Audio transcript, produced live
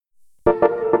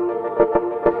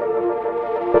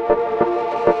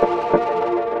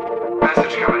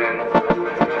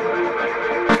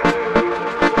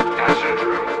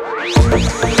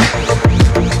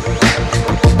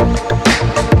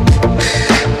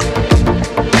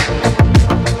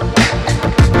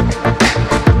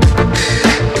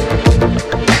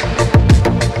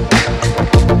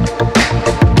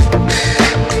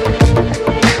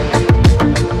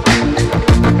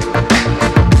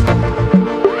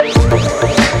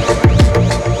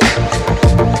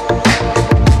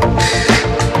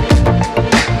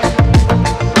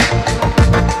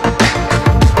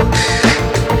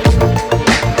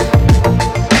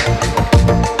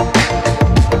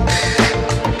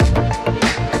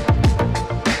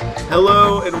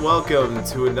Hello and welcome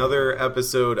to another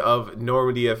episode of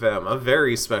Normandy FM, a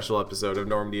very special episode of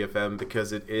Normandy FM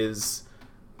because it is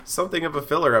something of a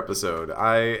filler episode.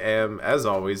 I am, as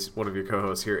always, one of your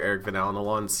co-hosts here, Eric Van Allen,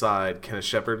 alongside Kenneth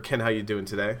Shepard. Ken, how you doing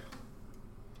today?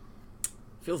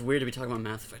 Feels weird to be talking about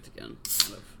Mass Effect again,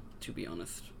 to be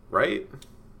honest. Right?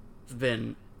 It's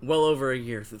been well over a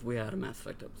year since we had a Mass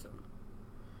Effect episode.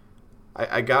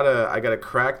 I gotta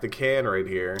crack the can right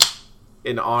here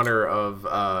in honor of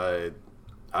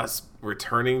us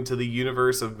returning to the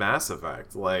universe of Mass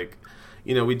Effect. Like,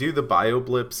 you know, we do the bio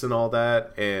blips and all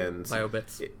that, and Bio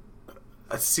bits.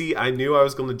 See, I knew I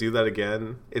was going to do that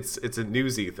again. It's a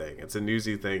newsy thing. It's a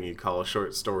newsy thing you call a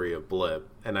short story a blip,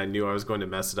 and I knew I was going to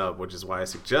mess it up, which is why I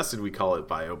suggested we call it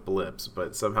bio blips,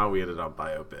 but somehow we ended on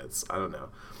bio bits. I don't know.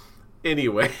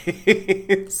 Anyway,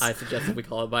 I suggested we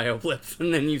call it bio blips,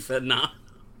 and then you said nah.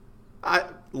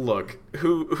 Look,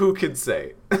 who can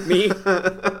say? Me?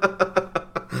 But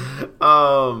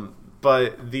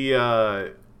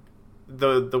the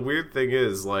weird thing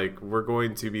is, like, we're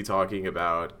going to be talking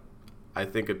about, I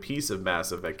think, a piece of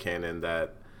Mass Effect canon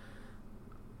that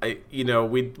we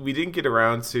didn't get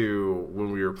around to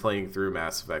when we were playing through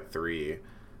Mass Effect 3,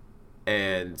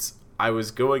 and I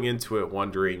was going into it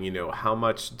wondering, how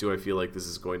much do I feel like this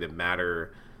is going to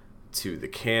matter to the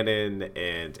canon,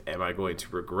 and am I going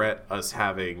to regret us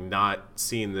having not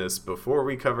seen this before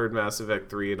we covered Mass Effect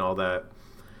 3 and all that?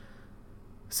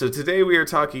 So today we are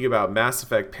talking about Mass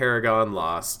Effect Paragon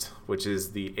Lost, which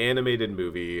is the animated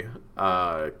movie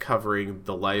covering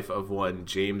the life of one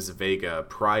James Vega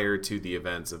prior to the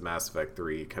events of Mass Effect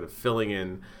 3, kind of filling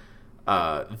in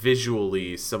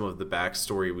visually some of the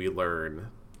backstory we learn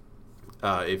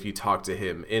if you talk to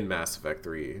him in Mass Effect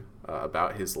 3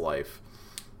 about his life.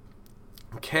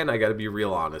 Ken, I gotta be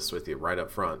real honest with you right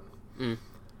up front.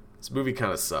 This movie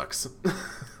kind of sucks.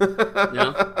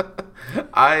 Yeah?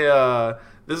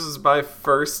 This is my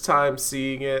first time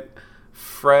seeing it,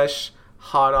 fresh,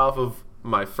 hot off of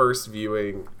my first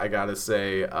viewing. I gotta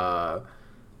say,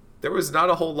 there was not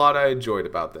a whole lot I enjoyed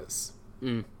about this.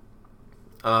 It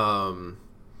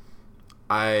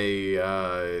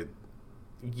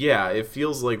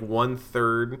feels like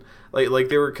 1/3, like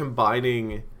they were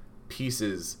combining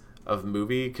pieces of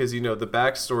movie, because the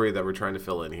backstory that we're trying to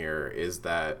fill in here is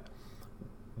that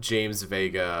James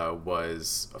Vega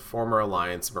was a former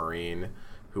Alliance Marine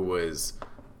who was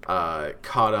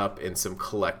caught up in some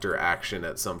collector action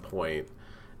at some point,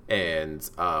 and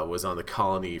was on the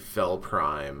colony Fel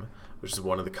Prime, which is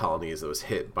one of the colonies that was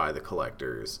hit by the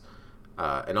collectors.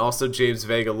 And also James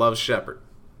Vega loves Shepard.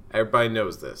 Everybody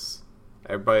knows this.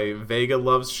 Vega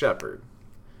loves Shepard.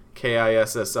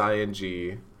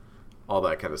 Kissing, all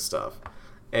that kind of stuff.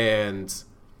 And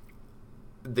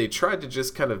they tried to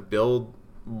just kind of build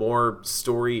more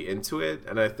story into it,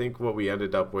 and I think what we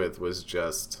ended up with was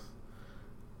just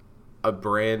a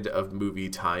brand of movie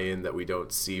tie-in that we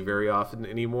don't see very often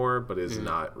anymore, but is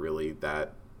not really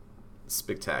that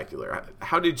spectacular.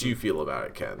 How did you feel about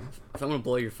it, Ken? So I'm gonna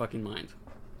blow your fucking mind.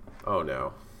 Oh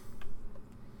no.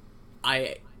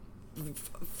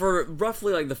 For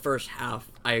roughly like the first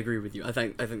half, I agree with you. I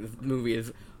think this movie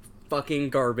is fucking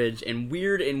garbage and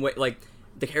weird in way, like,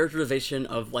 the characterization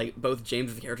of, like, both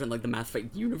James as a character and, like, the Mass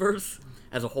Effect universe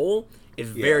as a whole is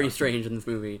very strange in this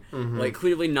movie. Like,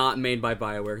 clearly not made by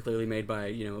BioWare, clearly made by,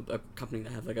 a company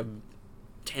that has, like, a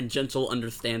tangential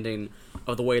understanding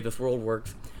of the way this world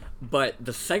works. But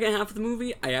the second half of the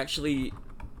movie, I actually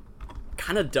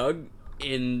kind of dug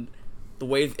in the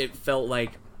ways it felt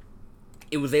like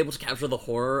it was able to capture the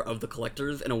horror of the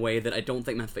collectors in a way that I don't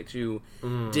think Mass Effect 2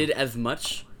 did as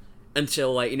much.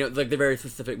 Until, like, like, the very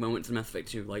specific moments in Mass Effect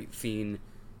 2, like, seeing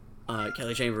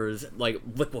Kelly Chambers, like,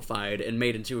 liquefied and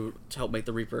made into, to help make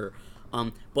the Reaper.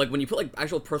 But, like, when you put, like,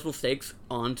 actual personal stakes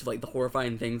onto, like, the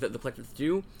horrifying things that the collectors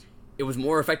do, it was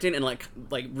more affecting and, like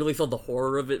really sold the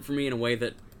horror of it for me in a way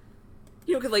that,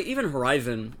 because, like, even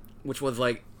Horizon, which was,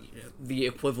 like, the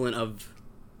equivalent of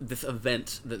this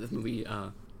event that this movie,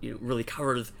 really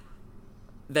covers,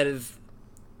 that is...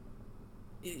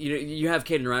 you have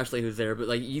Kate and Ashley who's there, but,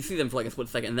 like, you see them for, like, a split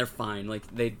second, and they're fine. Like,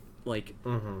 they, like...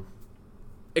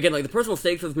 Again, like, the personal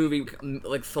stakes of this movie,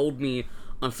 like, sold me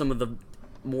on some of the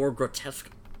more grotesque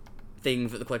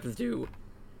things that the collectors do.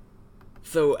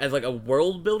 So, as, like, a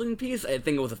world-building piece, I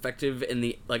think it was effective in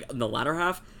the latter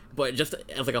half, but just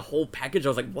as, like, a whole package, I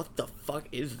was like, what the fuck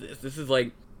is this? This is,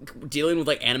 like, dealing with,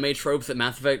 like, anime tropes that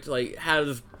Mass Effect, like,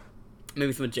 has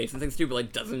maybe some adjacent things to, but,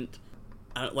 like, doesn't...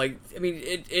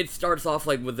 it starts off,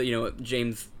 like, with the,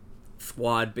 James'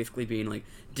 squad basically being, like,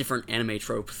 different anime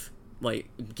tropes, like,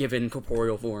 given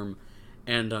corporeal form,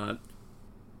 and,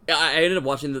 Yeah, I ended up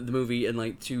watching the movie in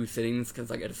like 2 sittings because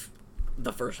like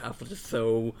the first half was just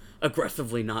so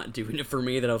aggressively not doing it for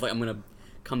me that I was like, I'm gonna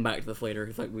come back to this later.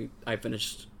 It's like I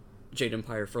finished Jade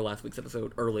Empire for last week's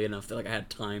episode early enough that like I had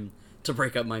time to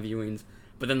break up my viewings.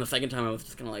 But then the second time I was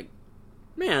just kind of like,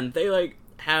 man, they like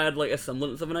had like a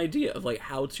semblance of an idea of like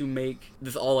how to make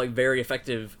this all like very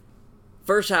effective.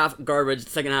 First half garbage,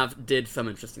 second half did some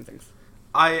interesting things.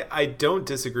 I don't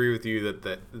disagree with you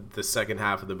that the second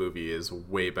half of the movie is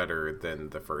way better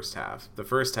than the first half. The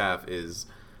first half is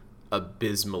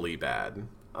abysmally bad.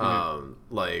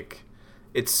 Like,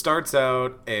 it starts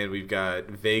out and we've got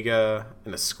Vega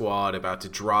and a squad about to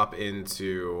drop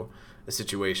into a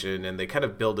situation, and they kind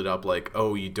of build it up like,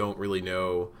 oh, you don't really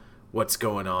know what's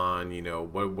going on, you know,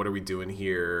 what are we doing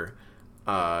here?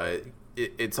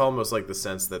 It's almost like the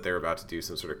sense that they're about to do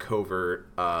some sort of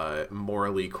covert,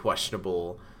 morally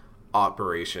questionable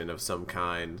operation of some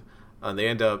kind. They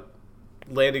end up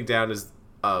landing down as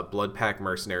Blood Pack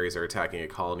mercenaries are attacking a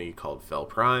colony called Fel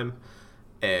Prime.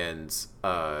 And,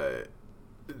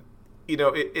 you know,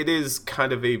 it is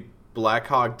kind of a Black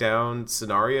Hawk Down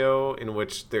scenario in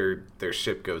which their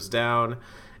ship goes down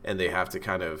and they have to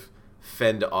kind of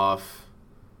fend off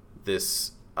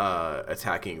this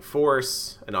attacking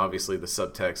force, and obviously the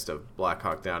subtext of Black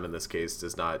Hawk Down in this case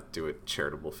does not do it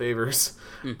charitable favors.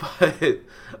 But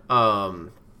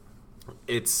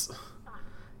it's,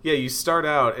 yeah, you start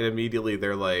out and immediately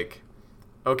they're like,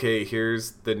 okay,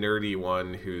 here's the nerdy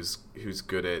one who's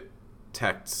good at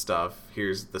tech stuff,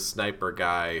 here's the sniper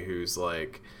guy who's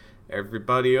like,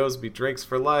 everybody owes me drinks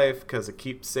for life because I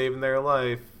keep saving their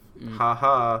life,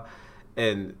 haha.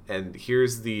 And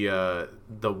here's the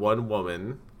one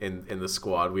woman in the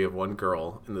squad. We have one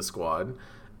girl in the squad,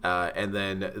 and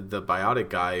then the biotic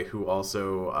guy who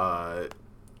also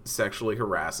sexually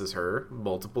harasses her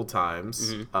multiple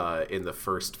times in the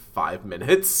first 5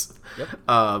 minutes. Yep.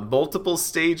 Multiple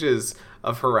stages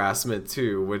of harassment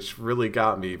too, which really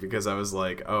got me because I was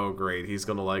like, oh great, he's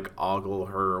gonna like ogle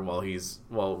her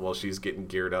while she's getting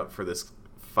geared up for this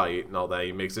fight and all that.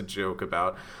 He makes a joke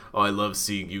about, oh, I love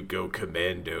seeing you go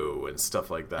commando and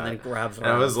stuff like that. And then grabs her.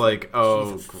 And I was like,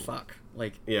 oh, fuck.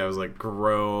 Like, yeah, I was like,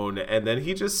 groan. And then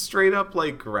he just straight up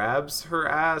like grabs her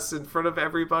ass in front of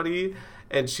everybody,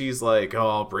 and she's like, oh,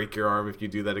 I'll break your arm if you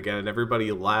do that again. And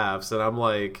everybody laughs, and I'm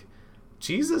like,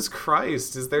 Jesus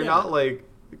Christ, is there not like,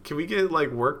 can we get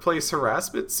like workplace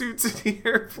harassment suits in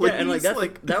here, please? Yeah, and like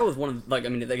that was one of like, I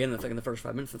mean, again, it's like in the first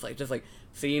 5 minutes, it's like just like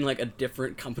seeing like a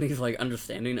different company's like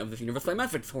understanding of this universe. Like,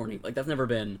 Mass Effect's horny, like that's never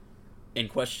been in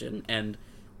question. And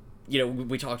you know,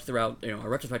 we talked throughout, you know, our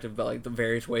retrospective about like the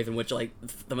various ways in which like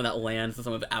some of that lands and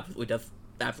some of it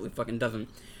absolutely fucking doesn't.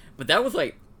 But that was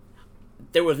like,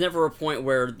 there was never a point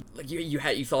where like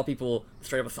you saw people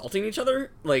straight up assaulting each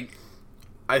other, like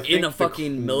in a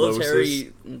fucking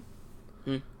military.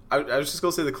 I was just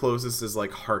gonna say the closest is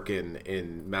like Harkin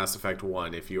in Mass Effect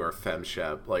 1. If you are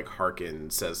FemShep, like Harkin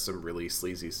says some really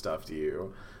sleazy stuff to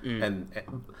you,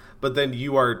 but then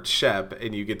you are Shep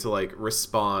and you get to like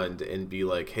respond and be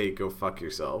like, hey, go fuck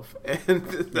yourself. And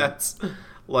that's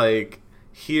like,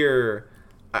 here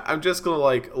I'm just gonna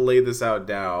like lay this out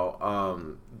now.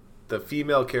 The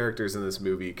female characters in this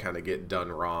movie kind of get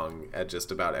done wrong at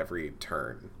just about every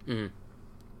turn.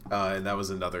 And that was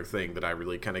another thing that I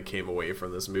really kind of came away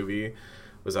from this movie,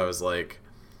 was I was like,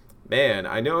 man,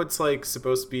 I know it's like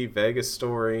supposed to be Vega's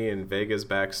story and Vega's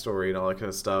backstory and all that kind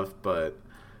of stuff, but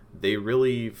they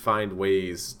really find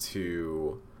ways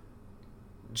to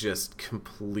just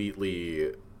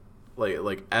completely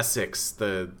like Essex,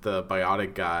 the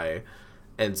biotic guy,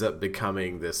 ends up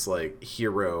becoming this like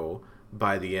hero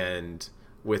by the end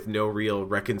with no real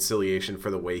reconciliation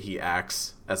for the way he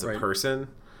acts as a person.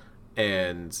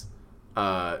 And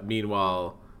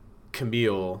meanwhile,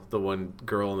 Camille, the one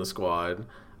girl in the squad,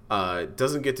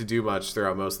 doesn't get to do much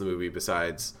throughout most of the movie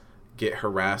besides get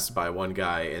harassed by one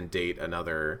guy and date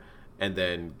another, and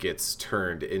then gets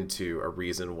turned into a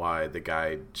reason why the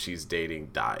guy she's dating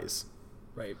dies.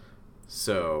 Right.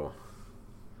 So,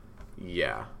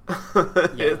 yeah.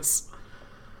 It's...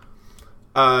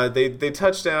 They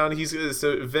touch down.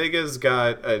 So Vega's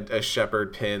got a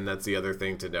Shepard pin. That's the other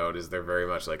thing to note, is they're very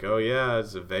much like, oh yeah,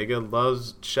 so Vega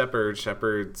loves Shepard.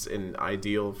 Shepard's an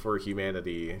ideal for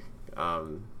humanity.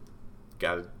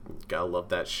 Gotta love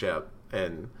that ship.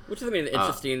 And which is, I mean,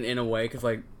 interesting in a way, because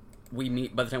like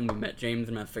by the time we met James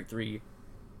in Mass Effect 3,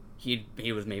 he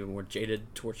was maybe more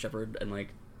jaded towards Shepard, and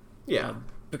like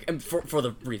for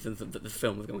the reasons that this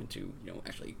film was going to, you know,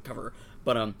 actually cover.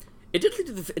 But it did lead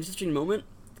to this interesting moment,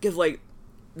 because, like,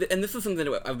 and this is something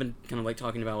that I've been kind of, like,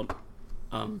 talking about,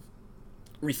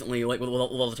 recently, like, with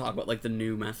all the talk about, like, the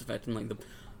new Mass Effect and, like,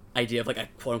 idea of like a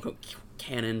quote unquote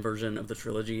canon version of the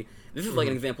trilogy. This is like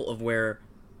an example of where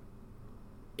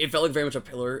it felt like very much a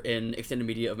pillar in extended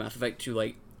media of Mass Effect to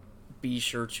like be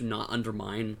sure to not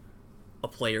undermine a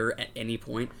player at any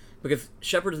point, because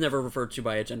Shepard is never referred to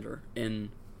by a gender in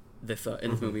this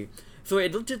movie. So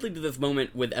it did lead to this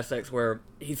moment with Essex where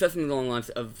he says something along the lines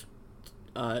of,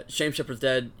 "Shame Shepard's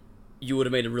dead. You would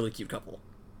have made a really cute couple."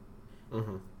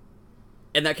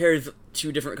 And that carries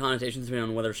two different connotations depending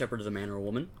on whether Shepard is a man or a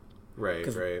woman. Right.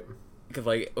 Because,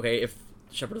 like, okay, if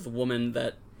Shepard is a woman,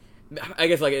 that I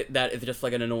guess like that is just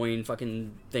like an annoying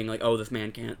fucking thing. Like, oh, this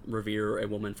man can't revere a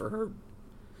woman for her,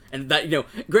 and that, you know,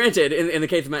 granted, in the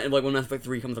case of like when Mass Effect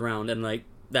 3 comes around, and like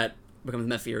that becomes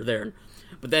messier there.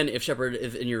 But then if Shepard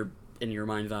is in your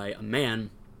mind's eye a man,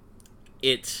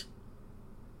 it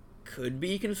could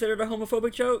be considered a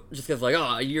homophobic joke, just because like,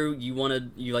 oh,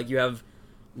 you have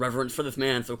reverence for this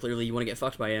man, so clearly you want to get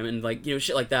fucked by him, and like, you know,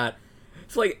 shit like that.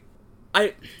 So like,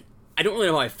 I don't really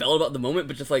know how I felt about the moment,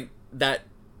 but just like that,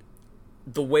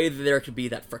 the way that there could be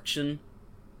that friction,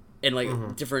 and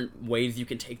like different ways you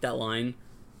can take that line,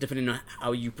 depending on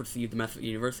how you perceive the Mass Effect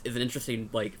universe, is an interesting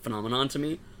like phenomenon to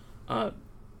me.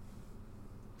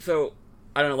 So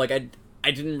I don't know, like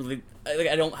I didn't really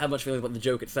I don't have much feeling about the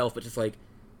joke itself, but just like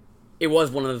it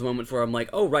was one of those moments where I'm like,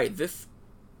 oh right, this,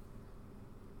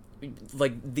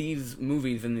 like, these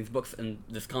movies and these books and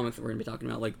this comics that we're gonna be talking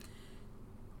about, like,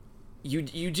 you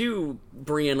do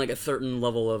bring in like a certain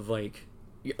level of like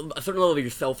a certain level of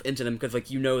yourself into them, because like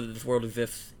you know that this world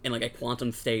exists in like a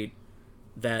quantum state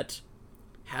that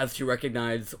has to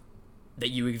recognize that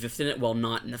you exist in it while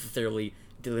not necessarily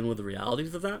dealing with the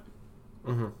realities of that.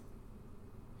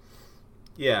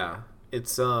 Yeah,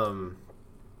 it's a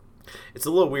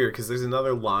little weird because there's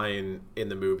another line in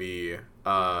the movie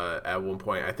at one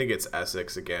point. I think it's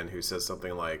Essex again who says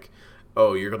something like,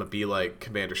 "Oh, you're gonna be like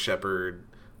Commander Shepard,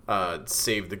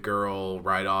 save the girl,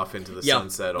 ride off into the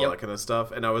sunset, all that kind of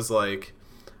stuff." And I was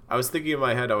thinking in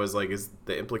my head, I was like, is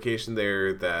the implication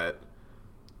there that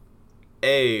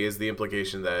is the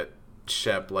implication that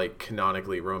Shep like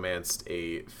canonically romanced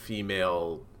a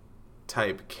female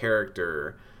type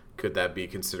character? Could that be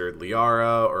considered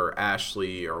Liara or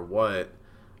Ashley or what?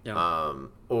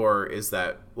 Or is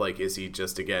that like, is he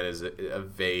just, again, is it a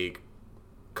vague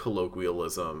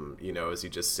colloquialism? You know, is he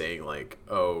just saying like,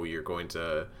 oh, you're going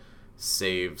to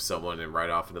save someone and ride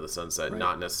off into the sunset? Right.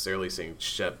 Not necessarily saying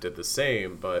Shep did the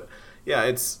same, but yeah,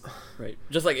 it's right.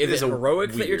 Just like, is it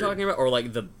heroics that you're talking about, or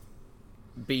like the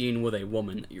being with a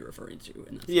woman that you're referring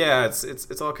to? Yeah,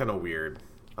 it's all kind of weird.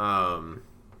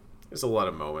 There's a lot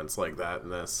of moments like that in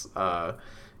this,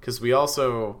 because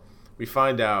we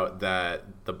find out that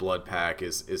the Blood Pack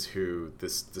is who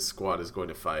this squad is going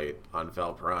to fight on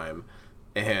Val Prime,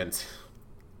 and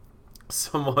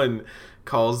someone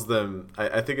calls them,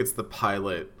 I think it's the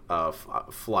pilot,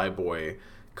 Flyboy,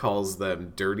 calls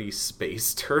them dirty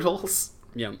space turtles.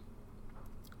 Yeah.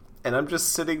 And I'm just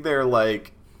sitting there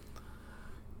like,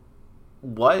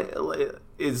 what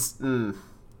is...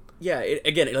 Yeah,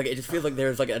 it just feels like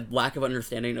there's like a lack of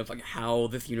understanding of like how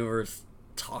this universe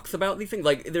talks about these things.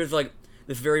 Like there's like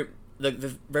this very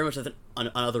much as an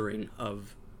othering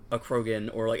of a Krogan,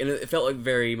 or like, and it felt like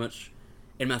very much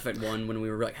in Mass Effect 1 when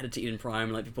we were like headed to Eden Prime,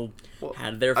 and like people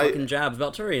had their fucking jabs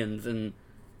about Turians, and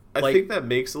I think that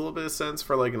makes a little bit of sense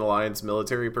for like an Alliance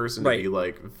military person to be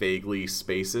like vaguely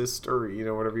spacist, or, you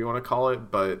know, whatever you want to call it,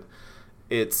 but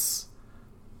it's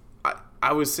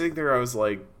I was sitting there, I was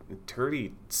like,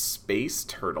 dirty space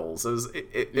turtles.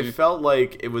 It felt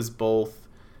like it was both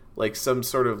like some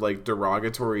sort of like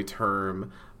derogatory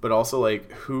term, but also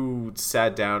like who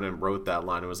sat down and wrote that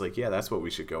line and was like, yeah, that's what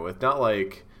we should go with. Not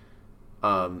like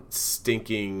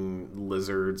stinking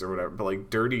lizards or whatever, but like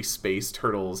dirty space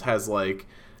turtles has like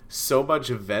so much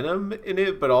venom in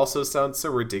it, but also sounds so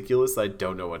ridiculous that I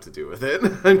don't know what to do with it.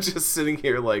 I'm just sitting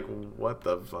here like, what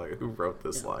the fuck? Who wrote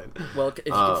this line? Well, if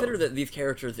you consider that these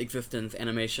characters exist in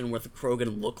animation where the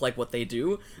Krogan look like what they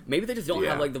do, maybe they just don't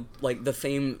have like the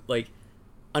same like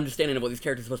understanding of what these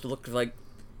characters are supposed to look. Because like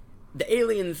the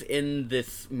aliens in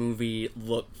this movie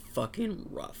look fucking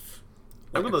rough.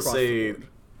 Like, I'm gonna say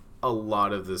a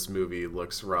lot of this movie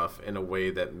looks rough in a way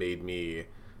that made me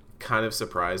kind of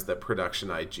surprised that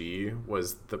Production IG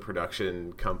was the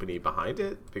production company behind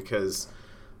it, because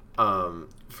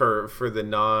for the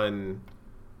non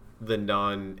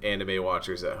anime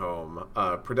watchers at home,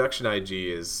 Production IG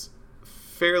is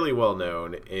fairly well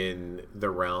known in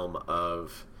the realm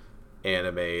of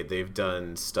anime. They've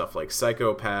done stuff like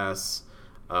Psycho-Pass,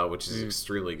 which is an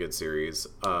extremely good series,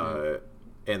 and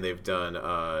they've done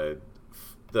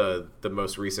the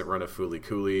most recent run of Fooly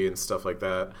Cooly and stuff like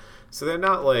that. So they're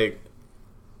not like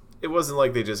it wasn't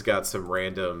like they just got some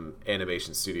random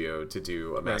animation studio to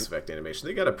do a Mass Effect animation.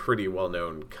 They got a pretty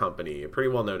well-known company, a pretty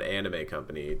well-known anime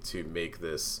company to make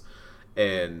this,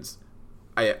 and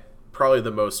probably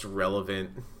the most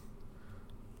relevant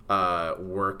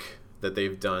work that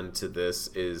they've done to this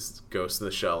is Ghost in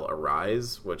the Shell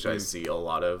Arise, which I see a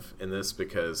lot of in this,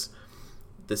 because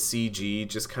the CG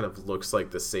just kind of looks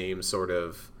like the same sort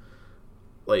of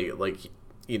like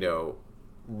you know,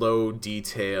 low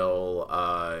detail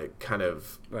kind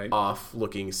of off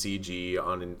looking CG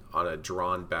on a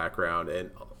drawn background. And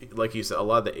like you said, a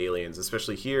lot of the aliens,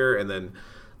 especially here and then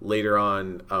later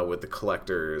on with the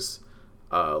collectors,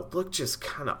 look just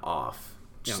kind of off.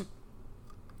 Just,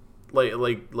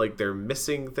 like they're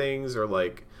missing things, or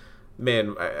like,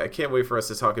 man, I can't wait for us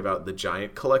to talk about the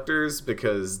giant collectors,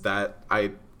 because that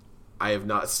I have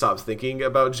not stopped thinking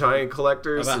about giant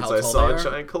collectors since I saw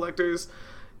giant collectors.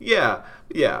 Yeah,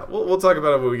 we'll talk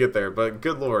about it when we get there, but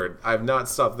good lord, I've not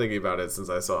stopped thinking about it since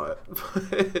I saw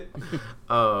it.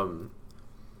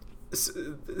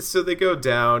 So they go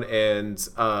down, and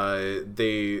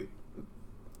they,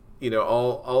 you know,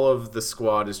 all of the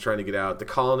squad is trying to get out. The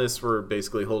colonists were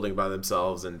basically holding by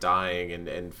themselves and dying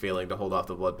and failing to hold off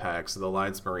the blood pack, so the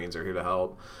Alliance Marines are here to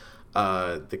help.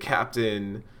 The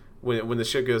captain, when the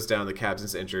ship goes down, the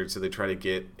captain's injured, so they try to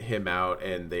get him out,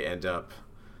 and they end up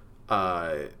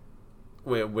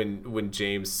when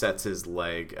James sets his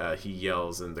leg, he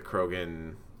yells, and the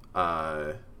Krogan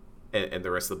and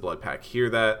the rest of the blood pack hear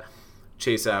that,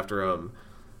 chase after him.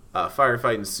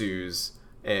 Firefight ensues,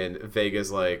 and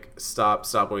Vega's like,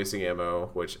 stop wasting ammo,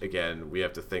 which again we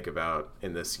have to think about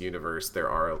in this universe. There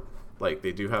are, like,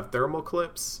 they do have thermal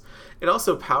clips and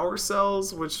also power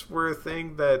cells, which were a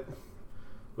thing that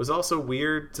was also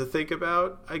weird to think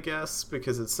about, I guess,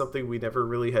 because it's something we never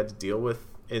really had to deal with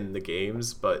in the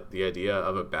games, but the idea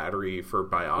of a battery for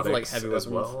biotics, like, heavy as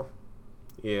well.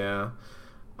 Yeah.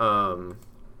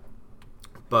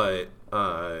 But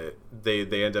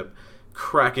they end up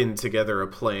cracking together a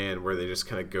plan where they just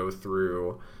kind of go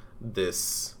through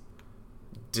this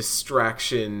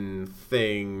distraction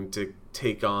thing to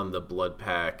take on the blood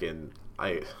pack, and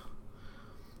I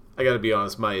gotta be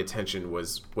honest, my attention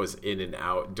was in and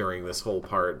out during this whole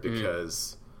part,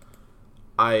 because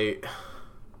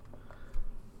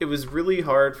it was really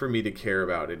hard for me to care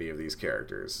about any of these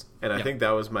characters, and I think that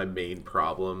was my main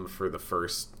problem for the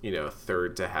first, you know,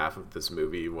 third to half of this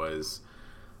movie. Was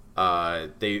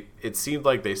it seemed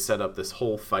like they set up this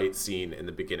whole fight scene in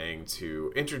the beginning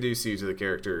to introduce you to the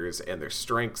characters and their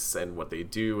strengths and what they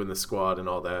do in the squad and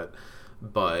all that,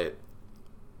 but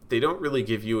they don't really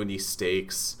give you any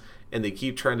stakes, and they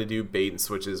keep trying to do bait and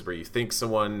switches where you think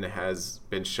someone has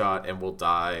been shot and will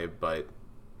die, but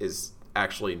is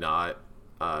actually not.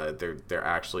 They're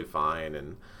actually fine,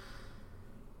 and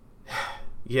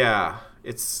yeah,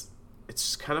 it's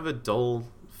just kind of a dull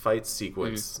fight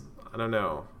sequence. I don't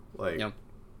know. Like, I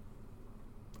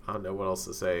don't know what else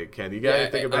to say. Ken, you got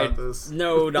anything about this?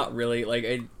 No, not really.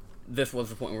 Like, this was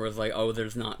the point where it was like, oh,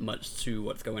 there's not much to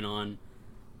what's going on.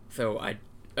 So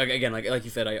again, like you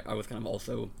said, I was kind of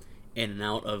also in and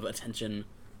out of attention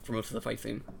for most of the fight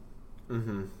scene.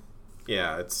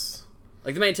 Yeah, it's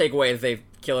like the main takeaway is they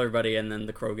kill everybody, and then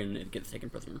the Krogan gets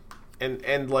taken prisoner.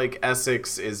 And like,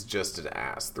 Essex is just an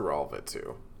ass through all of it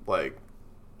too. Like,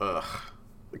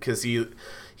 because he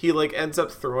like ends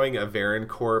up throwing a Varen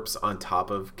corpse on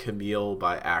top of Camille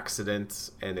by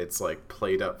accident, and it's like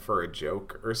played up for a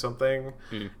joke or something.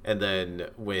 And then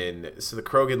the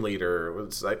Krogan leader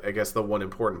was, I guess, the one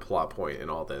important plot point in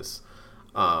all this.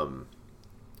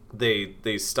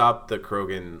 They stopped the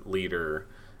Krogan leader,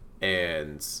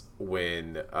 and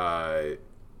when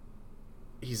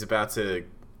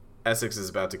Essex is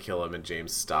about to kill him, and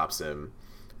James stops him,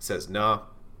 says, "Nah,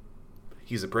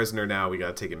 he's a prisoner now. We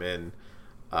gotta take him in.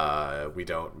 We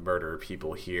don't murder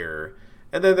people here."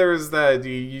 And then there was that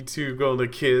 "you two going to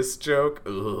kiss" joke.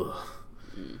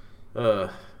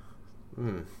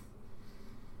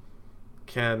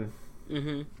 Ken.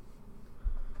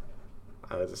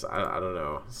 I don't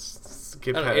know. Let's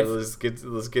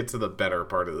get to the better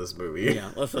part of this movie.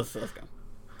 Yeah, let's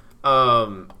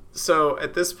go. So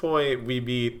at this point, we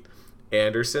meet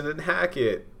Anderson and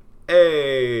Hackett.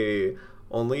 Hey,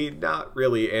 only not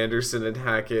really Anderson and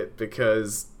Hackett,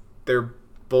 because they're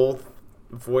both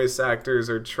voice actors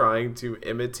are trying to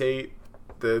imitate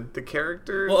the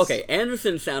characters. Well, okay,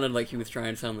 Anderson sounded like he was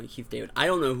trying to sound like Keith David. I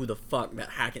don't know who the fuck that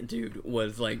Hackett dude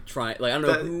was, like, trying. Like, I don't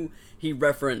know who he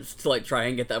referenced to, like, try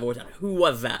and get that voice out. Who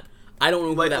was that? I don't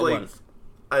know who that was.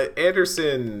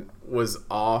 Anderson was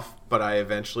off, but I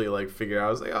eventually, like, figured out, I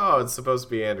was like, oh, it's supposed to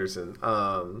be Anderson.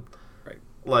 Right.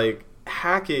 Like,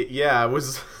 Hackett, yeah,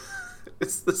 was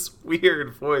it's this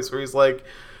weird voice where he's like,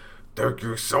 "Thank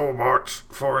you so much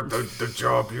for the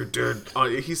job you did."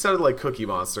 He sounded like Cookie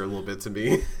Monster a little bit to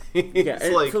me.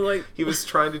 It's like, so, like, he was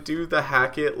trying to do the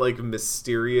Hackett like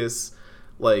mysterious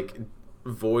like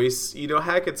voice. You know,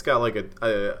 Hackett's got like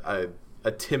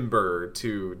a timbre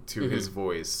to his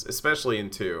voice, especially in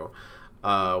 2,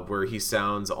 where he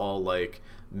sounds all like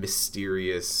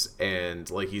mysterious and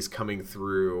like he's coming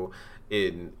through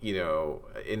in, you know,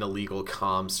 an illegal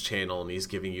comms channel, and he's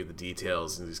giving you the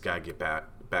details, and he's got to get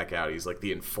back out. He's like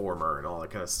the informer and all that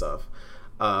kind of stuff.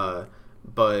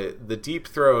 But the Deep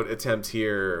Throat attempt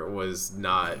here was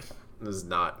not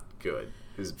good.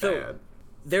 It was bad.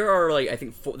 There are like, I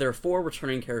think there are 4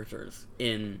 returning characters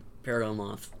in Paragon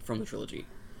Lost from the trilogy,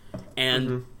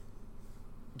 and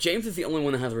James is the only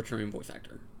one that has a returning voice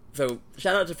actor. So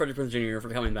shout out to Freddie Prinze Jr.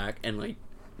 for coming back and like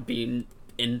being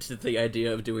into the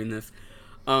idea of doing this.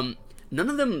 None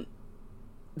of them,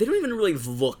 they don't even really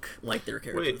look like their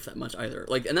characters that much either.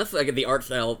 Like, and that's like the art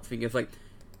style thing. It's like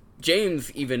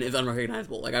James even is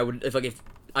unrecognizable. Like, if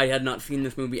I had not seen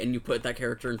this movie and you put that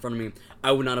character in front of me,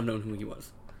 I would not have known who he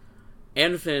was.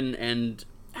 Anderson and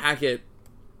Hackett,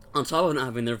 on top of not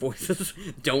having their voices,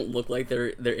 don't look like their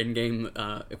in-game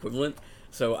equivalent.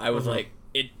 So I was like,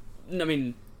 I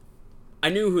mean, I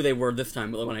knew who they were this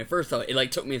time, but when I first saw it, it like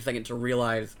took me a second to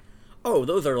realize, oh,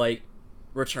 those are like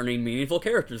returning meaningful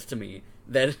characters to me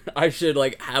that I should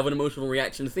like have an emotional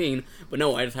reaction seeing. But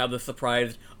no, I just have this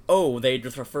surprised, oh, they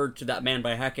just referred to that man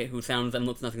by Hackett who sounds and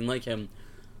looks nothing like him.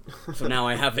 So now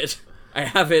I have it. I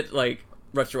have it like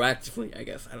retroactively, I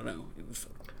guess. I don't know.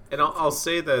 And I'll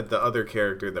say that the other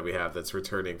character that we have that's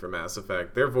returning from Mass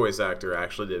Effect, their voice actor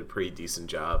actually did a pretty decent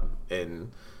job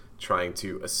in trying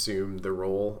to assume the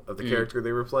role of the character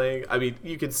they were playing. I mean,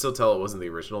 you could still tell it wasn't the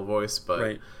original voice,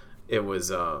 but it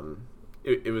was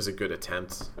it was a good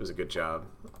attempt. It was a good job.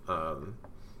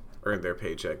 Earned their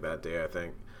paycheck that day, I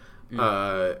think.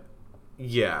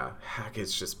 Yeah,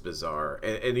 Hackett's just bizarre,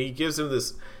 and he gives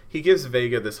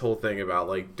Vega this whole thing about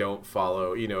like, don't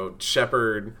follow. You know,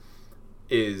 Shepard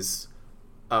is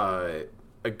a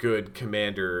good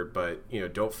commander, but you know,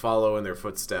 don't follow in their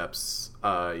footsteps. You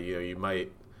know,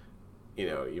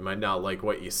 you might not like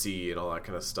what you see and all that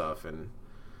kind of stuff. And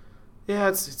yeah,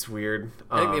 it's weird.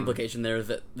 I think the implication there is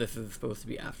that this is supposed to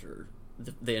be after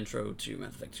the intro to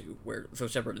Mass Effect 2, so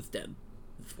Shepard is dead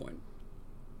at this point.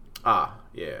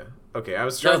 Yeah. Okay, I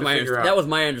was trying to figure out. That was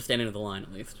my understanding of the line,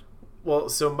 at least. Well,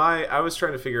 so I was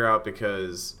trying to figure out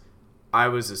because I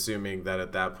was assuming that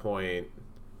at that point.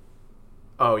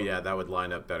 Oh yeah, that would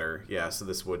line up better. Yeah, so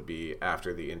this would be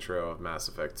after the intro of Mass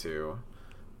Effect 2,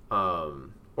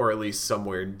 or at least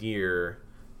somewhere near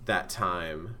that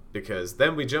time, because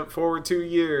then we jump forward 2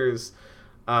 years,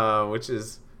 which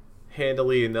is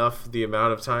handily enough the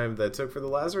amount of time that took for the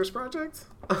Lazarus Project.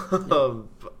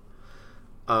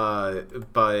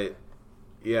 But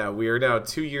yeah, we are now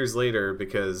 2 years later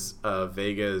because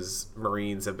Vega's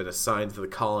Marines have been assigned to the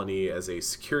colony as a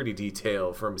security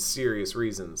detail for mysterious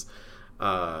reasons.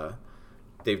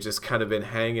 They've just kind of been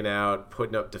hanging out,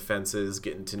 putting up defenses,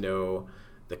 getting to know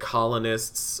the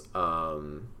colonists.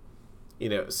 You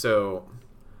know, so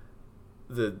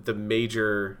the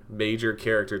major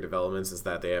character developments is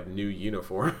that they have new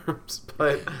uniforms.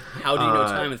 But how do you know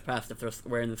time has passed if they're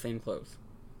wearing the same clothes?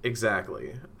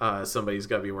 Exactly. Somebody's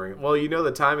got to be wearing. Well, you know,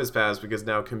 the time has passed because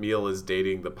now Camille is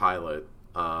dating the pilot.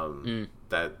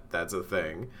 That's a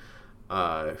thing.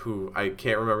 Who I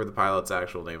can't remember the pilot's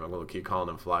actual name. I'm going to keep calling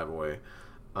him Flyboy.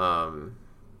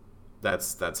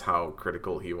 That's how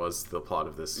critical he was to the plot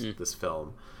of this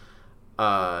film.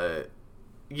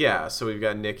 Yeah. So we've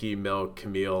got Nikki, Milk,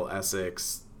 Camille,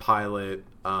 Essex, Pilot,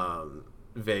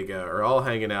 Vega are all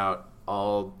hanging out,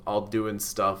 all doing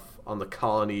stuff on the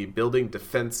colony, building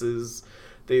defenses.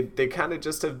 They kind of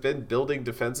just have been building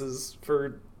defenses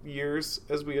for years,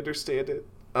 as we understand it.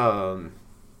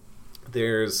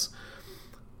 There's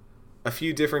a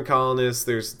few different colonists.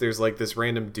 There's like this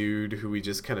random dude who we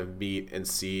just kind of meet and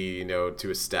see, you know, to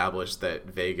establish that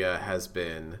Vega has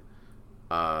been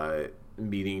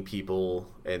meeting people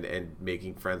and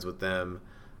making friends with them.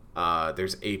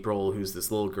 There's April, who's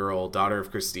this little girl, daughter of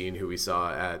Christine, who we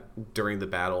saw during the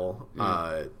battle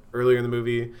earlier in the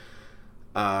movie,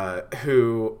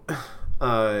 who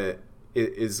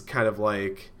is kind of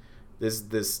like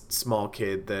this small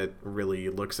kid that really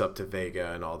looks up to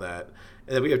Vega and all that.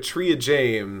 And then we have Tria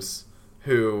James,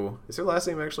 who is her last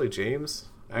name actually James?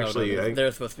 Actually, no,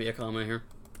 there's supposed to be a comma here.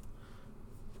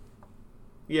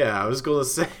 Yeah, I was going to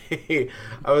say,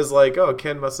 I was like, oh,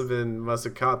 Ken must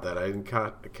have caught that. I didn't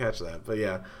catch that, but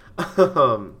yeah.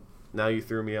 Now you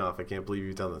threw me off. I can't believe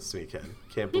you've done this to me, Ken.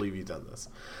 Can't believe you've done this.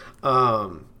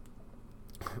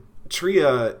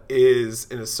 Tria is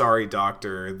an Asari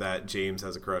doctor that James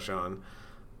has a crush on.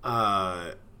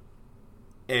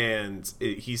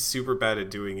 He's super bad at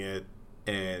doing it,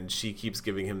 and she keeps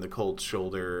giving him the cold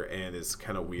shoulder and is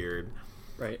kind of weird.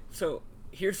 Right. So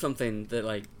here's something that,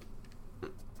 like,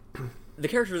 the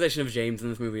characterization of James in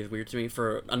this movie is weird to me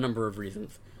for a number of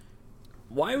reasons.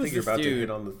 Why was you're this about dude... to hit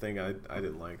on the thing I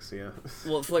didn't like, so yeah.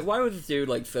 Well, so, like, why was this dude,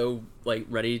 like, so, like,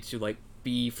 ready to, like,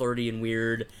 be flirty and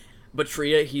weird? But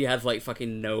Tria, he has, like,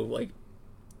 fucking no, like...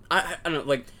 I don't know,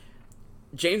 like...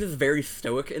 James is very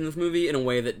stoic in this movie in a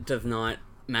way that does not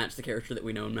match the character that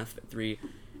we know in Mass Effect 3.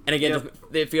 And again,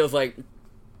 it feels like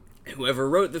whoever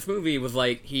wrote this movie was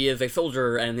like, he is a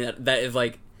soldier, and that is,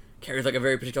 like, carries, like, a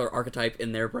very particular archetype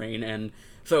in their brain, and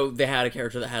so they had a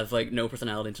character that has, like, no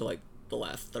personality until, like, the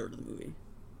last third of the movie.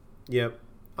 Yep.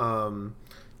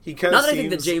 He kind of Not that I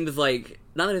think that James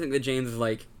is,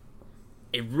 like,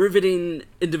 a riveting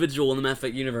individual in the Mass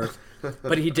Effect universe,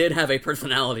 but he did have a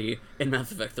personality in Mass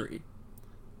Effect 3.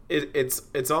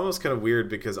 It's almost kind of weird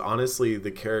because honestly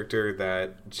the character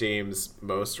that James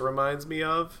most reminds me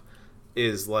of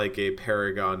is like a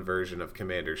Paragon version of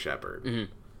Commander Shepard.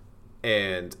 Mm-hmm.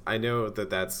 And I know that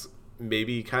that's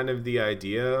maybe kind of the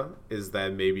idea, is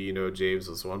that maybe, you know, James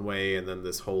was one way and then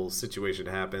this whole situation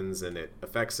happens and it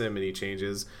affects him and he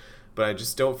changes. But I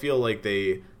just don't feel like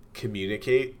they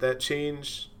communicate that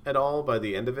change at all by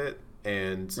the end of it.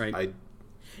 And right.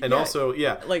 Also,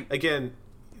 like, again,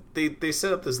 they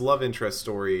set up this love interest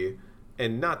story,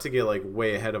 and not to get like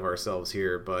way ahead of ourselves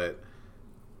here, but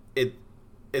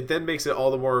it then makes it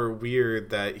all the more weird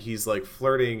that he's like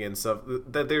flirting and stuff,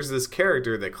 that there's this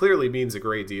character that clearly means a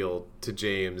great deal to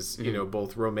James, you know,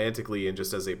 both romantically and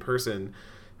just as a person,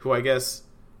 who I guess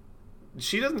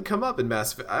she doesn't come up in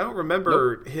Mass Effect. I don't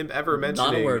remember him ever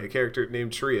mentioning a character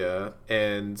named Tria,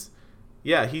 and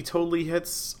yeah, he totally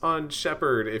hits on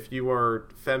Shepard if you are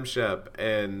FemShep,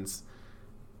 and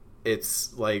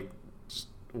it's like,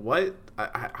 what?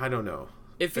 I don't know.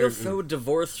 It feels so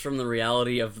divorced from the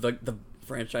reality of the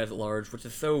franchise at large, which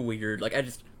is so weird. Like, I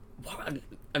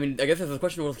mean, I guess that's the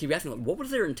question we'll keep asking. Like, what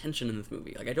was their intention in this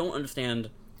movie? Like, I don't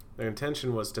understand. Their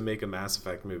intention was to make a Mass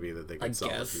Effect movie that they could sell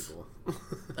to people.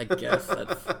 I guess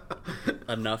that's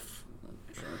enough.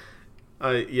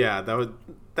 Sure. Yeah, that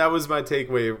was my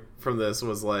takeaway from this,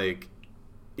 was like,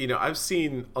 you know, I've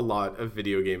seen a lot of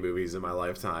video game movies in my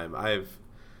lifetime. I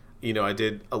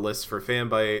did a list for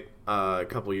Fanbyte a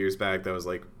couple years back that was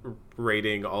like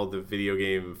rating all the video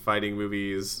game fighting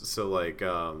movies. So like,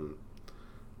 Mortal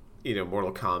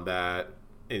Kombat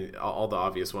and all the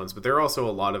obvious ones. But there are also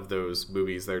a lot of those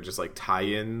movies that are just like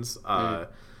tie-ins.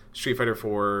 Street Fighter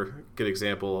 4, good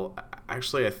example.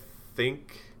 Actually, I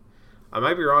think, I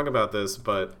might be wrong about this,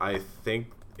 but I think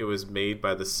it was made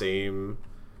by the same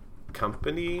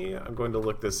company. I'm going to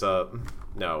look this up.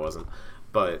 No, it wasn't.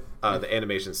 But the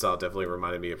animation style definitely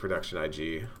reminded me of Production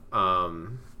IG.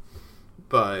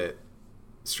 But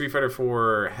Street Fighter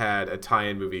 4 had a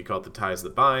tie-in movie called The Ties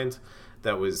That Bind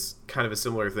that was kind of a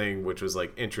similar thing, which was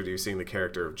like introducing the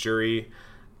character of Juri.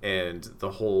 And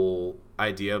the whole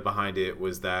idea behind it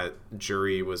was that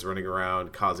Juri was running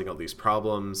around causing all these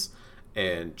problems,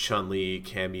 and Chun-Li,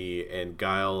 Cammy, and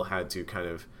Guile had to kind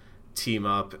of team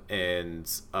up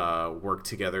and work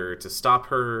together to stop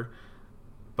her.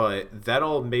 But that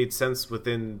all made sense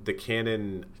within the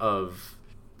canon of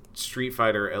Street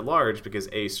Fighter at large, because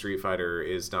Street Fighter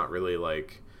is not really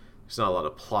like, there's not a lot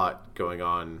of plot going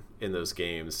on in those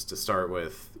games to start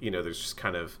with. You know, there's just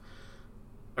kind of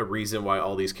a reason why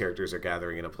all these characters are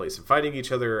gathering in a place and fighting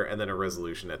each other, and then a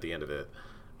resolution at the end of it.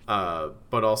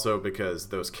 But also because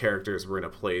those characters were in a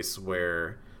place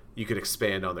where you could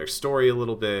expand on their story a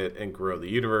little bit and grow the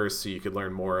universe, so you could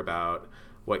learn more about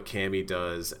what Cammy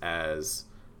does as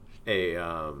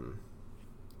an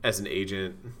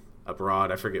agent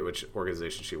abroad. I forget which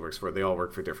organization she works for. They all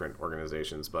work for different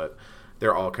organizations, but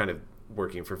they're all kind of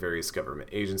working for various government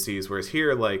agencies. Whereas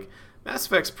here, like, Mass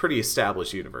Effect's pretty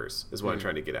established universe is what I'm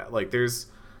trying to get at. Like, it's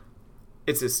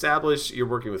established. You're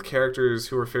working with characters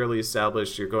who are fairly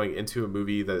established. You're going into a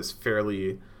movie that is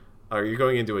you're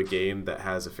going into a game that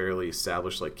has a fairly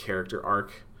established, like, character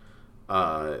arc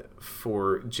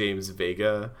for James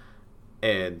Vega.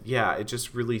 And yeah, it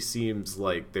just really seems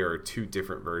like there are two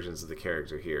different versions of the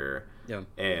character here. Yeah.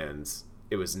 And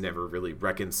it was never really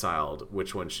reconciled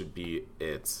which one should be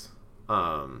it.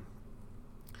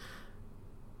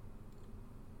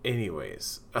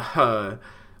 Anyways, I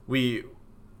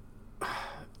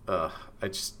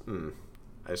just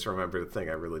remembered a thing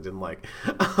I really didn't like.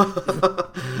 Have we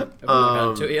not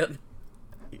gotten to it yet?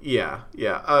 Yeah.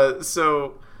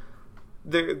 So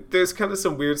there's kind of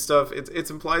some weird stuff. It's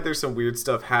implied there's some weird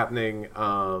stuff happening.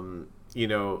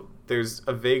 There's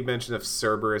a vague mention of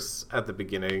Cerberus at the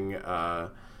beginning,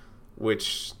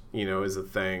 which is a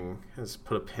thing. Let's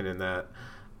put a pin in that.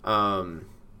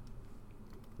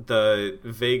 The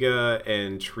Vega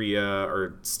and Tria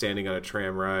are standing on a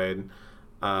tram ride,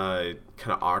 kind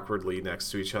of awkwardly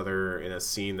next to each other in a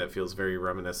scene that feels very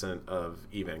reminiscent of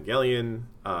Evangelion.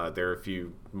 There are a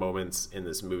few moments in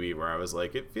this movie where I was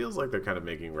like, it feels like they're kind of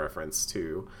making reference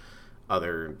to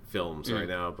other films right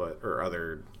now, or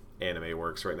other anime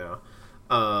works right now.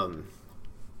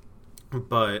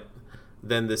 But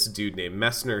then this dude named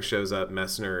Messner shows up.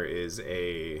 Messner is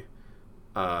a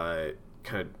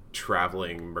kind of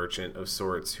traveling merchant of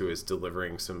sorts who is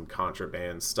delivering some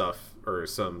contraband stuff, or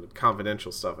some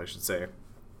confidential stuff, I should say,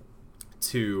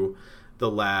 to the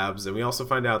labs. And we also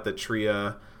find out that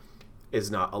Tria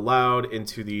is not allowed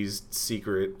into these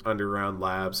secret underground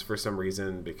labs for some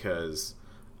reason, because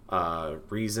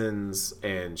reasons,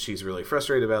 and she's really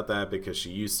frustrated about that because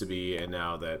she used to be, and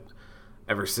now that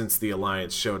ever since the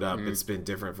Alliance showed up, it's been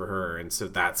different for her. And so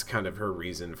that's kind of her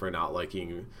reason for not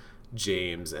liking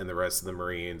James and the rest of the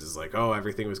Marines, is like, oh,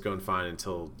 everything was going fine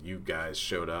until you guys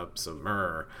showed up, so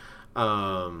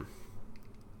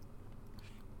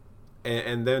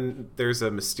and then there's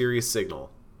a mysterious signal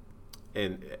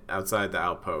outside the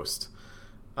outpost,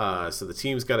 so the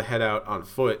team's got to head out on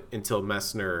foot until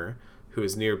Messner, who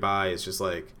is nearby, is just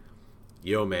like,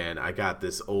 yo man, I got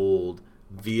this old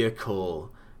vehicle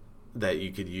that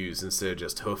you could use instead of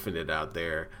just hoofing it out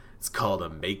there. It's called a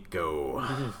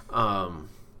Mako.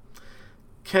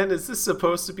 Ken, is this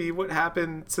supposed to be what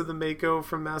happened to the Mako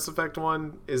from Mass Effect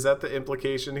 1? Is that the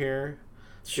implication here?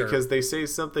 Sure. Because they say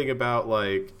something about,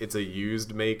 like, it's a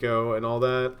used Mako and all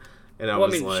that. And I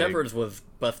was like... Shepard's was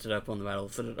busted up on the Battle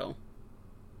of Citadel.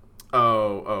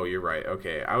 Oh, you're right.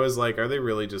 Okay. I was like, are they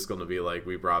really just going to be like,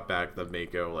 we brought back the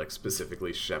Mako, like,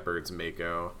 specifically Shepard's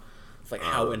Mako? It's like,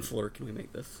 how insular can we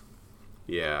make this?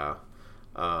 Yeah.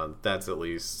 That's at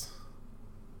least...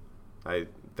 I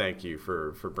thank you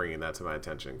for bringing that to my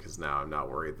attention, because now I'm not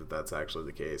worried that that's actually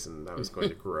the case, and I was going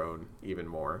to groan even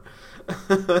more.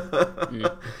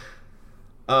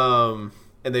 And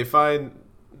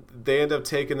they end up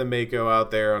taking the Mako out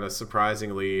there on a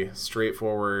surprisingly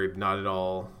straightforward, not at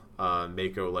all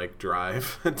Mako-like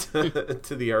drive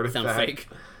to the artifact. Sounds fake.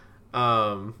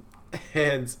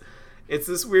 And it's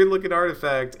this weird-looking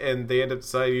artifact, and they end up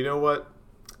deciding, you know what?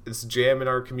 It's jamming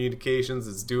our communications.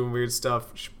 It's doing weird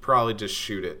stuff. Should probably just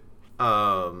shoot it.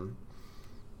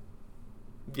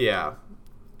 Yeah.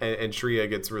 And Tria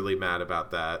gets really mad about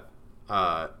that.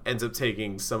 Ends up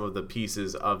taking some of the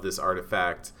pieces of this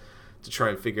artifact to try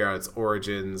and figure out its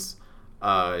origins.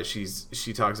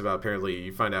 She talks about, apparently,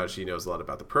 you find out she knows a lot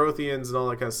about the Protheans and all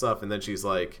that kind of stuff. And then she's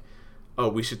like, oh,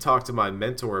 we should talk to my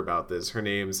mentor about this. Her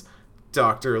name's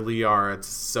Dr. Liara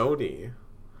T'Soni.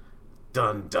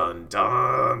 Dun dun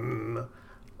dun.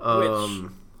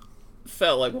 Which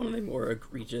felt like one of the more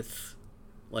egregious,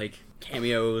 like,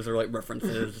 cameos or like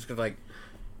references, just because, like,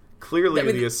 clearly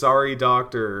the Asari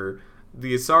doctor,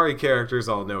 the Asari characters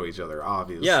all know each other.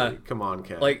 Obviously, yeah. Come on,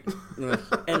 Ken. Like,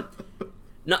 and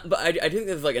not, but I think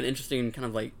there's like an interesting kind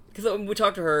of like, because we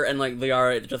talked to her and like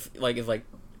Liara just like is like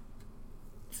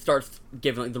starts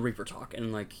giving like the Reaper talk,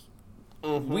 and like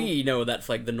we know that's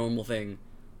like the normal thing.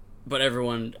 But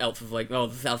everyone else is like, oh,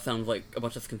 this sounds like a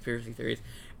bunch of conspiracy theories.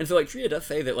 And so, like, Tria does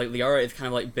say that, like, Liara is kind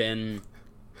of, like, been...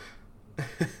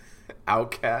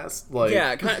 outcast? Like...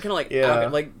 Yeah, kind of like,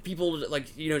 like, people, like,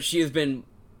 she has been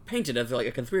painted as, like,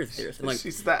 a conspiracy theorist. And, like,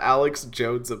 she's the Alex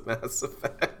Jones of Mass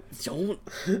Effect. Don't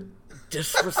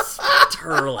disrespect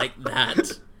her like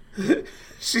that.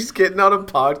 She's getting on a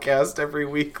podcast every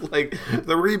week, like,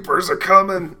 the Reapers are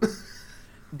coming.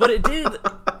 But it did...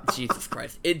 Jesus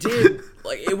Christ. It did...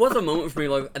 Like, it was a moment for me,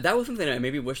 like, that was something I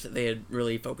maybe wish that they had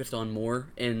really focused on more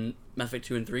in Mass Effect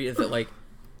 2 and 3, is that, like,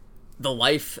 the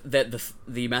life that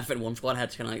the Mass Effect 1 squad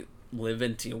had to kind of, like, live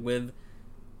and deal with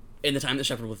in the time that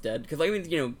Shepard was dead. Because, like, I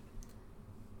mean,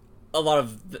 a lot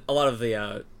of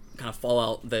the kind of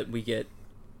fallout that we get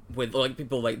with, like,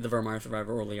 people like the Virmire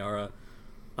Survivor or Liara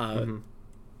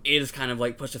is kind of,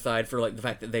 like, pushed aside for, like, the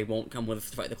fact that they won't come with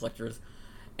us to fight the Collectors.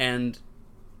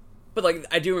 But, like,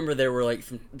 I do remember there were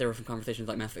some conversations,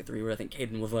 like, Mass Effect 3, where I think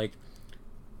Kaidan was like,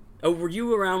 oh, were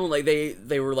you around when, like,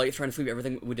 they were, like, trying to sweep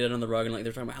everything we did on the rug, and, like, they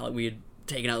were talking about how, like, we had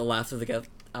taken out the last of the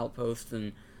outposts,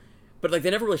 but, like, they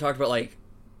never really talked about, like,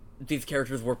 these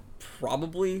characters were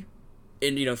probably,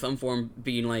 in, some form,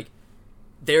 being, like,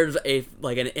 there's an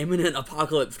imminent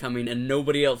apocalypse coming, and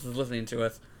nobody else is listening to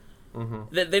us.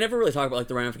 They never really talk about, like,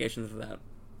 the ramifications of that.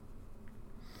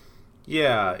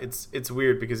 Yeah, it's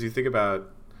weird because you think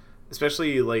about,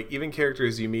 especially like even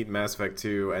characters you meet in Mass Effect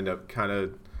 2 end up kind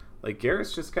of like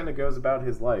Garrus just kind of goes about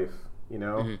his life, you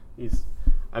know? Mm-hmm.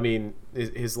 I mean,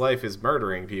 his life is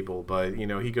murdering people, but you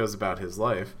know, he goes about his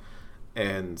life.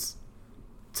 And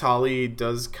Tali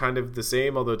does kind of the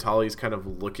same, although Tali's kind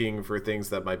of looking for things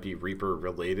that might be Reaper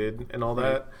related and all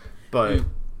that. But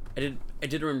I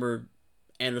did remember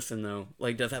Anderson though,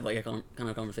 like does have like a kind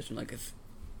of conversation like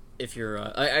if you're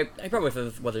I probably said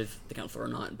this whether it's the counselor or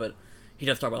not, but he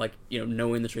does talk about like, you know,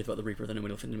 knowing the truth about the Reapers and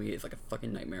nobody listening to me is like a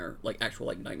fucking nightmare, like actual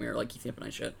like nightmare, like he's up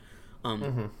and shit.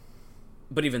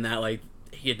 But even that, like,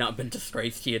 he had not been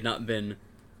disgraced, he had not been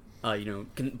you know,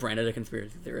 branded a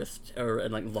conspiracy theorist or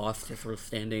and like lost his sort of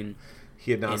standing. he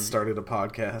had not started a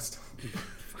podcast.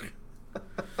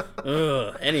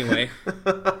 Anyway.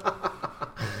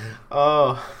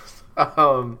 Oh,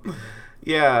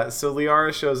 yeah. So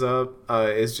Liara shows up.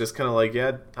 Is just kind of like,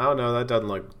 yeah, I don't know. That doesn't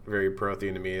look very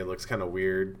Prothean to me. It looks kind of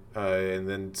weird. And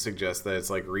then suggests that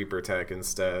it's like Reaper tech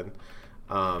instead.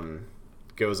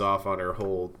 Goes off on her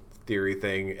whole theory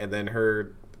thing, and then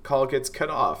her call gets cut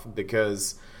off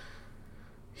because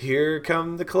here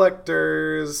come the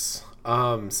collectors.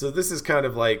 So this is kind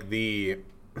of like the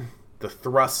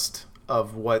thrust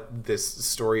of what this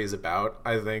story is about,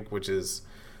 I think, which is,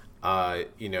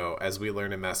 you know, as we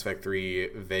learn in Mass Effect 3,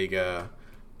 Vega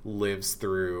lives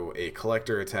through a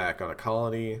collector attack on a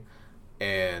colony,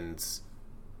 and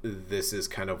this is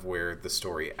kind of where the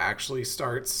story actually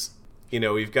starts. You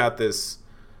know, we've got this,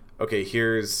 okay,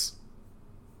 here's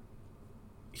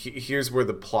where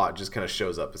the plot just kind of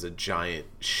shows up as a giant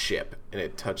ship, and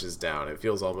it touches down. It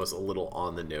feels almost a little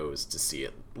on the nose to see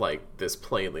it like this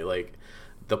plainly, like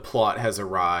the plot has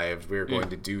arrived, we're going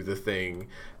to do the thing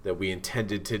that we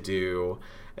intended to do,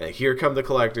 and here come the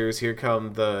collectors, here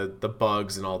come the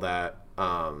bugs and all that.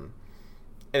 And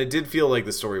it did feel like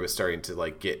the story was starting to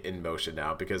like get in motion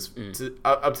now, because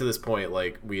up to this point,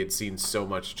 like, we had seen so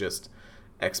much just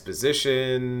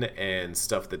exposition and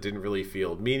stuff that didn't really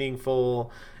feel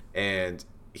meaningful, and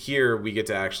here we get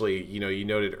to actually, you know, you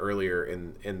noted earlier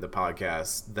in the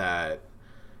podcast that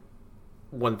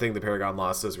one thing the Paragon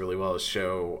Lost does really well is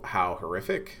show how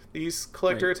horrific these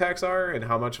collector attacks are and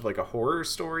how much of like a horror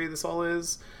story this all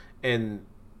is, and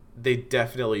they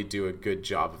definitely do a good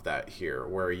job of that here,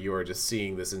 where you are just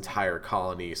seeing this entire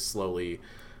colony slowly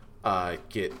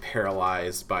get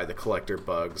paralyzed by the collector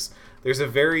bugs. There's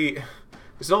an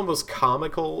almost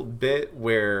comical bit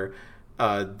where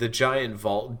the giant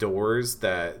vault doors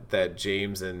that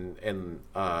James and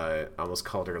I almost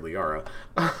called her Liara,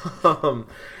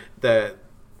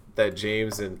 that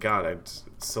James and God, I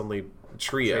suddenly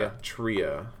Tria.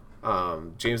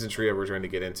 James and Tria were trying to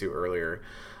get into earlier.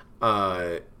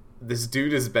 This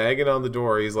dude is banging on the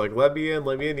door. He's like, let me in,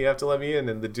 you have to let me in.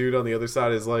 And the dude on the other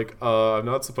side is like, I'm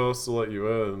not supposed to let you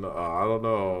in. I don't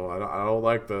know. I don't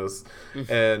like this.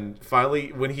 And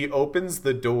finally, when he opens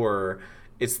the door,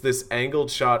 it's this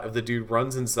angled shot of the dude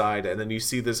runs inside, and then you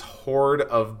see this horde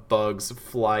of bugs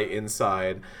fly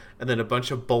inside, and then a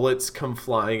bunch of bullets come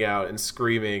flying out and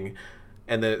screaming,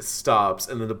 and then it stops,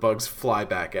 and then the bugs fly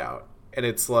back out. And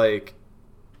it's like,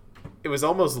 it was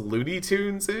almost Looney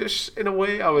Tunes-ish in a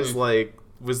way. I was like,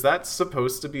 was that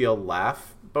supposed to be a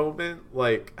laugh moment?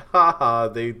 Like, haha,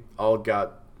 they all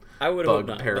got I would bug hope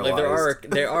not. paralyzed. But, like,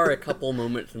 there are a couple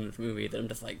moments in this movie that I'm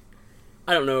just like,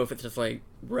 I don't know if it's just like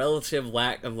relative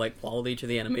lack of like quality to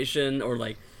the animation, or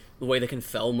like the way they can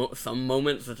sell some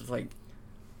moments. It's just like,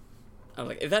 I was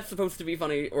like, is that supposed to be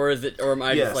funny, or is it, or am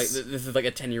I just like, this is like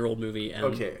a 10-year-old movie? And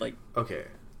okay.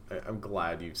 I'm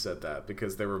glad you said that,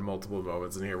 because there were multiple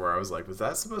moments in here where I was like, was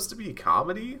that supposed to be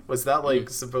comedy? Was that like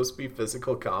supposed to be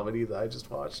physical comedy that I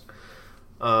just watched?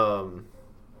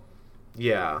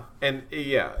 Yeah, and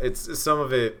yeah, it's some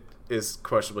of it is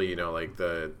questionable. You know, like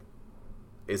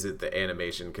is it the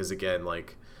animation? Because again,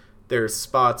 like, there's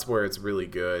spots where it's really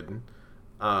good,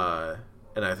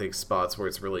 and I think spots where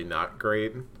it's really not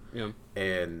great. Yeah,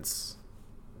 and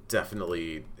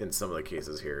definitely in some of the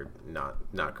cases here not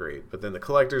great. But then the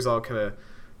collectors all kind of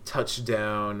touch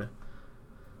down.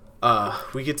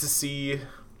 We get to see,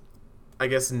 I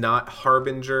guess, not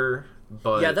Harbinger,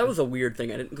 but yeah, that was a weird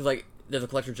thing. I didn't, because like there's a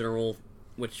collector general,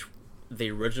 which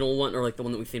the original one, or like the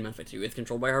one that we see in Mass Effect 2, is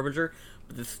controlled by Harbinger,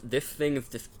 but this thing is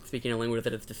just speaking a language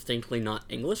that is distinctly not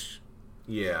English.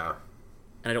 Yeah,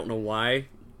 and I don't know why.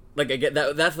 Like, I get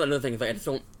that. That's another thing. Is like, I just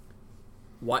don't.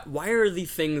 Why are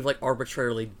these things like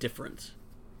arbitrarily different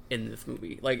in this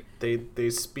movie? Like, they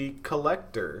speak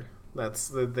collector.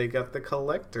 They got the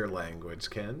collector language,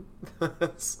 Ken.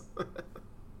 Is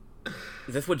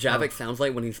this what Javik sounds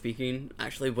like when he's speaking?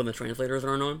 Actually, when the translators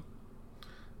aren't on.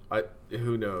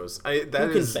 Who knows?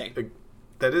 That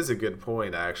is a good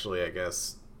point, actually, I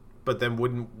guess. But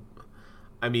then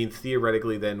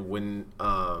theoretically, then wouldn't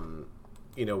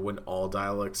all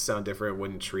dialects sound different?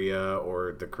 Wouldn't Tria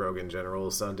or the Krogan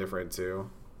generals sound different too?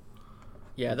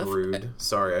 Yeah, that's... Brood.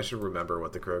 Sorry, I should remember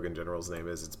what the Krogan general's name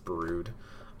is. It's Brood.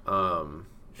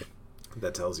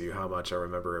 That tells you how much I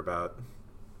remember about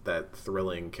that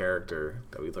thrilling character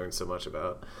that we learned so much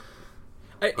about.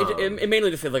 It mainly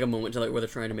just feels like a moment to like where they're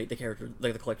trying to make the characters,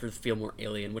 like the collectors, feel more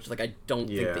alien, which like I don't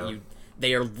think that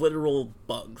they are literal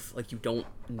bugs. Like you don't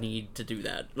need to do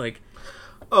that. Like,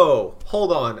 oh,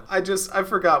 hold on, I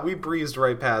forgot, we breezed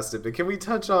right past it, but can we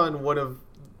touch on one of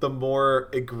the more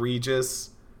egregious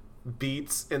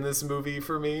beats in this movie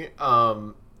for me?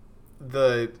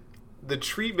 The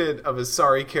treatment of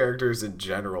Asari characters in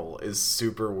general is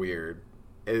super weird.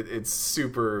 It's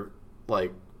super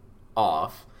like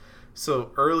off.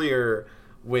 So earlier,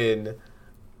 when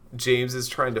James is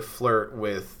trying to flirt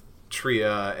with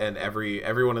Tria and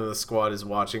everyone in the squad is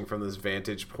watching from this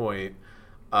vantage point,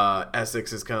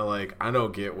 Essex is kind of like, I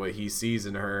don't get what he sees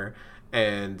in her,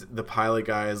 and the pilot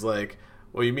guy is like,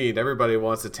 what do you mean? Everybody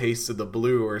wants a taste of the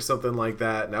blue or something like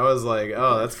that. And I was like,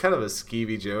 oh, that's kind of a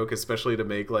skeevy joke, especially to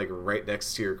make like right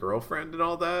next to your girlfriend and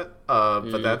all that.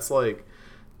 But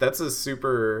that's a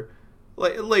super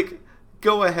like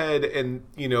go ahead and,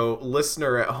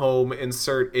 listener at home,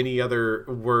 insert any other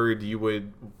word you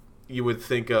would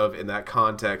think of in that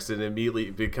context, and immediately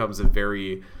becomes a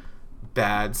very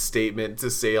bad statement to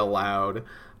say aloud.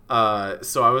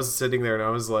 So I was sitting there and I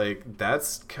was like,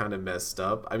 that's kind of messed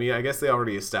up. I mean, I guess they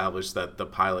already established that the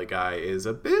pilot guy is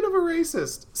a bit of a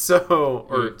racist,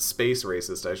 or space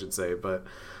racist, I should say, but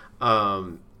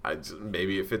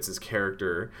maybe it fits his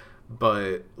character.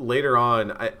 But later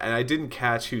on, I didn't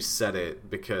catch who said it,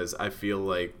 because I feel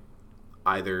like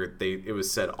either it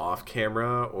was said off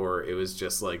camera or it was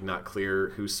just like not clear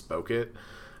who spoke it.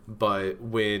 But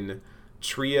when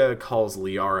Tria calls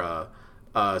Liara,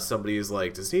 somebody is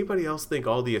like, does anybody else think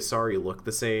all the Asari look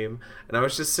the same? And I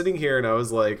was just sitting here and I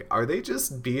was like, are they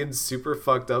just being super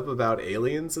fucked up about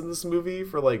aliens in this movie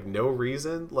for like no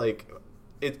reason? Like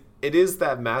it is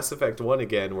that Mass Effect 1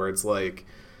 again, where it's like,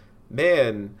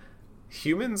 man,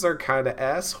 humans are kind of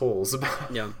assholes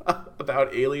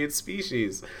about alien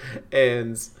species,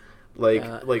 and like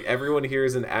everyone here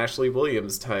is an Ashley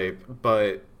Williams type,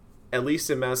 but at least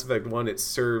in Mass Effect 1 it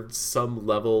served some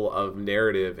level of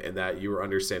narrative in that you were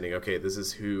understanding, okay, this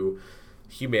is who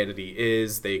humanity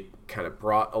is. They kind of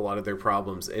brought a lot of their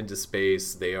problems into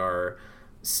space. They are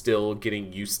still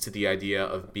getting used to the idea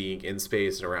of being in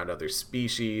space and around other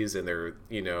species, and they're,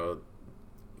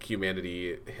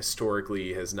 humanity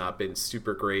historically has not been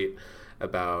super great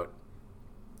about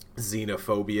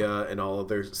xenophobia and all of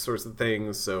those sorts of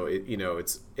things, so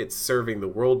it's serving the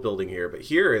world building here. But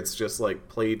here it's just like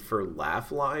played for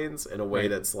laugh lines in a way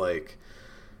that's like,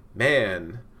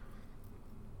 man,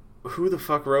 who the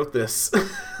fuck wrote this?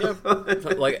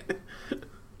 Like,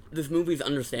 this movie's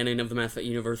understanding of the Mass Effect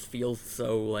universe feels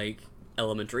so like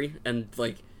elementary, and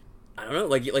like, I don't know,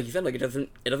 like you said, like it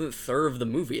doesn't serve the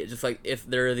movie. It's just like, if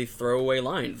there are these throwaway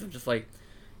lines of just like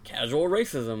casual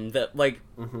racism that like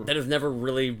that is never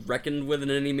really reckoned with in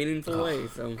any meaningful way.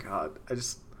 So God,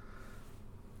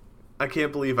 I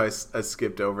can't believe I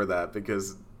skipped over that,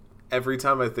 because every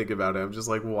time I think about it, I'm just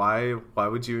like, why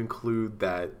would you include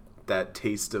that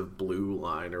taste of blue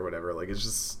line or whatever? Like, it's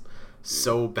just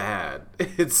so bad.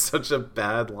 It's such a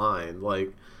bad line.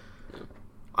 Like,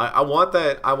 I want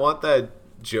that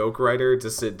joke writer to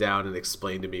sit down and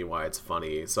explain to me why it's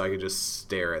funny, so I can just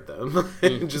stare at them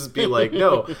and just be like,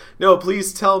 no,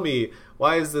 please tell me,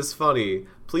 why is this funny?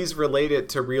 Please relate it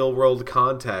to real world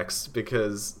context,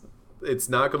 because it's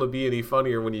not going to be any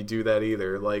funnier when you do that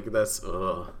either. Like, that's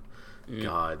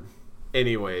God.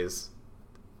 Anyways,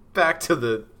 back to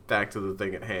the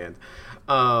thing at hand.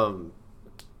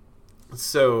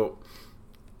 So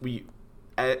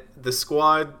the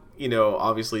squad,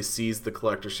 obviously sees the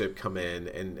collector ship come in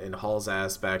and hauls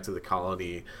ass back to the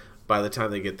colony. By the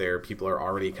time they get there, people are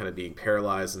already kind of being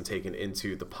paralyzed and taken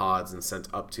into the pods and sent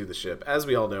up to the ship. As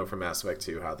we all know from Mass Effect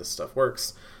 2 how this stuff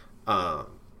works.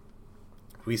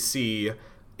 We see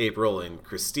April and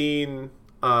Christine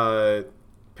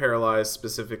paralyzed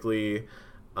specifically.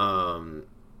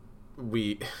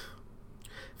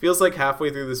 Feels like halfway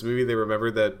through this movie they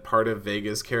remembered that part of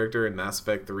Vega's character in Mass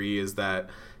Effect 3 is that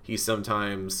he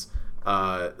sometimes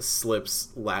slips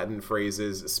Latin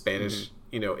phrases, Spanish,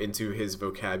 into his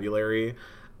vocabulary.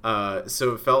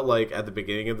 So it felt like at the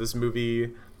beginning of this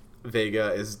movie,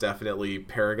 Vega is definitely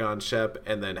Paragon Shep,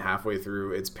 and then halfway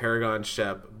through it's Paragon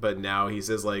Shep, but now he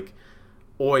says like,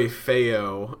 "Oi,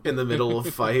 Feo" in the middle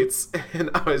of fights, and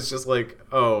I was just like,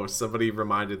 oh, somebody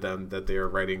reminded them that they are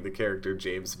writing the character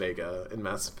James Vega in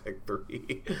Mass Effect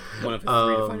 3. One of his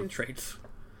three defining traits.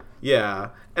 Yeah,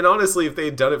 and honestly, if they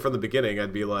had done it from the beginning,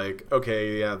 I'd be like,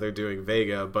 okay, yeah, they're doing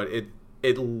Vega, but it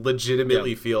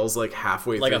legitimately feels like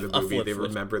halfway like through the movie they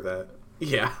remember that.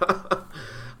 Yeah.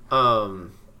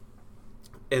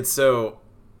 And so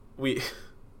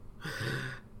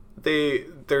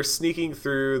they're sneaking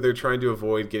through, they're trying to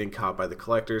avoid getting caught by the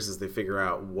collectors as they figure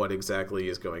out what exactly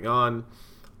is going on.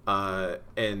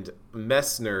 And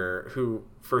Messner, who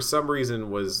for some reason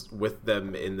was with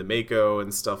them in the Mako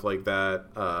and stuff like that,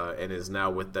 and is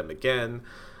now with them again,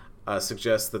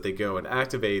 suggests that they go and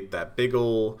activate that big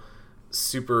ol'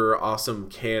 super awesome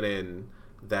cannon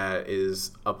that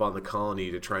is up on the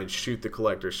colony to try and shoot the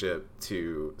collector ship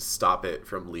to stop it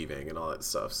from leaving and all that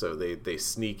stuff. So they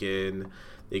sneak in,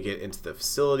 they get into the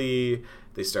facility,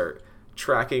 they start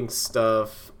tracking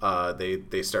stuff,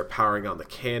 they start powering on the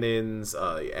cannons.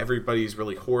 Everybody's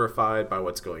really horrified by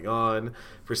what's going on.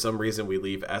 For some reason, we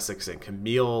leave Essex and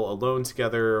Camille alone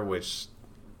together, which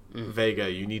Vega,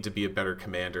 you need to be a better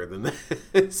commander than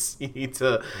this. You need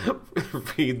to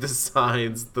read the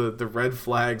signs, the red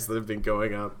flags that have been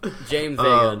going up. James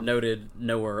Vega, noted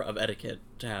knower of etiquette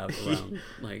to have around,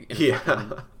 like, in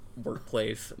a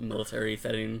workplace, military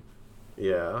setting.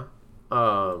 Yeah.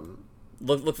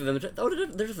 Looks at them and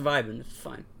they're just vibing. It's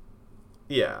fine.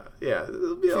 Yeah.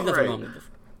 It'll be all right. Wrong with this.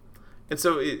 And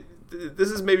so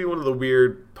this is maybe one of the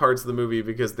weird parts of the movie,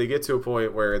 because they get to a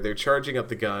point where they're charging up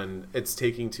the gun. It's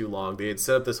taking too long. They had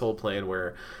set up this whole plan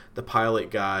where the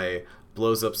pilot guy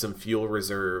blows up some fuel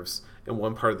reserves in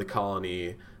one part of the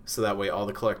colony, so that way all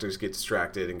the collectors get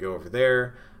distracted and go over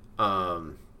there.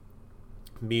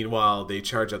 Meanwhile, they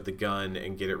charge up the gun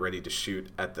and get it ready to shoot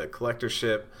at the collector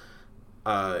ship.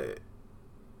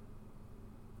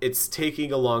 It's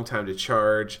taking a long time to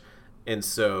charge, and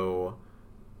so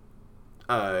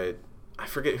I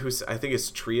forget I think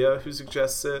it's Tria who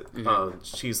suggests it.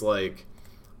 She's like,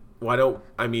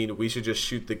 we should just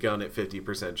shoot the gun at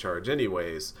 50% charge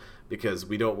anyways, because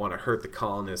we don't want to hurt the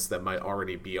colonists that might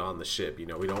already be on the ship. We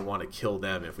don't want to kill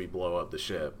them if we blow up the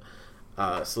ship.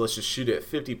 So let's just shoot it at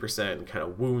 50% and kind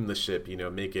of wound the ship,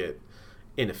 make it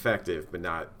ineffective, but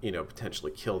not,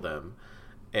 potentially kill them.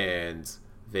 And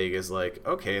Vega's like,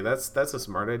 okay, that's a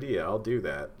smart idea. I'll do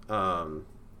that.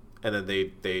 And then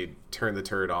they turn the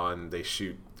turret on, they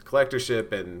shoot the collector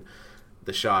ship, and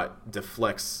the shot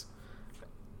deflects.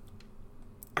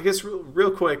 I guess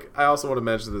real quick, I also want to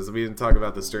mention this. We didn't talk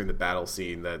about this during the battle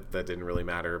scene. That didn't really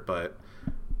matter, but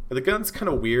are the guns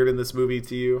kind of weird in this movie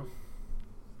to you?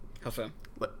 How so?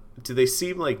 Do they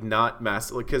seem like not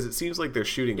massive? Because it seems like they're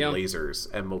shooting lasers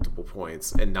at multiple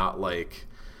points, and not like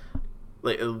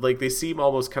they seem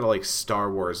almost kind of like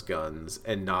Star Wars guns,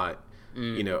 and not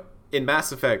in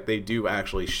Mass Effect they do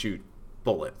actually shoot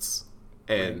bullets,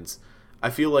 and I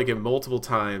feel like in multiple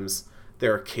times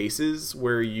there are cases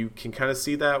where you can kind of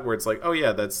see that, where it's like, oh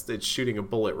yeah, it's shooting a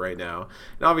bullet right now.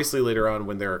 And obviously later on,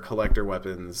 when there are collector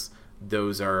weapons,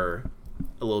 those are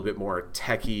a little bit more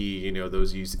techy,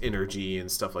 those use energy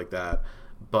and stuff like that.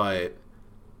 But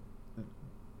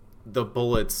the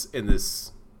bullets in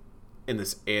this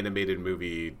animated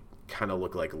movie kind of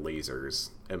look like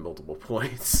lasers at multiple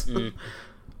points.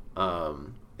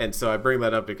 And so I bring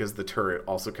that up because the turret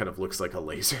also kind of looks like a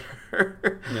laser.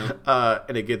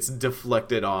 And it gets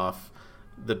deflected off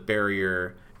the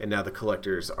barrier, and now the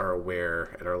collectors are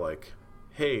aware and are like,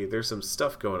 hey, there's some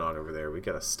stuff going on over there. We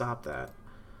gotta stop that.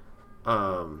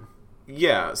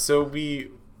 So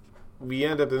we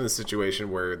end up in the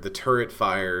situation where the turret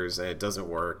fires and it doesn't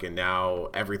work, and now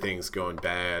everything's going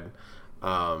bad.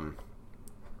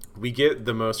 We get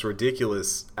the most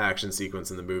ridiculous action sequence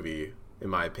in the movie, in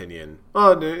my opinion.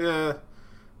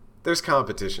 There's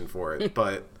competition for it,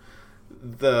 but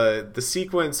the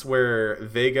sequence where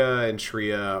Vega and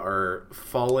Tria are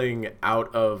falling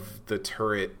out of the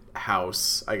turret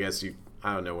house, I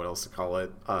don't know what else to call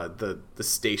it, the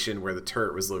station where the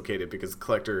turret was located, because the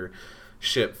collector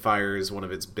ship fires one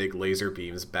of its big laser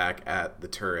beams back at the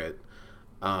turret.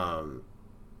 And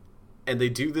they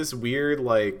do this weird,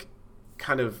 like,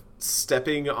 kind of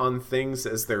stepping on things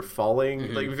as they're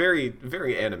falling, like very,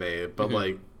 very anime, but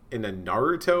like in a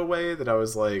Naruto way that I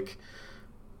was like,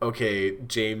 okay,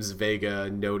 James Vega,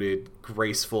 noted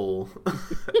graceful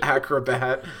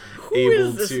acrobat. Who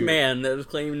is this man that is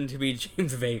claiming to be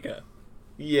James Vega?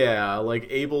 Yeah, like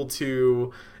able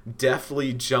to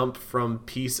deftly jump from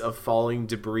piece of falling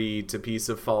debris to piece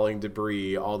of falling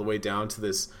debris all the way down to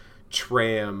this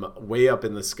tram way up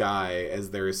in the sky as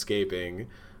they're escaping.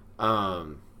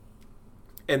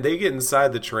 And they get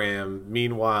inside the tram.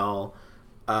 Meanwhile,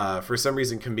 for some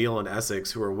reason, Camille and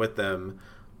Essex, who are with them,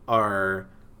 are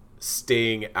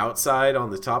staying outside on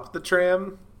the top of the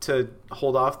tram to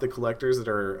hold off the collectors that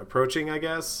are approaching, I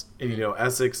guess. And,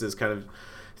 Essex is kind of...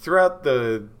 Throughout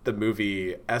the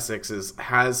movie, Essex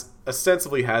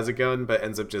ostensibly has a gun, but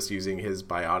ends up just using his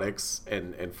biotics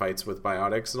and fights with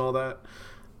biotics and all that.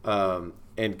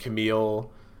 And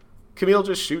Camille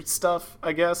just shoots stuff,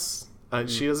 I guess.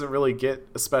 She doesn't really get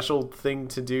a special thing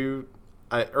to do.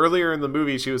 Earlier in the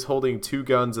movie, she was holding 2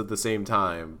 guns at the same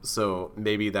time, so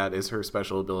maybe that is her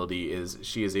special ability, is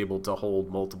she is able to hold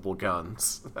multiple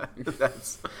guns.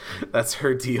 That's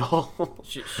her deal.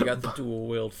 She got the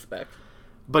dual-wield spec.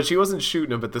 But she wasn't shooting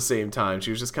them at the same time.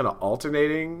 She was just kind of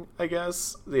alternating, I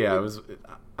guess. Yeah, it was...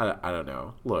 I don't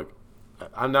know. Look,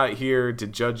 I'm not here to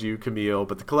judge you, Camille,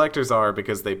 but the collectors are,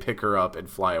 because they pick her up and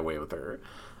fly away with her.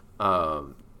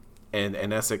 And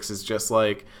Essex is just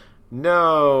like,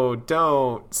 no,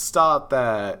 don't, stop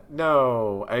that,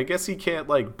 no. I guess he can't,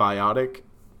 like, biotic.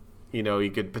 He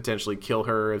could potentially kill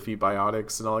her if he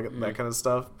biotics and all that kind of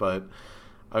stuff. But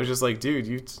I was just like,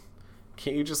 dude,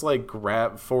 can't you just, like,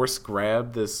 force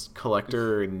grab this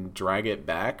collector and drag it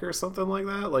back or something like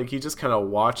that? Like, he just kind of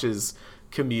watches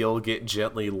Camille get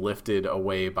gently lifted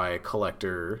away by a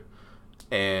collector,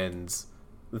 and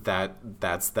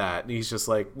that's that. And he's just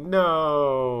like,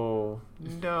 no.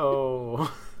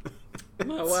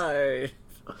 My wife.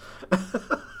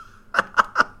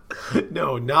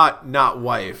 No, not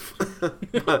wife.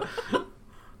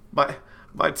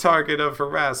 my target of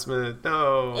harassment.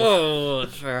 No. Oh,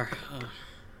 sure.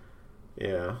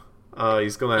 Yeah.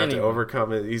 He's gonna have to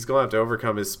overcome it. He's gonna have to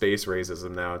overcome his space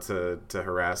racism now to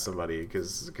harass somebody,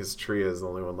 because Tria is the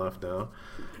only one left now.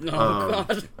 Oh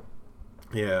God.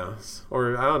 Yeah,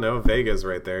 or I don't know. Vega's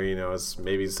right there.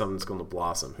 Maybe something's gonna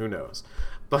blossom. Who knows?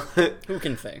 But who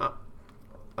can say?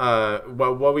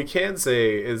 What we can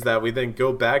say is that we then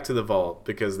go back to the vault,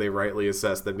 because they rightly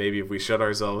assess that maybe if we shut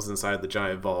ourselves inside the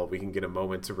giant vault, we can get a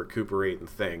moment to recuperate and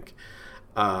think.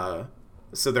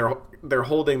 So they're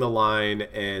holding the line,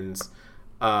 and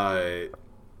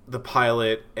the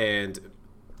pilot, and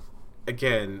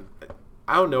again,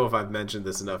 I don't know if I've mentioned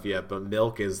this enough yet, but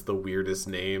Milk is the weirdest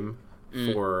name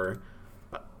for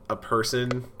a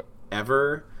person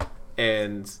ever.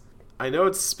 And I know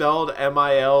it's spelled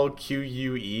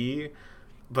Milque,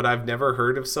 but I've never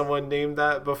heard of someone named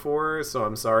that before, so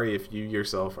I'm sorry if you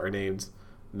yourself are named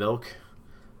Milk.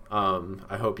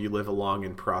 I hope you live a long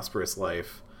and prosperous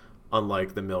life,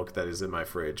 unlike the milk that is in my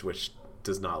fridge, which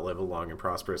does not live a long and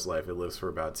prosperous life. It lives for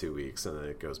about 2 weeks and then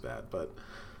it goes bad. But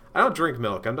I don't drink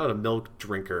milk. I'm not a milk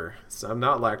drinker. So I'm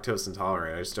not lactose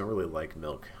intolerant. I just don't really like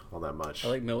milk all that much. I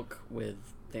like milk with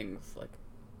things like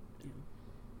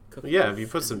cookies. Yeah, if you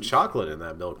put some chocolate in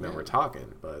that milk, now we're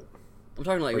talking. But I'm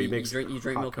talking like you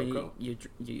drink milk cocoa. and you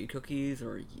eat cookies,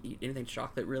 or you eat anything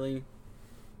chocolate, really.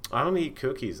 I don't eat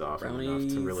cookies often enough to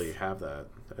Brownies. really have that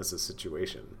as a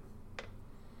situation.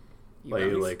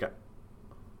 Brownies? Like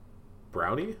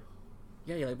brownie?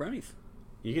 Yeah, you like brownies.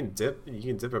 You can dip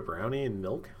a brownie in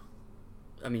milk?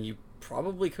 I mean, you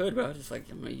probably could, but I just like,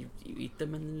 you eat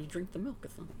them and then you drink the milk. I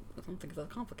don't think it's that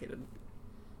complicated.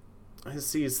 I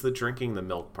see, it's the drinking the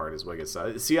milk part is what gets...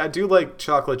 See, I do like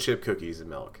chocolate chip cookies and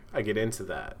milk. I get into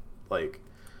that. Like,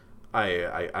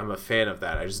 I'm a fan of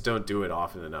that. I just don't do it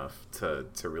often enough to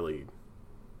really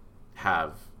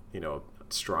have,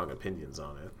 strong opinions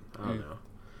on it. I don't know.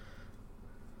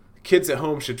 Kids at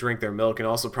home should drink their milk and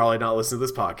also probably not listen to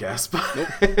this podcast. Nope.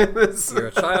 You're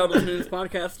a child listening to this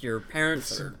podcast. Your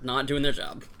parents are not doing their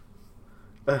job.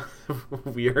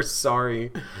 We are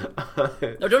sorry.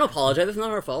 No, don't apologize. It's not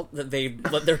our fault that they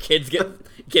let their kids get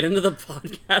into the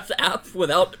podcast app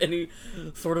without any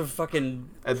sort of fucking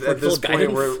at this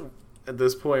guidance. At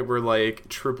this point, we're like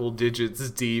triple digits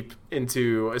deep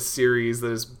into a series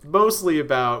that is mostly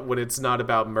about, when it's not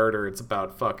about murder, it's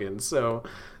about fucking. So,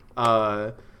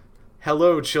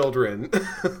 hello, children.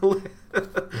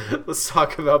 Let's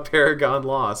talk about Paragon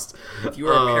Lost. If you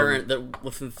are a parent that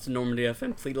listens to Normandy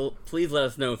FM, please let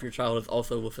us know if your child is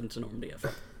also listening to Normandy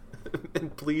FM.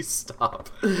 And please stop.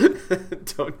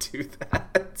 Don't do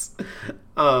that.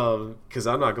 Because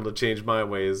I'm not going to change my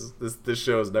ways. This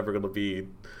show is never going to be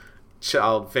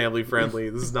family friendly.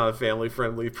 This is not a family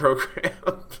friendly program.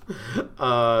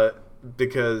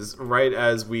 Because right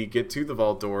as we get to the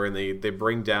vault door and they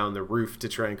bring down the roof to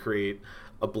try and create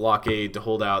a blockade to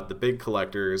hold out the big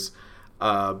collectors,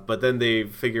 but then they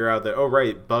figure out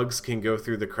that, bugs can go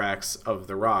through the cracks of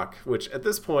the rock, which at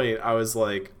this point I was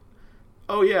like,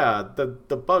 oh yeah,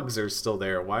 the bugs are still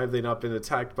there. Why have they not been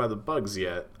attacked by the bugs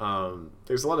yet?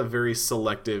 There's a lot of very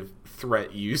selective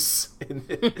threat use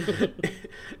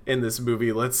in this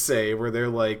movie, let's say, where they're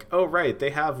like, oh right, they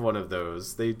have one of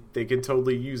those. They can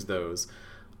totally use those.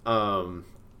 But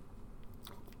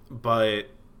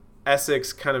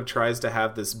Essex kind of tries to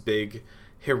have this big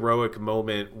heroic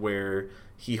moment where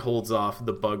he holds off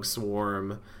the bug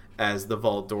swarm as the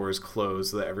vault doors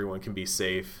close so that everyone can be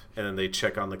safe, and then they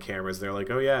check on the cameras. They're like,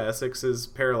 oh yeah, Essex is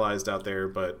paralyzed out there,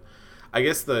 but I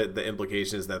guess the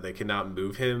implication is that they cannot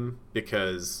move him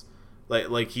because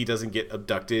like he doesn't get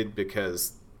abducted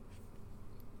because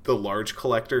the large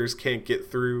collectors can't get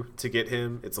through to get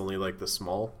him. It's only like the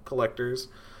small collectors,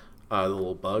 the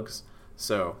little bugs.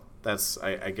 So that's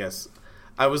I guess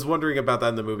I was wondering about that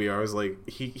in the movie. I was like,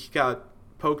 he got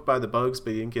poked by the bugs,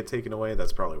 but he didn't get taken away.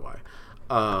 That's probably why.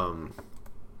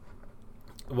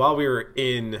 While we were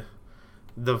in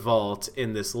the vault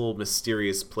in this little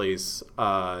mysterious place,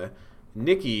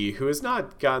 Nikki, who has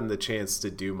not gotten the chance to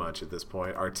do much at this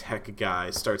point, our tech guy,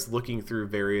 starts looking through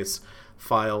various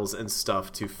files and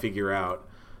stuff to figure out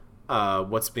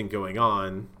what's been going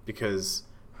on, because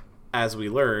as we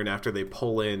learn after they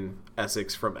pull in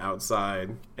Essex from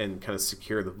outside and kind of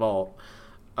secure the vault,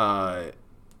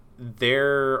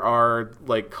 there are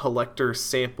like collector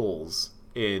samples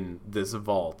in this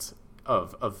vault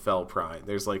of Felprine.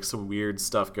 There's like some weird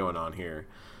stuff going on here,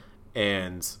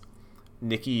 and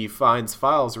Nikki finds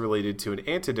files related to an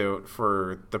antidote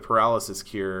for the paralysis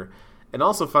cure, and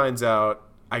also finds out,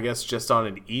 I guess just on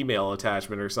an email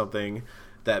attachment or something,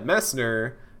 that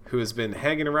Messner, who has been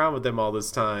hanging around with them all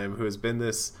this time, who has been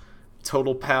this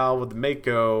total pal with the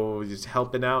Mako, just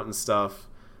helping out and stuff,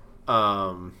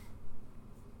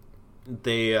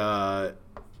 they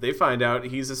find out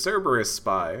he's a Cerberus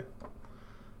spy,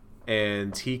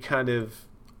 and he kind of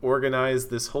organized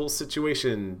this whole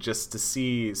situation just to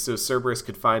see, so Cerberus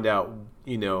could find out,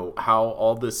 you know, how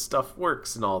all this stuff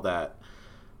works and all that.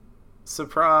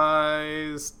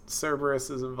 Surprise! Cerberus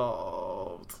is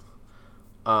involved.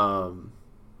 I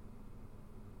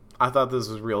thought this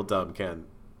was real dumb, Ken.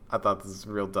 I thought this was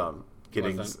real dumb.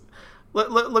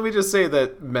 Let me just say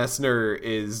that Messner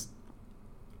is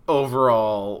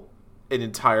overall an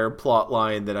entire plot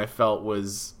line that I felt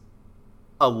was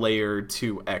a layer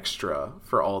too extra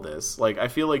for all this. Like, I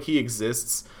feel like he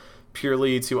exists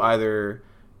purely to either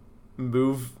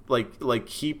move, like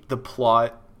keep the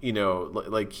plot, you know,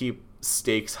 like keep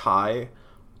stakes high,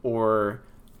 or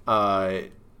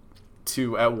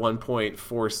to at one point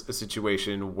force a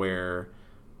situation where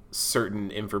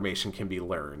certain information can be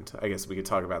learned. I guess we could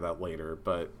talk about that later,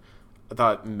 but I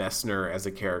thought Messner as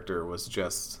a character was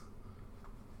just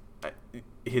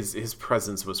his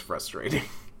presence was frustrating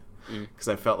because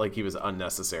I felt like he was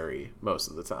unnecessary most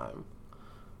of the time.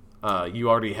 You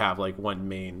already have like one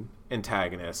main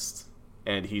antagonist,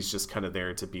 and he's just kind of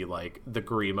there to be like the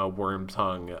Grima worm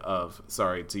tongue of,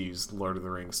 sorry to use Lord of the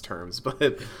Rings terms,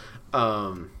 but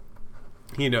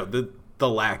you know, the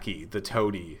lackey, the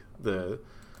toady, the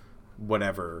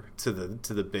whatever to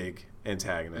the big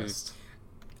antagonist.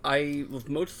 I was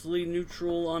mostly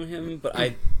neutral on him, but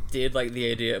I did like the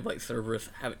idea of like Cerberus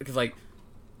having, because like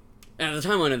at the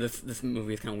timeline of this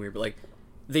movie is kind of weird, but like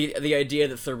the idea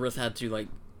that Cerberus had to like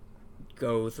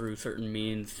go through certain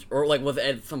means, or like was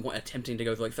at some point attempting to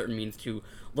go through like certain means to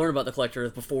learn about the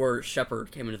collectors before Shepard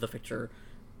came into the picture,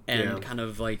 and kind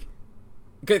of like,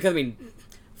 because I mean,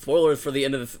 spoilers for the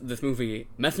end of this movie,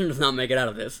 Messner does not make it out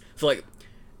of this, so like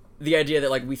the idea that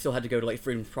like we still had to go to like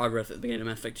Freedom's Progress at the beginning of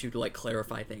Mass Effect 2 to like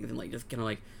clarify things and like just kind of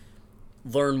like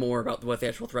learn more about what the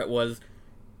actual threat was.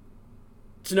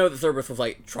 To know that Cerberus was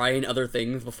like trying other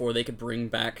things before they could bring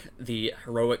back the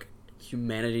heroic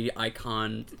humanity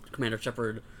icon Commander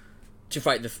Shepard to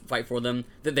fight for them.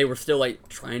 That they were still like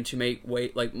trying to make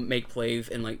plays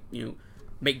and like, you know,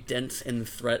 make dents in the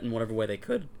threat in whatever way they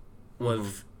could.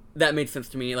 Was that made sense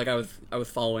to me? Like I was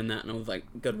following that, and I was like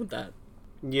good with that.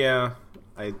 Yeah,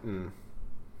 I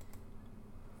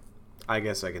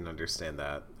guess I can understand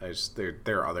that.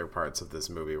 There are other parts of this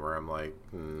movie where I'm like,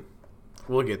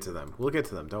 we'll get to them.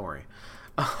 Don't worry.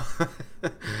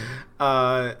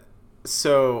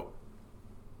 So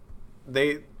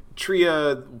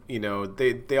Tria, you know,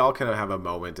 they all kind of have a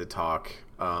moment to talk.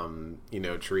 You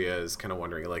know, Tria is kind of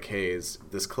wondering like, hey,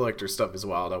 this collector stuff is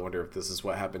wild. I wonder if this is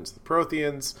what happened to the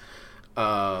Protheans.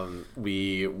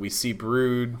 We see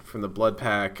Brood from the Blood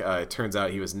Pack. It turns out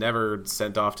he was never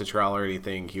sent off to trial or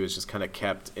anything. He was just kind of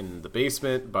kept in the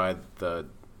basement by the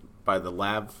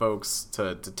lab folks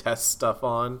to test stuff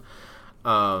on.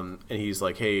 And he's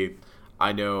like, hey,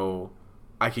 I know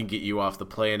I can get you off the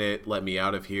planet. Let me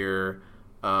out of here.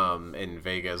 And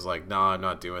Vega's like, nah, I'm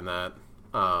not doing that.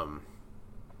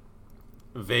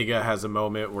 Vega has a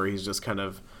moment where he's just kind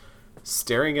of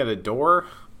staring at a door.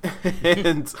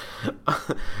 And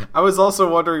I was also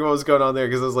wondering what was going on there,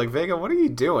 because I was like, Vega, what are you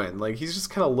doing? Like, he's just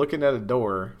kind of looking at a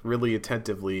door really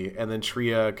attentively, and then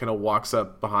Tria kind of walks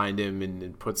up behind him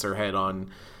and puts her head on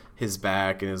his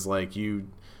back and is like, you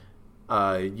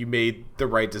made the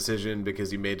right decision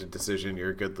because you made a decision. You're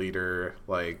a good leader.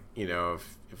 Like, you know,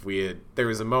 if we had, there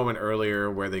was a moment earlier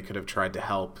where they could have tried to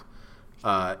help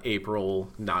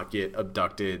April not get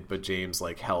abducted, but James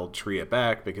like held Tria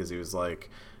back because he was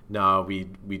like, no, we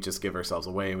just give ourselves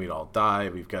away and we'd all die.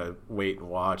 We've got to wait and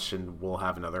watch, and we'll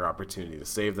have another opportunity to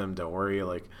save them. Don't worry.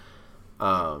 Like,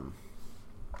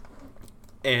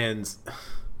 and,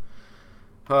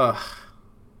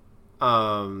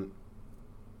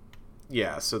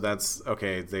 yeah. So that's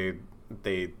okay.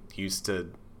 They used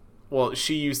to, well,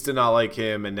 she used to not like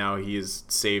him, and now he has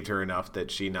saved her enough that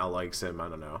she now likes him. I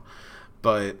don't know,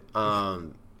 but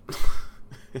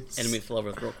enemies to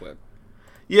lovers, real quick.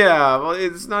 Yeah, well,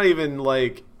 it's not even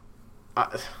like,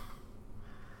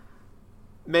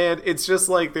 man, it's just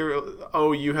like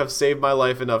oh, you have saved my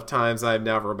life enough times, I'm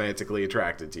now romantically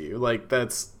attracted to you. Like,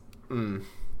 that's,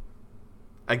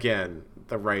 again,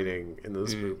 the writing in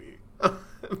this movie.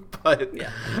 But,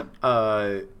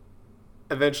 yeah.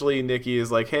 Eventually Nikki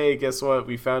is like, hey, guess what?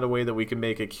 We found a way that we can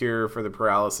make a cure for the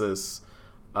paralysis.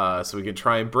 So we can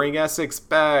try and bring Essex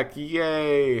back.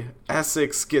 Yay!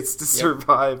 Essex gets to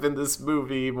survive in this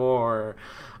movie more.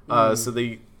 So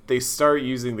they start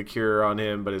using the cure on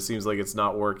him, but it seems like it's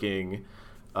not working.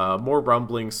 More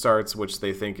rumbling starts, which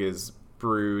they think is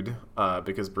Brood,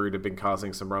 because Brood had been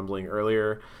causing some rumbling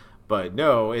earlier. But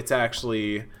no, it's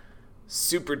actually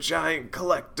Supergiant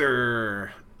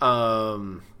Collector.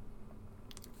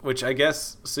 Which I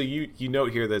guess, so you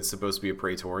note here that it's supposed to be a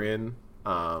Praetorian.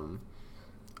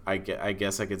 I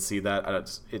guess I could see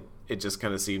that. It just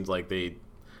kind of seemed like they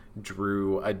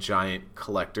drew a giant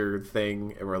collector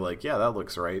thing and were like, yeah, that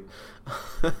looks right.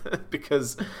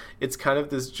 Because it's kind of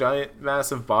this giant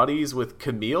massive bodies with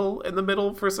Camille in the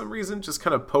middle for some reason, just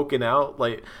kind of poking out.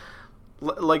 Like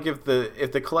if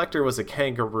the collector was a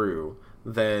kangaroo,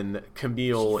 then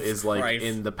Camille is like Christ.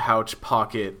 in the pouch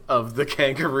pocket of the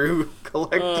kangaroo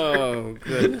collector. Oh,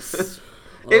 goodness.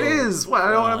 It is. Well,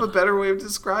 I don't have a better way of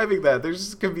describing that. There's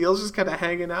just Camille's just kind of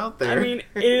hanging out there. I mean,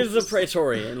 it is a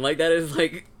Praetorian. Like, that is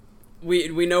like,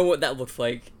 we know what that looks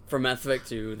like from Mass Effect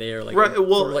 2. They are like, right.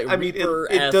 Well, sort of like I mean,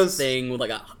 Reaper-esque it does thing with like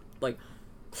a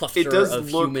cluster of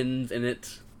humans in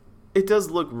it. It does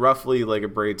look roughly like a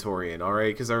Praetorian, all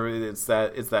right? Because it's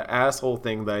that asshole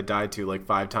thing that I died to like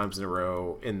 5 times in a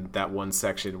row in that one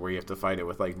section where you have to fight it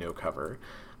with like no cover.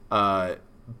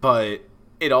 But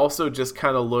it also just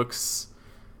kind of looks.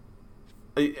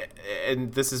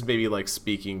 And this is maybe like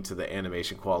speaking to the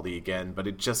animation quality again, but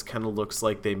it just kind of looks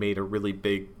like they made a really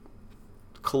big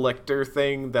collector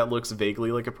thing that looks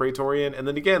vaguely like a Praetorian. And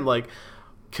then again, like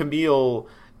Camille,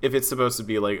 if it's supposed to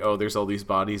be like, oh, there's all these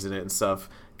bodies in it and stuff,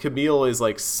 Camille is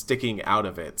like sticking out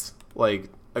of it, like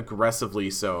aggressively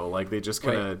so. Like they just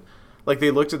kind of, right. Like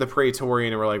they looked at the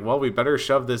Praetorian and were like, well, we better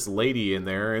shove this lady in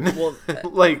there. And well,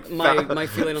 like my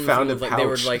feeling on this one was like they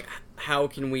were like, how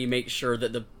can we make sure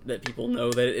that that people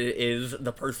know that it is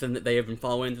the person that they have been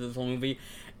following through this whole movie,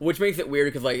 which makes it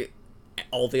weird because like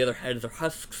all the other heads are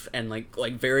husks and like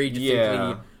very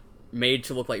distinctly made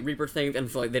to look like Reaper things, and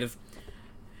so like they just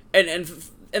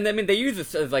and I mean they use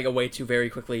this as like a way to very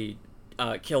quickly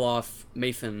kill off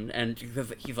Mason, and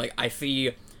because he's like, I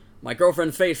see my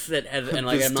girlfriend's face that has, and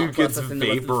like this I'm dude not gets processing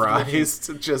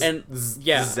vaporized, just and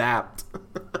zapped.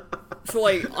 So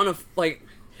like on a like.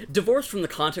 Divorced from the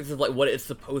context of like what it's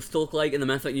supposed to look like in the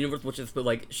Mass Effect universe, which is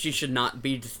like she should not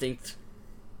be distinct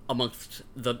amongst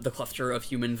the cluster of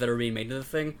humans that are being made to this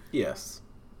thing. Yes,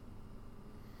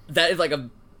 that is like a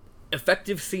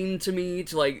effective scene to me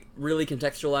to like really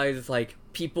contextualize like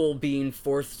people being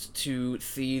forced to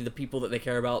see the people that they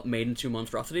care about made into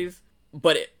monstrosities.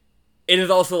 But it is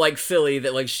also like silly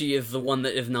that like she is the one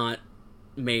that is not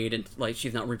made and like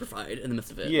she's not reaper-fied in the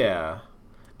midst of it. Yeah.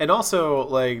 And also,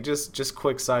 like, just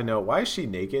quick side note, why is she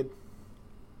naked?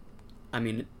 I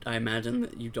mean, I imagine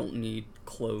that you don't need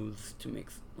clothes to make,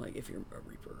 like, if you're a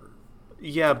Reaper.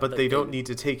 Yeah, but they don't need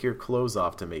to take your clothes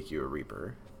off to make you a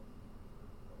Reaper.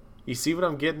 You see what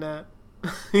I'm getting at?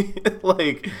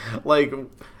 like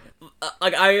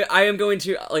I am going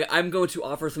to I'm going to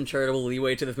offer some charitable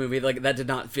leeway to this movie. Like that did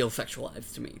not feel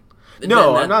sexualized to me.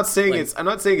 No, I'm not saying it's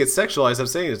sexualized. I'm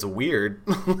saying it's weird.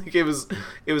 Like it was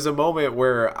a moment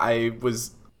where I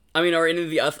was. I mean, are any of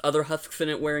the other husks in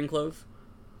it wearing clothes?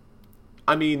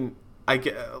 I mean, I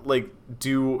get like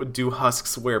do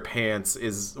husks wear pants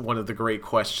is one of the great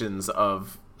questions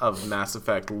of Mass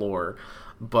Effect lore,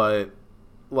 but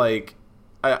like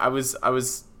I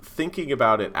was thinking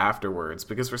about it afterwards,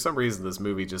 because for some reason this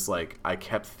movie just like I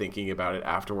kept thinking about it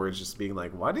afterwards, just being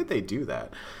like, why did they do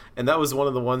that? And that was one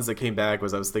of the ones that came back,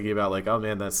 was I was thinking about like, oh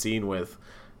man, that scene with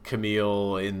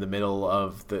Camille in the middle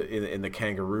of in the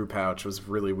kangaroo pouch was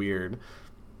really weird.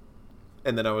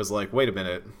 And then I was like, wait a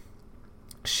minute,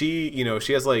 she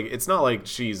has like, it's not like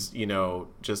she's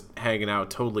just hanging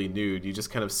out totally nude. You just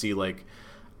kind of see like,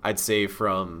 I'd say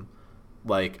from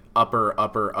like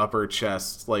upper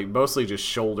chest, like mostly just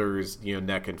shoulders,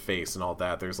 neck and face and all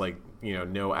that. There's like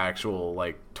no actual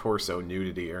like torso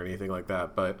nudity or anything like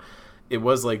that, but it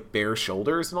was like bare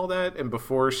shoulders and all that. And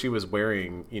before, she was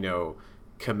wearing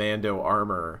commando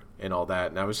armor and all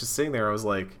that, and I was just sitting there, I was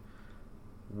like,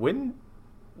 when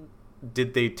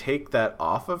did they take that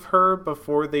off of her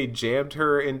before they jammed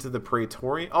her into the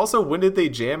Praetorian? Also, when did they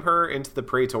jam her into the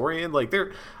Praetorian? Like, I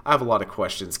have a lot of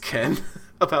questions, Ken,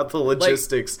 about the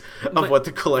logistics of what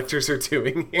the collectors are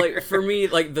doing here. Like, for me,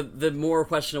 like the more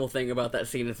questionable thing about that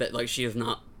scene is that like she's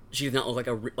not like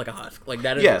a husk. Like,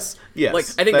 that is yes. Like,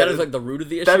 I think that is like the root of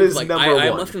the issue. That is like, number one.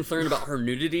 I'm less concerned about her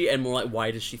nudity and more like, why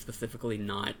does she specifically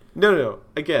not? No.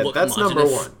 Again, that's number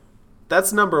one.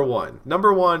 That's number one.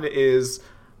 Number one is,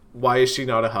 why is she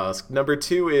not a husk? Number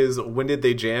two is, when did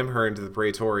they jam her into the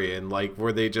Praetorian? Like,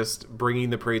 were they just bringing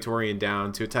the Praetorian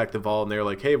down to attack the vault, and they're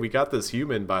like, hey, we got this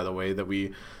human, by the way, that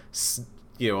we,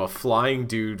 a flying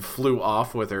dude flew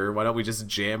off with her. Why don't we just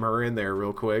jam her in there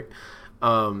real quick?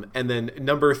 And then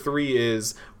number three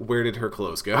is, where did her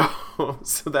clothes go?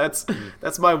 So that's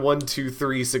my 1, 2,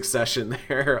 3 succession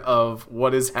there of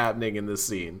what is happening in this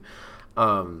scene,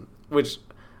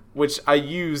 which I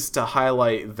use to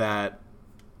highlight that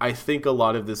I think a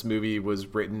lot of this movie was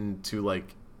written to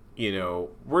like,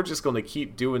 we're just going to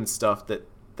keep doing stuff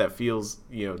that feels,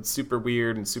 super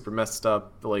weird and super messed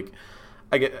up. Like,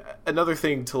 I get another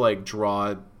thing to like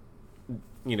draw,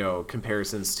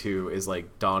 comparisons to is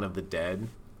like Dawn of the Dead.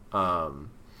 I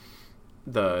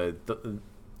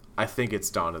think it's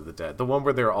Dawn of the Dead, the one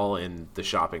where they're all in the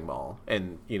shopping mall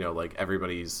and, like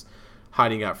everybody's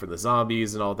hiding out from the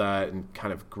zombies and all that, and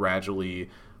kind of gradually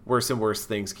worse and worse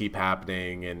things keep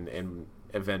happening, and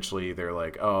eventually they're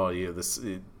like, oh,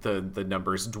 the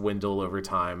numbers dwindle over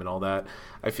time and all that.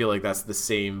 I feel like that's the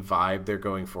same vibe they're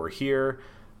going for here,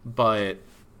 but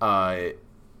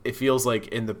it feels like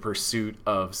in the pursuit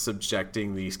of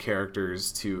subjecting these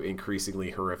characters to increasingly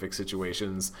horrific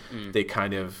situations, they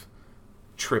kind of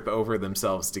trip over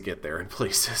themselves to get there in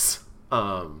places,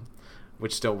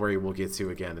 which, don't worry, we'll get to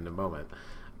again in a moment.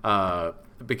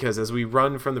 Because as we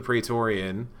run from the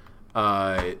Praetorian,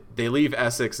 they leave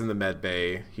Essex in the med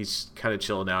bay. He's kind of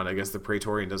chilling out. I guess the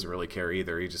Praetorian doesn't really care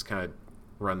either. He just kind of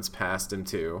runs past him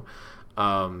too.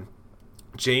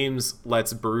 James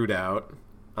lets Brood out.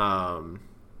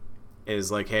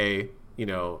 Is like, hey,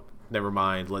 never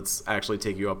mind. Let's actually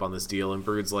take you up on this deal. And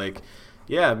Brood's like,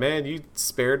 yeah, man, you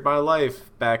spared my life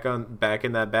back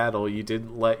in that battle. You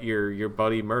didn't let your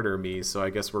buddy murder me, so I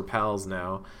guess we're pals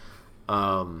now.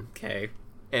 Okay.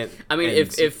 And I mean,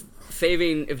 if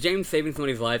James saving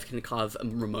somebody's life can cause a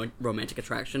romantic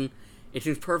attraction, it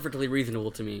seems perfectly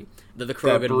reasonable to me that the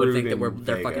Krogan would think that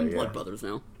they're fucking blood brothers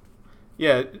now.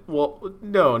 Yeah, well,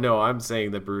 no, I'm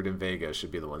saying that Brood and Vega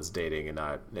should be the ones dating and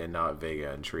not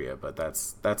Vega and Tria, but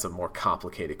that's a more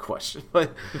complicated question.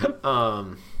 But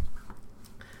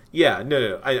yeah,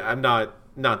 no, I'm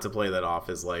not to play that off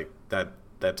as like that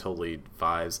totally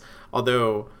vibes.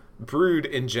 Although Brood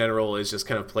in general is just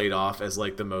kind of played off as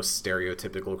like the most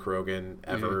stereotypical Krogan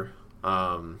ever,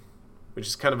 which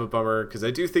is kind of a bummer, because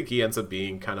I do think he ends up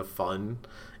being kind of fun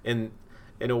in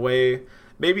a way.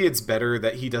 Maybe it's better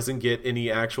that he doesn't get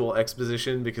any actual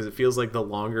exposition, because it feels like the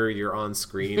longer you're on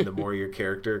screen, the more your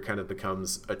character kind of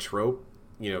becomes a trope.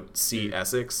 See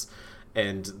Essex,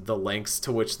 and the lengths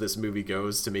to which this movie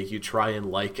goes to make you try and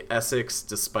like Essex,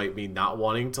 despite me not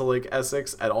wanting to like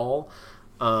Essex at all.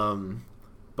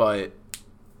 But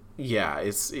yeah,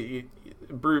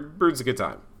 Brood's a good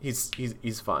time.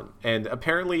 He's fun, and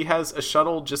apparently he has a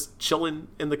shuttle just chilling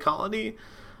in the colony.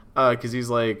 Because he's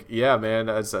like, yeah, man,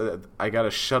 I got a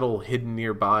shuttle hidden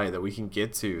nearby that we can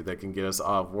get to that can get us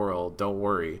off-world. Don't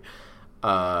worry.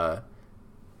 And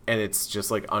it's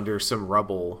just like under some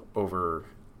rubble over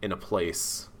in a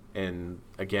place. And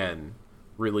again,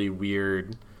 really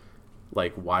weird.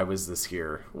 Like, why was this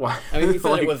here? Why? I mean, he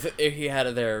said he had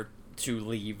it there to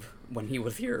leave when he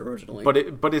was here originally.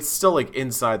 But it's still like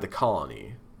inside the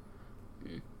colony.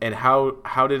 And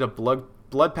how did a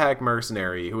blood pack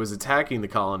mercenary who was attacking the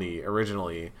colony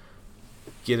originally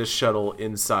get a shuttle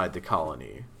inside the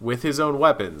colony with his own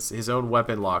weapons, his own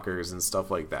weapon lockers and stuff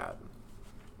like that.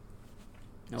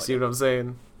 No See what I'm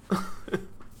saying?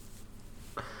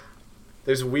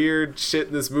 There's weird shit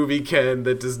in this movie, Ken,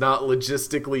 that does not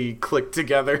logistically click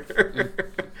together.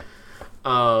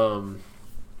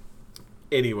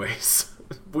 Anyways,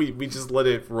 we just let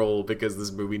it roll because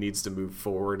this movie needs to move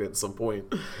forward at some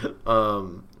point.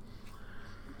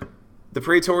 The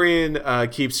Praetorian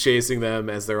keeps chasing them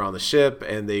as they're on the ship,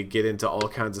 and they get into all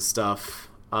kinds of stuff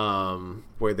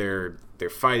where they're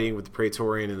fighting with the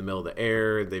Praetorian in the middle of the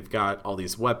air. They've got all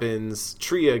these weapons.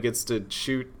 Tria gets to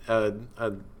shoot a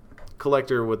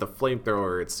collector with a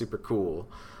flamethrower. It's super cool.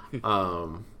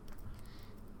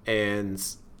 And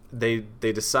they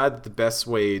decide that the best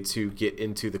way to get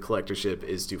into the collector ship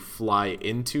is to fly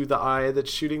into the eye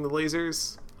that's shooting the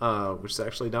lasers, which is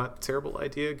actually not a terrible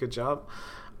idea. Good job.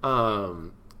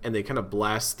 And they kind of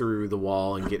blast through the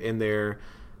wall and get in there,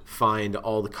 find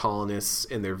all the colonists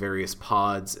in their various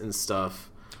pods and stuff.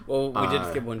 Well,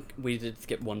 we did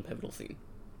skip one pivotal scene.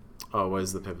 Oh, what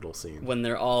is the pivotal scene? When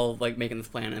they're all like making this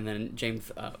plan, and then James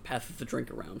passes the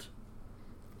drink around.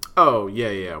 Oh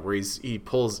yeah, where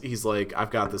he's like, I've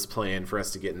got this plan for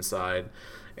us to get inside,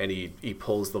 and he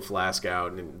pulls the flask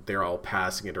out, and they're all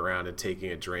passing it around and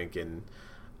taking a drink and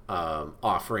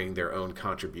offering their own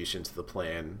contribution to the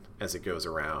plan as it goes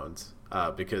around,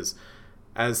 because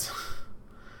as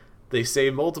they say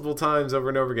multiple times over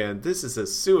and over again, this is a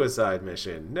suicide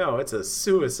mission. No, it's a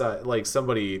suicide. Like,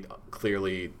 somebody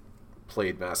clearly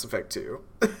played Mass Effect 2.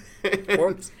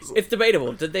 Or it's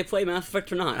debatable. Did they play Mass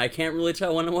Effect or not? I can't really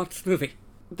tell when I watch this movie.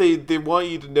 They want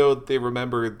you to know that they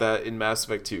remembered that in Mass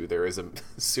Effect 2 there is a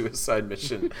suicide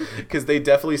mission, because they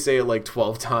definitely say it like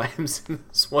 12 times in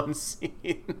this one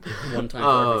scene. One time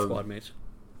for every squad mate.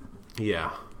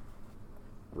 Yeah.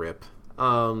 Rip.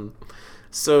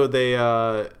 So they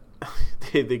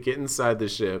get inside the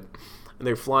ship, and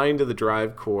they're flying to the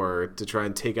drive core to try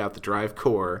and take out the drive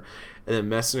core, and then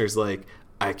Messner's like,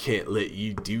 I can't let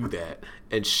you do that,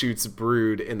 and shoots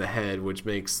Brood in the head, which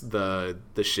makes the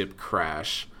ship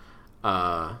crash.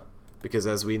 Because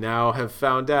as we now have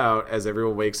found out, as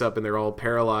everyone wakes up and they're all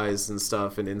paralyzed and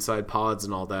stuff and inside pods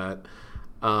and all that,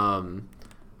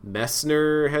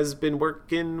 Messner has been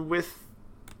working with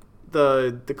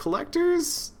the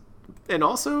collectors and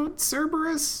also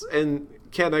Cerberus. And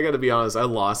Ken, I gotta be honest, I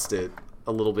lost it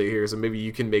a little bit here, so maybe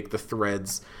you can make the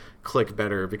threads click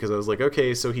better, because I was like,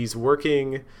 okay, so he's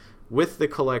working with the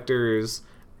collectors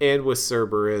and with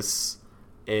Cerberus,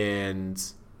 and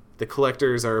the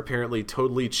collectors are apparently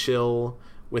totally chill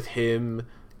with him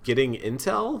getting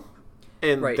intel,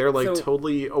 and they're like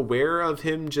totally aware of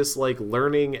him just like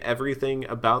learning everything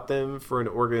about them for an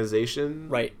organization.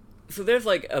 Right. So there's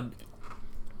like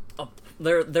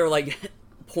there are like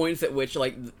points at which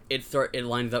like it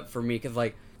lines up for me, because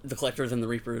like the collectors and the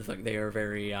Reapers, like, they are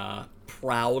very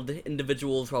proud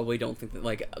individuals. Probably don't think that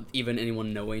like even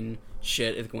anyone knowing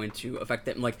shit is going to affect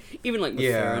them. Like, even like with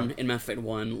Saren in Mass Effect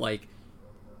 1, like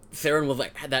Saren was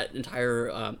like, had that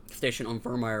entire station on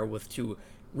Virmire was to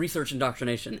research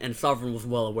indoctrination, and Sovereign was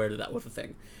well aware that that was a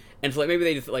thing. And so like maybe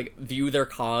they just like view their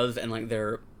cause and like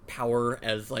their power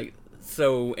as like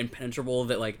so impenetrable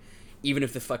that like even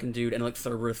if this fucking dude and like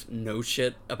Cerberus know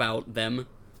shit about them,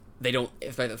 they don't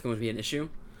expect that's going to be an issue.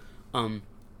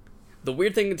 The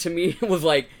weird thing to me was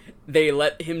like they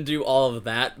let him do all of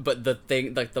that, but the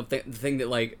thing like the thing that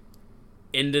like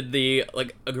ended the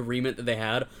like agreement that they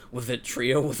had was that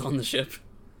Trio was on the ship.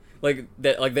 Like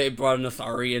that, like they brought an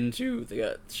Asari into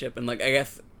the ship, and like I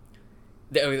guess,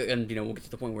 and you know we'll get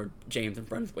to the point where James and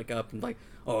friends wake up and like,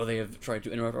 oh, they have tried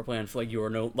to interrupt our plans. So, like, you are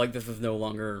no, like, this is no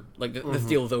longer like this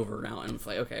deal is over now, and it's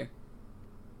like, okay.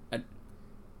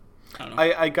 I don't know.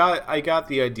 I got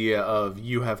the idea of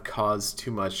you have caused too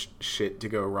much shit to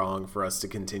go wrong for us to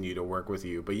continue to work with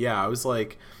you. But yeah, I was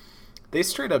like, they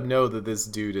straight up know that this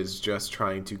dude is just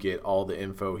trying to get all the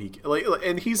info he like,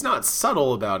 and he's not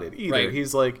subtle about it either. Right.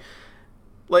 He's like,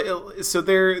 so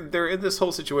they're in this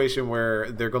whole situation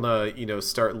where they're gonna, you know,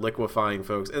 start liquefying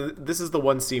folks, and this is the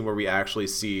one scene where we actually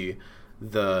see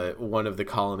one of the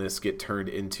colonists get turned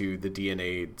into the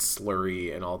DNA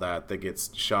slurry and all that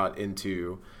gets shot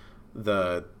into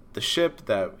the ship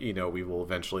that, you know, we will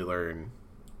eventually learn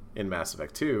in Mass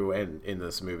Effect 2 and in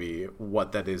this movie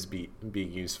what that is being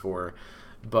used for.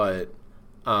 But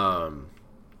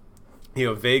you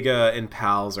know, Vega and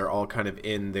pals are all kind of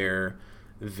in their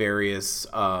various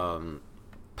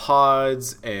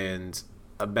pods, and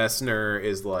a Messner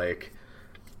is like,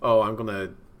 oh, I'm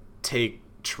gonna take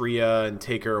Tria and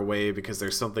take her away because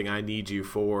there's something I need you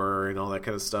for, and all that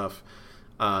kind of stuff.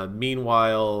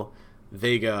 Meanwhile,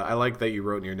 Vega, I like that you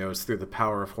wrote in your notes, through the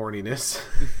power of horniness,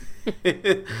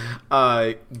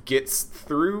 gets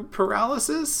through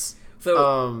paralysis.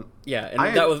 So yeah,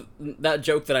 and that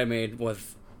joke that I made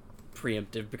was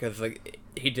preemptive because like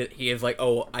he is like,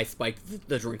 oh, I spiked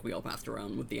the drink we all passed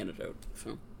around with the antidote.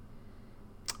 So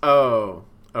oh,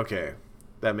 okay,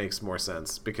 that makes more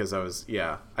sense because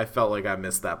I felt like I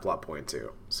missed that plot point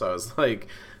too. So I was like,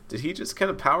 did he just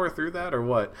kind of power through that or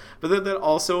what? But then that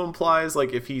also implies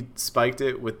like if he spiked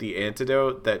it with the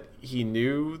antidote that he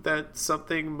knew that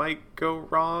something might go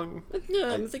wrong.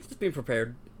 Yeah, I think he's being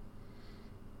prepared.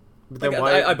 But then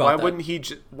why wouldn't he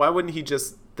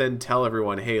just then tell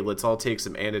everyone, hey, let's all take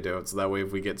some antidotes, so that way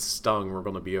if we get stung we're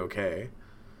going to be okay?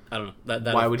 I don't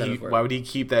know. Why would he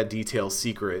keep that detail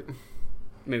secret?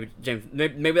 Maybe James.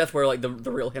 Maybe that's where like the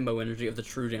real himbo energy of the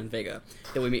true James Vega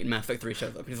that we meet in Mass Effect 3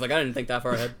 shows up. He's like, I didn't think that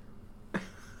far ahead.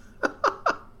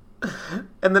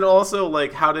 And then also,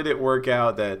 like, how did it work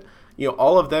out that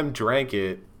all of them drank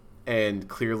it, and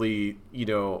clearly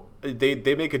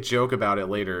they make a joke about it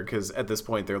later because at this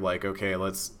point they're like, okay,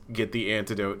 let's get the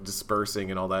antidote dispersing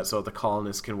and all that so the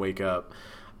colonists can wake up.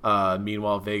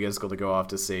 Meanwhile, Vega's going to go off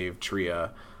to save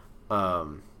Tria.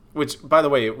 Which, by the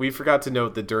way, we forgot to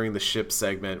note that during the ship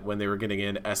segment, when they were getting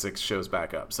in, Essex shows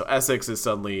back up. So Essex is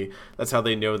suddenly, that's how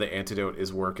they know the antidote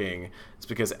is working. It's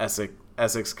because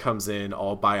Essex comes in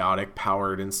all biotic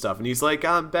powered and stuff. And he's like,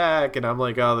 I'm back. And I'm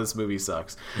like, oh, this movie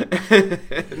sucks.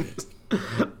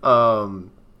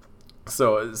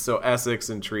 So Essex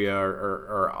and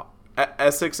Tria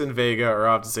Essex and Vega are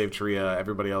off to save Tria.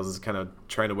 Everybody else is kind of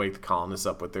trying to wake the colonists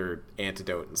up with their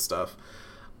antidote and stuff.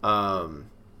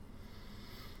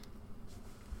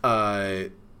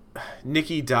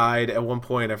 Nikki died at one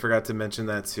point. I forgot to mention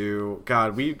that too.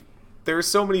 God, there are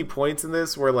so many points in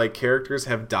this where like characters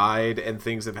have died and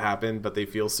things have happened, but they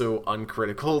feel so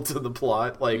uncritical to the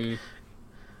plot. Like,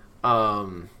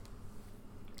 I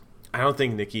don't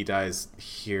think Nikki dies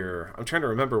here. I'm trying to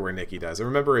remember where Nikki dies. I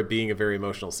remember it being a very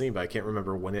emotional scene, but I can't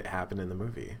remember when it happened in the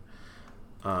movie.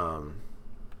 Well,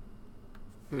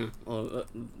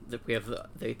 we have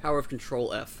the power of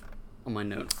Control F on my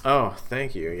notes. Oh,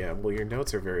 thank you. Yeah, well, your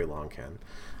notes are very long, Ken.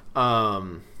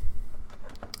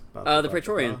 The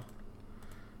Praetorian.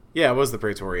 Yeah, it was the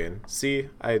Praetorian. See,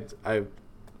 I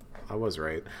was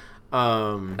right.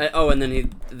 And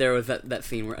then there was that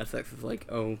scene where Essex is like,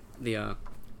 oh,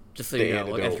 just so you know,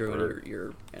 like, I threw in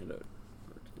your antidote.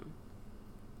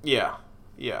 Yeah.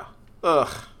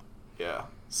 Ugh. Yeah.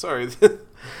 Sorry.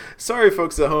 Sorry,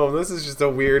 folks at home. This is just a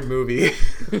weird movie.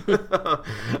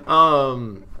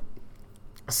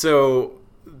 So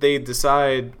they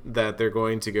decide that they're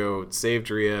going to go save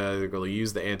Drea. They're going to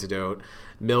use the antidote.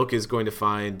 Milk is going to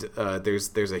find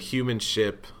there's a human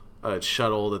ship, a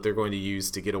shuttle that they're going to use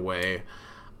to get away.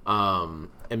 And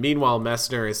meanwhile,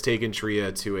 Messner has taken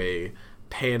Drea to a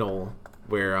panel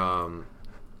where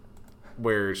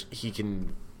he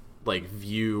can like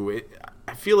view it.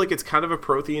 I feel like it's kind of a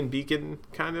Prothean beacon,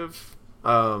 kind of.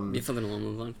 Something along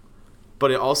those lines. But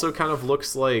it also kind of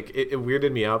looks like it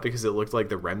weirded me out because it looked like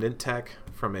the remnant tech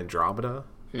from Andromeda,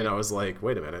 and I was like,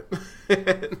 wait a minute.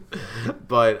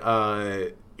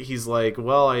 But he's like,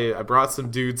 well, I brought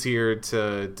some dudes here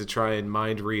to try and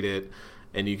mind read it,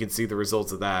 and you can see the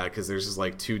results of that because there's just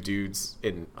like two dudes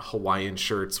in Hawaiian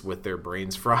shirts with their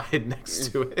brains fried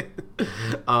next to it.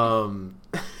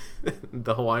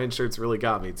 The Hawaiian shirts really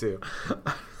got me too.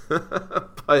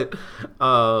 But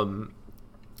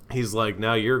he's like,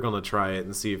 now you're gonna try it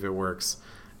and see if it works.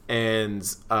 And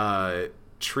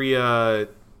Tria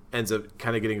ends up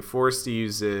kind of getting forced to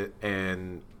use it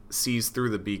and sees through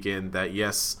the beacon that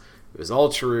yes, it was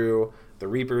all true. The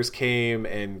Reapers came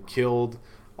and killed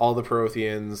all the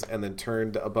Protheans and then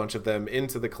turned a bunch of them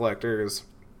into the Collectors.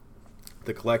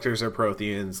 The Collectors are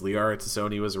Protheans. Liara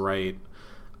T'Soni was right.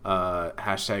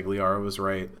 Hashtag Liara was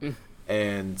right.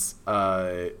 And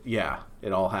yeah,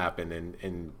 it all happened,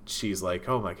 and she's like,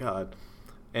 oh my god,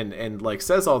 and like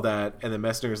says all that, and then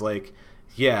Messner's like,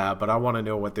 yeah, but I want to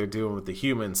know what they're doing with the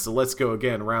humans, so let's go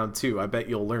again, round 2. I bet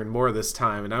you'll learn more this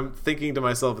time. And I'm thinking to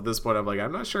myself at this point, I'm like,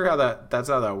 I'm not sure how that's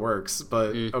how that works,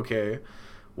 but okay,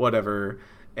 whatever.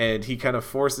 And he kind of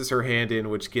forces her hand in,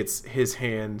 which gets his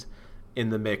hand in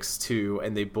the mix too,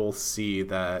 and they both see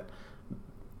that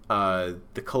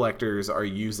the Collectors are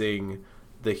using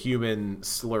the human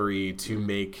slurry to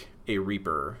make a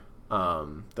Reaper,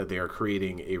 that they are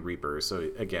creating a Reaper.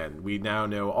 So again, we now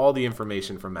know all the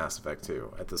information from Mass Effect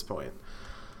 2 at this point.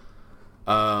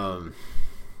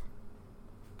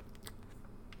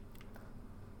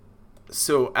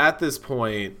 So at this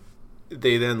point,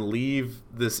 they then leave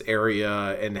this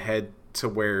area and head to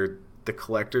where the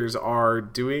collectors are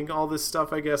doing all this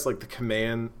stuff, I guess, like the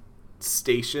command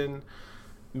station.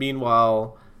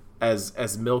 Meanwhile,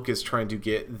 as Milk is trying to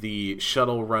get the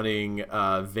shuttle running,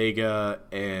 Vega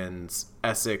and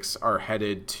Essex are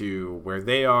headed to where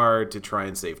they are to try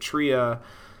and save Tria.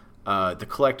 The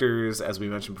collectors, as we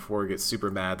mentioned before, get super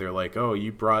mad. They're like, oh,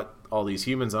 you brought all these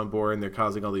humans on board and they're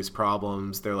causing all these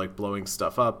problems. They're like blowing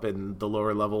stuff up in the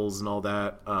lower levels and all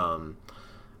that.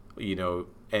 You know,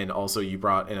 and also you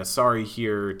brought an Asari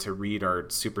here to read our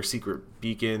super secret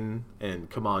beacon. And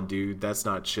come on, dude, that's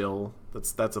not chill.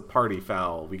 That's a party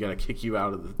foul. We gotta kick you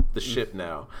out of the ship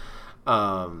now.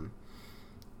 And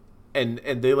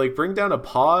they like bring down a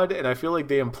pod, and I feel like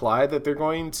they imply that they're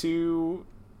going to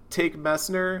take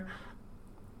Messner,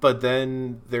 but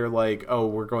then they're like, oh,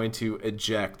 we're going to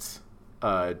eject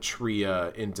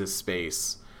Tria into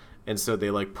space. And so they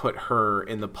like put her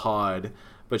in the pod,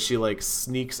 but she like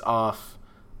sneaks off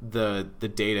the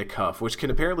data cuff, which can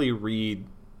apparently read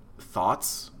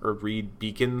thoughts or read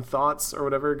beacon thoughts or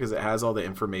whatever, because it has all the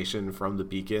information from the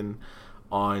beacon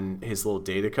on his little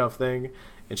data cuff thing.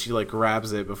 And she like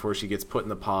grabs it before she gets put in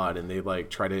the pod, and they like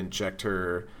try to eject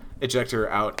her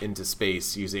out into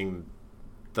space using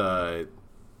the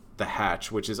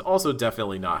hatch, which is also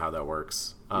definitely not how that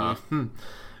works.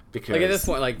 Because like at this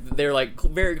point, like they're like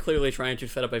very clearly trying to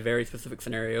set up a very specific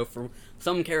scenario for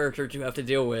some character to have to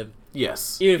deal with.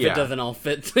 Yes, even if it doesn't all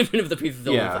fit, even if the pieces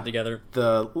don't all fit together.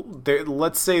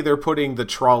 Let's say they're putting the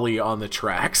trolley on the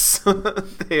tracks.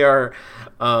 They are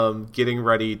getting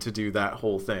ready to do that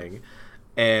whole thing.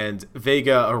 And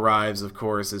Vega arrives, of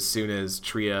course, as soon as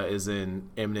Tria is in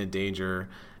imminent danger.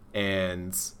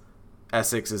 And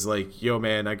Essex is like, yo,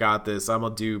 man, I got this. I'm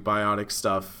going to do biotic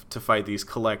stuff to fight these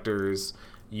collectors.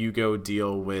 You go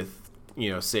deal with,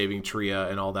 saving Tria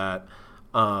and all that.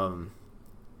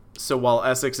 So while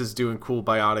Essex is doing cool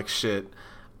biotic shit,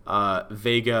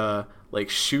 Vega like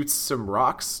shoots some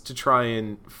rocks to try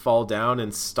and fall down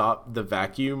and stop the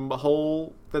vacuum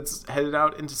hole that's headed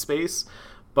out into space.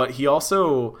 But he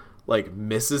also like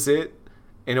misses it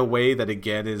in a way that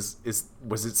again was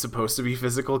it supposed to be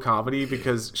physical comedy?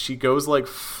 Because she goes like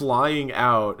flying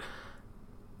out,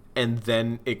 and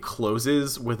then it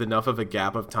closes with enough of a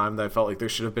gap of time that I felt like there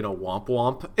should have been a womp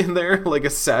womp in there, like a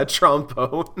sad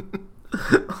trombone.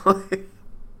 Like,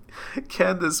 I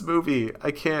can't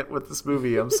with this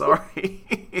movie. I'm sorry.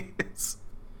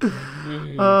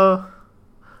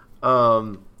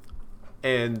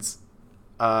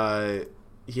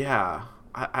 Yeah,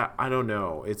 I don't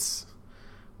know.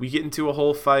 We get into a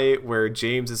whole fight where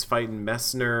James is fighting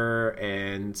Messner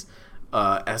and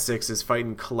Essex is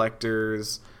fighting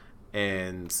collectors,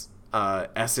 and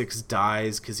Essex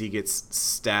dies because he gets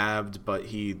stabbed, but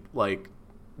he like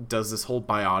does this whole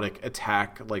biotic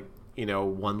attack, like,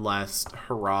 one last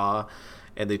hurrah,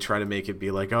 and they try to make it be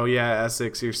like, oh yeah,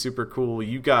 Essex, you're super cool.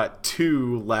 You got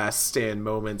 2 last stand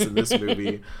moments in this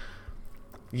movie.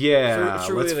 Yeah,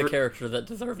 truly the character that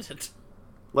deserves it.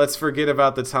 Let's forget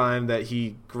about the time that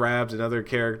he grabbed another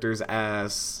character's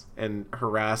ass and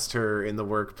harassed her in the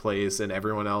workplace, and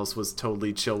everyone else was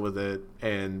totally chill with it,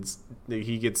 and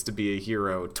he gets to be a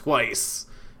hero twice.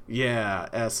 Yeah,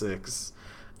 Essex.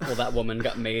 Well, that woman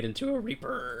got made into a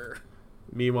Reaper.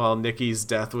 Meanwhile, Nikki's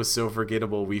death was so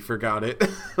forgettable, we forgot it.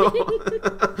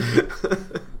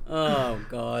 Oh,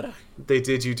 God. They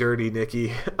did you dirty,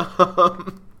 Nikki.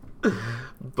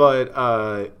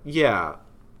 But, yeah.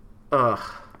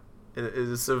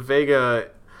 So Vega...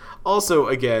 Also,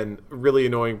 again, really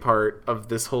annoying part of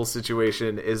this whole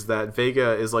situation is that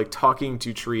Vega is, like, talking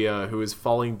to Tria, who is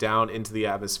falling down into the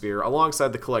atmosphere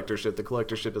alongside the collector ship. The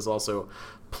collector ship is also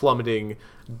plummeting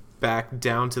back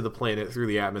down to the planet through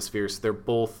the atmosphere, so they're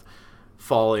both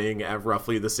falling at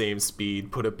roughly the same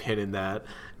speed. Put a pin in that.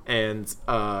 And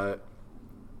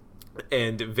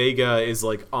Vega is,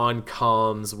 like, on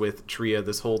comms with Tria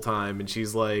this whole time, and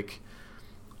she's like...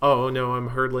 oh no, I'm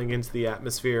hurtling into the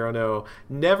atmosphere, oh no.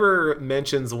 Never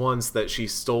mentions once that she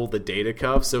stole the data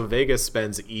cuff, so Vega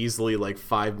spends easily like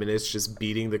 5 minutes just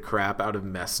beating the crap out of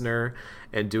Messner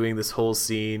and doing this whole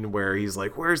scene where he's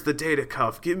like, where's the data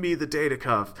cuff? Give me the data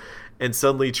cuff. And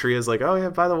suddenly Tria's like, oh yeah,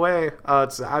 by the way,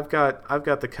 I've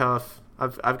got the cuff.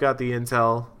 I've got the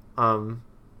intel.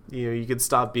 You can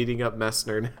stop beating up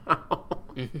Messner now.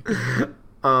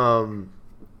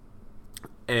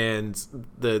 And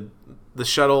the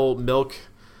shuttle Milk,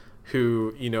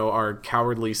 who, our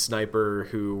cowardly sniper,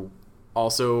 who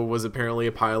also was apparently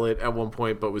a pilot at one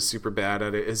point but was super bad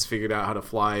at it, has figured out how to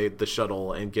fly the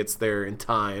shuttle and gets there in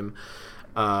time.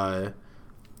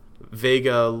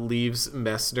 Vega leaves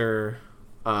Messner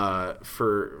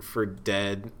for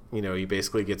dead. He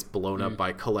basically gets blown up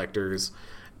by collectors.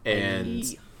 and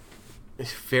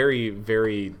very,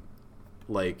 very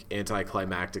like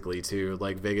anticlimactically too.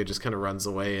 Like Vega just kind of runs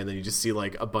away, and then you just see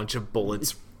like a bunch of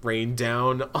bullets rain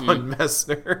down on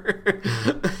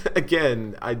Messner.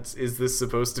 Again, is this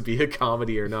supposed to be a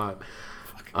comedy or not?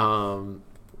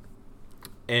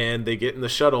 And they get in the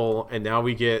shuttle, and now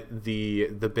we get the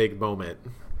big moment.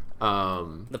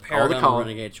 The Paragon of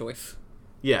Renegade choice.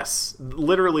 Yes,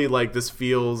 literally, like this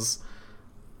feels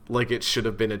like it should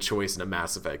have been a choice in a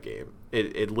Mass Effect game.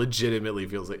 It legitimately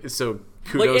feels like so.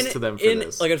 Kudos to them for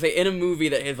this. Like I say, in a movie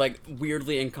that is like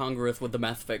weirdly incongruous with the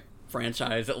Mass Effect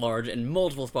franchise at large in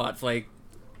multiple spots, like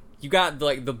you got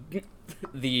like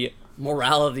the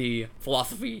morality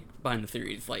philosophy behind the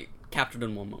series like captured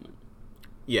in one moment.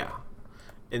 Yeah,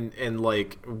 and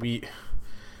like we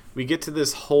get to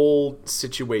this whole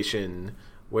situation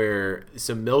where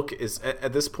Milk is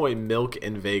at this point. Milk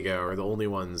and Vega are the only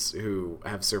ones who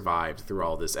have survived through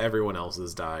all this. Everyone else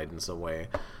has died in some way.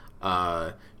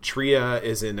 Tria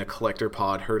is in a collector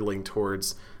pod hurtling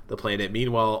towards the planet.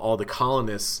 Meanwhile, all the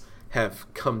colonists have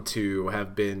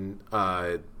been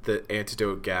the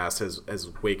antidote gas has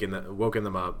woken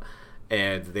them up,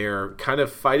 and they're kind of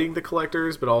fighting the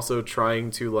collectors, but also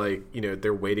trying to like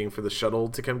they're waiting for the shuttle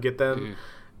to come get them,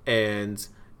 and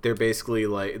they're basically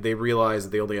like they realize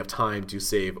that they only have time to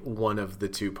save one of the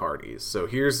two parties. So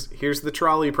here's the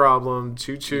trolley problem.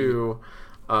 Choo choo.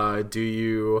 Do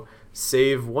you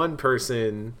save one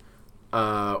person,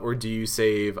 or do you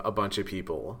save a bunch of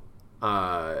people?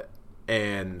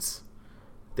 And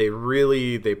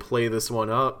they play this one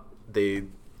up. They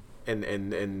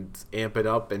and amp it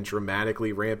up and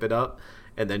dramatically ramp it up,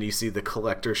 and then you see the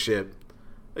collector ship.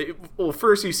 Well,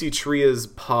 first you see Tria's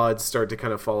pods start to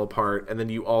kind of fall apart, and then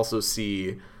you also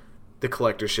see the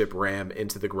collector ship ram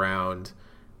into the ground.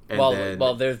 And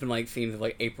well, there's been like scenes of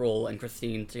like April and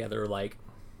Christine together, like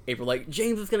April like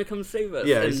James is gonna come save us.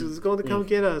 Yeah, he's going to come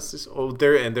get us.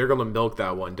 They're gonna milk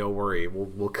that one. Don't worry,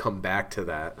 we'll come back to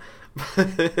that.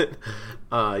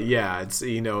 Yeah, it's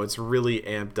it's really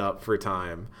amped up for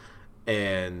time,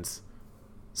 and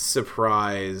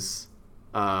surprise.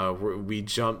 We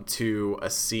jump to a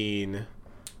scene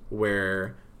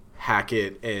where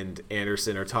Hackett and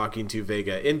Anderson are talking to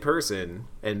Vega in person,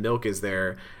 and Milk is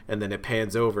there, and then it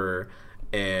pans over,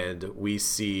 and we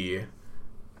see,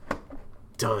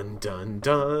 dun dun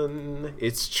dun,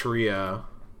 it's Tria.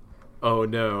 Oh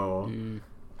no.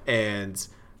 And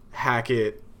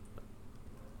Hackett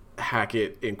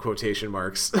in quotation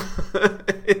marks.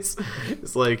 it's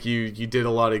like you did a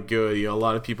lot of good. A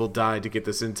lot of people died to get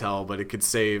this intel, but it could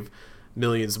save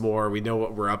millions more. We know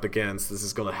what we're up against. This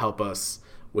is going to help us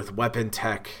with weapon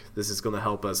tech. This is going to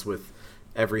help us with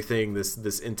everything. This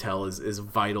intel is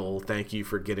vital. Thank you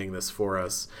for getting this for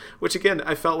us. Which again,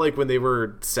 I felt like when they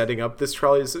were setting up this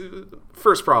trolley,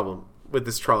 first problem with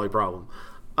this trolley problem,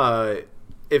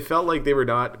 it felt like they were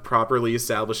not properly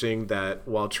establishing that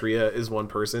while Tria is one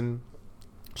person,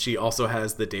 she also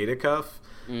has the data cuff,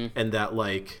 and that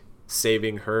like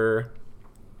saving her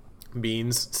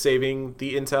means saving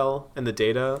the intel and the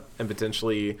data, and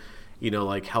potentially,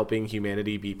 like helping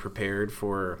humanity be prepared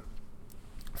for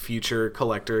future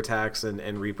collector attacks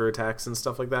and Reaper attacks and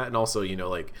stuff like that, and also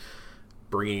like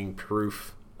bringing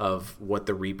proof of what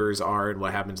the Reapers are and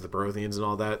what happens to the Protheans and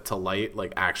all that to light,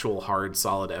 like actual hard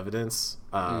solid evidence.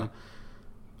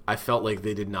 I felt like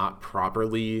they did not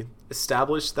properly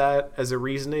establish that as a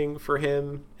reasoning for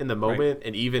him in the moment, right.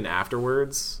 And even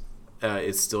afterwards,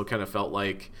 it still kind of felt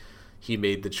like he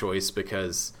made the choice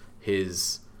because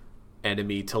his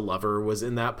enemy to lover was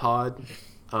in that pod.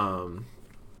 I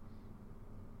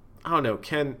don't know,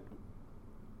 Ken.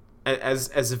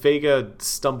 As Vega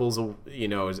stumbles,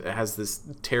 has this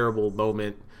terrible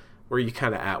moment, where you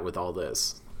kind of at with all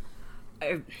this?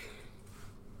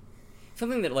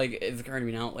 Something that like is occurring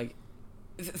to me now, like,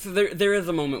 so there is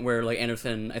a moment where like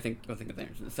Anderson, I think it's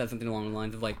Anderson, said something along the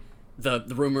lines of like the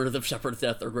rumors of Shepard's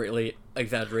death are greatly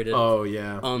exaggerated. Oh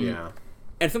yeah, yeah.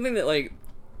 And something that like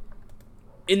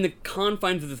in the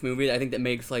confines of this movie, I think that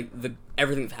makes like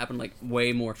everything that's happened like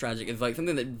way more tragic is like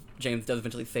something that James does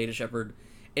eventually say to Shepard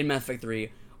in Mass Effect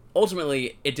 3.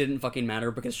 Ultimately, it didn't fucking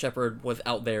matter because Shepard was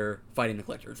out there fighting the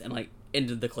Collectors and like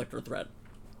ended the Collector threat.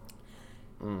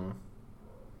 And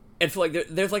so like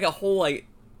there's like a whole like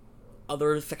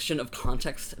other section of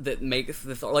context that makes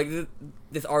this like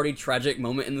this already tragic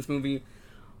moment in this movie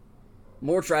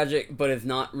more tragic, but it's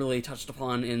not really touched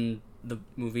upon in the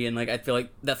movie, and like I feel like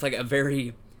that's like a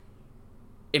very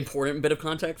important bit of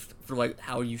context for like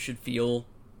how you should feel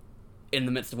in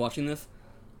the midst of watching this.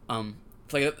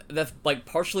 It's like that's like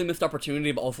partially missed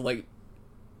opportunity, but also like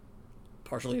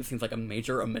partially it seems like a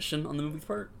major omission on the movie's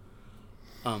part.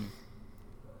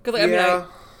 Because like, I mean,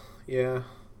 yeah.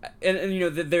 and you know,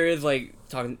 there is like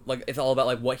talking like it's all about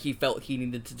like what he felt he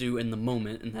needed to do in the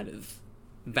moment, and that is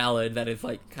valid. That is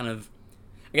like kind of,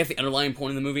 I guess the underlying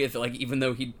point in the movie is that like even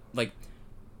though he like,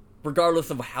 regardless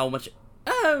of how much,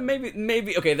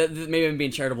 maybe okay, that maybe I'm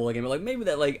being charitable again, but like maybe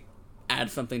that like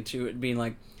adds something to it being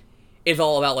like it's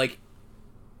all about like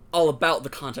all about the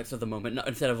context of the moment, not,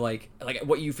 instead of like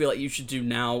what you feel like you should do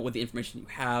now with the information you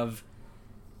have,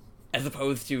 as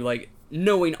opposed to like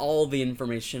knowing all the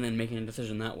information and making a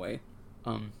decision that way.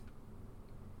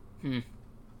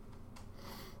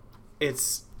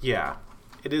 It's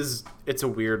it's a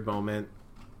weird moment,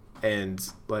 and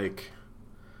like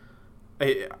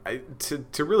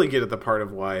to really get at the part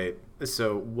of why.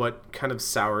 So what kind of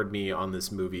soured me on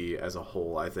this movie as a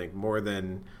whole, I think, more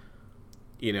than,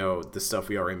 you know, the stuff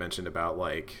we already mentioned about,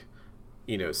 like,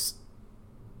 you know,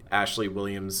 Ashley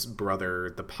Williams'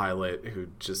 brother, the pilot, who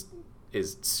just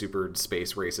is super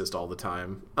space racist all the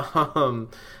time.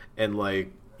 And,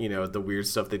 like, you know, the weird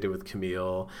stuff they did with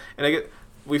Camille. And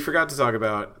we forgot to talk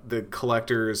about the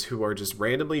collectors who are just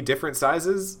randomly different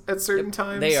sizes at certain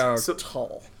times. They are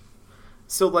tall.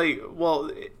 So, like, well,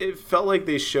 it felt like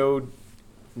they showed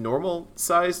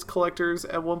normal-sized collectors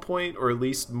at one point, or at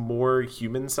least more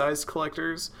human-sized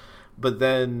collectors. But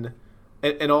then,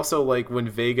 and also, like, when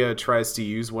Vega tries to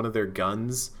use one of their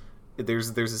guns, there's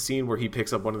a scene where he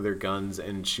picks up one of their guns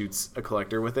and shoots a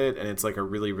collector with it, and it's, like, a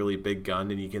really, really big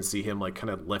gun, and you can see him, like, kind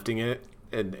of lifting it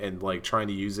and like, trying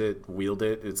to use it, wield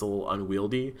it. It's a little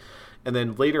unwieldy. And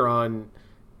then later on,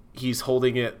 he's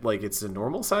holding it like it's a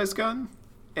normal-sized gun.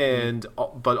 And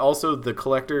but also the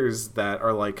collectors that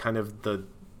are like kind of the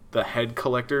head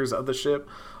collectors of the ship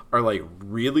are like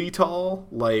really tall,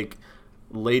 like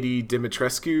Lady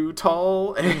Dimitrescu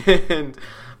tall. And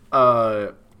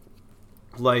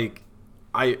like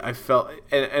I felt,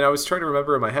 and I was trying to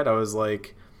remember in my head, I was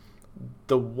like,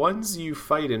 the ones you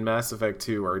fight in Mass Effect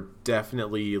 2 are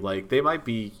definitely like, they might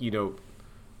be, you know,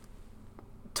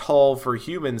 tall for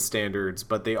human standards,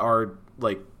 but they are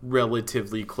like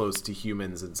relatively close to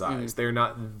humans in size. They're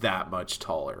not that much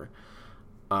taller.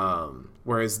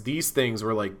 Whereas these things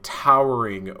were like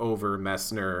towering over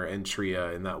Messner and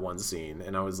Tria in that one scene.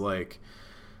 And I was like,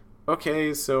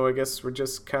 okay, so I guess we're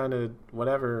just kind of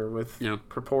whatever with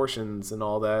proportions and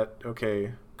all that.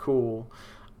 Okay, cool.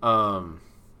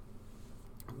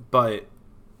 But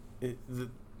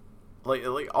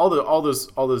like all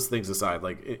those things aside,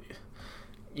 like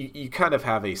you kind of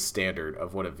have a standard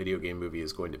of what a video game movie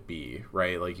is going to be,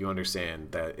 right? Like, you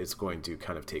understand that it's going to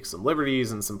kind of take some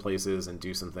liberties in some places and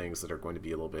do some things that are going to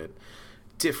be a little bit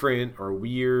different or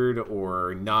weird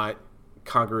or not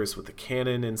congruous with the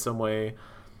canon in some way.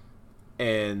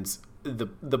 And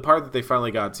the part that they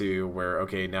finally got to where,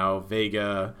 okay, now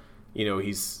Vega, you know,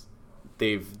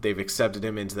 they've accepted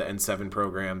him into the N7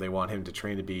 program. They want him to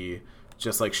train to be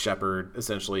just like Shepard,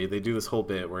 essentially. They do this whole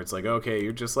bit where it's like, okay,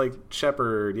 you're just like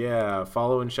Shepard, yeah,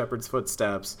 follow in Shepard's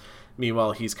footsteps.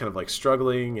 Meanwhile, he's kind of like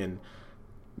struggling, and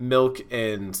Milk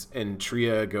and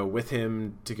Tria go with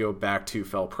him to go back to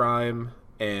Fel Prime,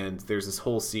 and there's this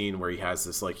whole scene where he has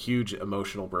this like huge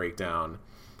emotional breakdown,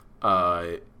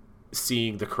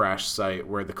 seeing the crash site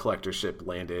where the collector ship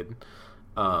landed.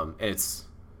 And it's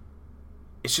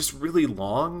just really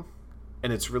long,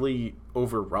 and it's really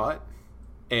overwrought.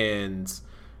 And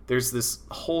there's this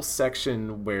whole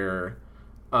section where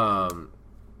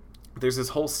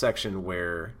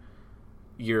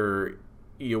you're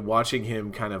watching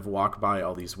him kind of walk by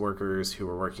all these workers who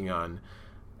are working on,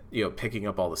 you know, picking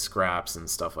up all the scraps and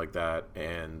stuff like that,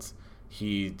 and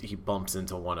he bumps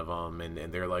into one of them,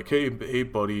 and they're like, hey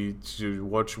buddy,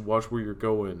 watch where you're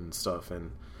going and stuff.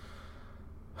 And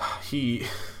he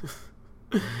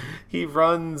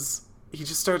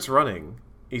just starts running.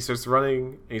 He starts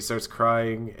running, and he starts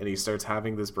crying, and he starts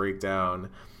having this breakdown,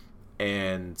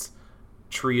 and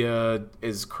Tria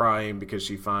is crying because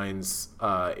she finds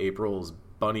April's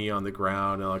bunny on the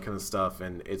ground and all that kind of stuff.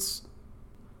 And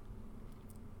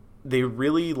they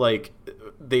really, like,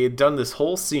 they had done this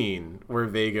whole scene where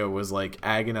Vega was like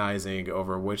agonizing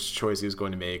over which choice he was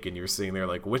going to make, and you're sitting there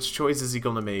like, which choice is he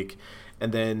going to make?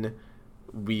 And then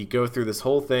we go through this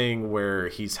whole thing where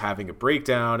he's having a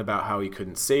breakdown about how he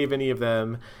couldn't save any of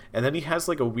them, and then he has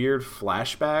like a weird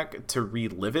flashback to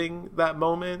reliving that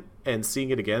moment and seeing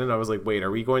it again. And I was like, wait, are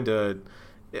they going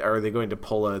to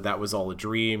pull a "that was all a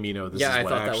dream"? You know, this is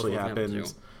what actually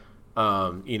happened.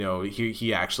 You know,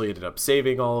 he actually ended up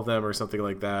saving all of them or something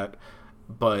like that.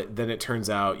 But then it turns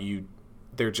out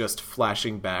they're just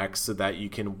flashing back so that you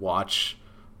can watch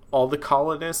all the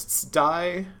colonists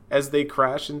die as they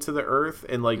crash into the Earth,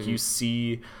 and like you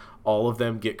see all of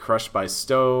them get crushed by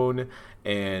stone,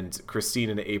 and Christine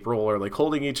and April are like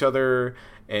holding each other,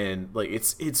 and like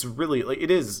it's really like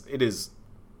it is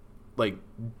like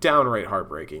downright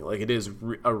heartbreaking. Like it is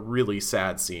a really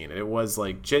sad scene, and it was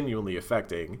like genuinely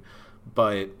affecting.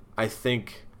 But I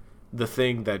think the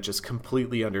thing that just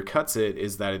completely undercuts it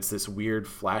is that it's this weird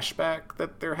flashback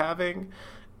that they're having,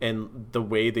 and the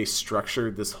way they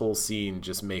structured this whole scene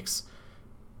just makes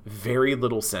very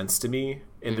little sense to me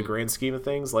in the grand scheme of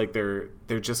things. Like they're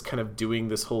just kind of doing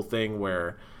this whole thing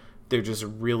where they're just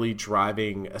really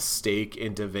driving a stake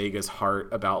into Vega's heart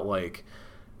about like,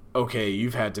 okay,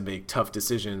 you've had to make tough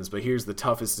decisions, but here's the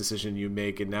toughest decision you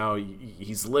make, and now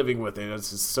he's living with it.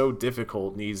 It's just so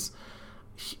difficult, and he's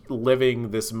living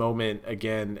this moment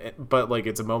again, but like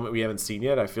it's a moment we haven't seen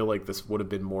yet. I feel like this would have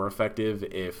been more effective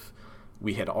if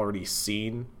we had already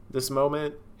seen this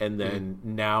moment, and then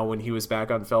now when he was back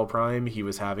on Fel Prime, he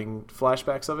was having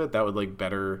flashbacks of it. That would like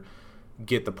better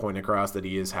get the point across that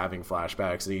he is having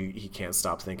flashbacks, and he can't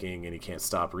stop thinking, and he can't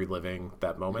stop reliving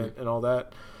that moment and all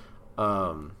that.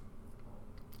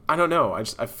 I don't know. I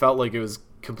felt like it was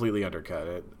completely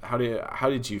undercut. How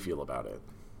did you feel about it?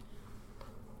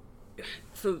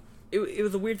 So it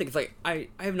was a weird thing. It's like I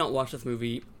have not watched this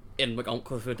movie in like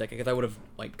close to a decade, because I would have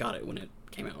like got it when it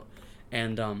came out,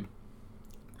 and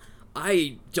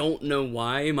I don't know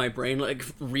why my brain like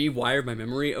rewired my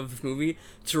memory of this movie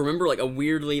to remember like a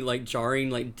weirdly like jarring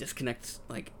like disconnect,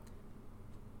 like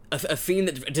a scene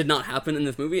that did not happen in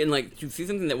this movie, and like to see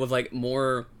something that was like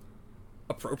more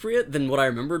appropriate than what I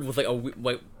remembered was like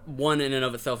like one in and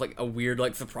of itself like a weird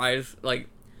like surprise, like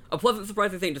a pleasant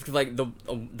surprise, I think, just because like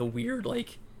the weird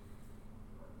like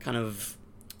kind of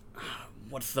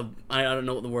what's the I don't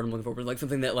know what the word I'm looking for, but like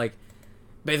something that like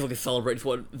basically celebrates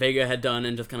what Vega had done,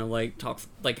 and just kind of like talks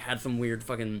like had some weird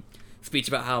fucking speech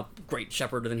about how great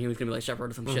Shepard, and he was gonna be like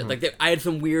Shepard or some shit. Like I had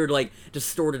some weird like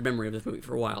distorted memory of this movie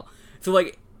for a while. So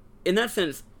like in that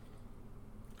sense,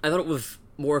 I thought it was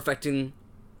more affecting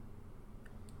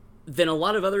than a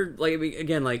lot of other, like,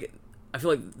 again, like, I feel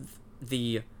like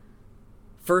the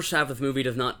first half of this movie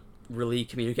does not really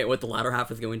communicate what the latter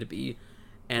half is going to be,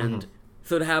 and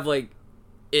so to have, like,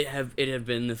 it have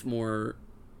been this more,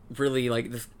 really,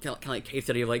 like, this kind of like case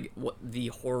study of, like, what the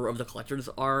horror of the collectors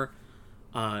are,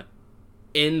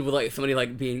 end with, like, somebody,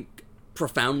 like, being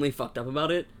profoundly fucked up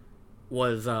about it,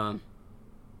 was,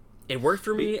 it worked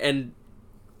for me, and...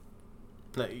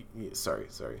 No, sorry,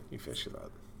 you finished your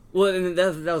thought. Well, and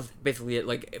that was basically it.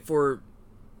 Like, for...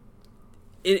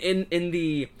 In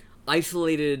the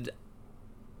isolated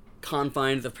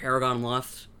confines of Paragon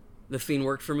Lost, the scene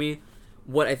worked for me.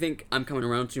 What I think I'm coming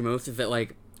around to most is that,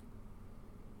 like,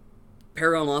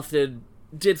 Paragon Lost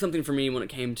did something for me when it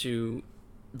came to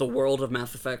the world of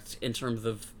Mass Effect, in terms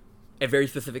of a very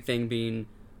specific thing being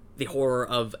the horror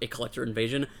of a collector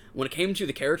invasion. When it came to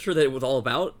the character that it was all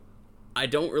about, I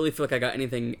don't really feel like I got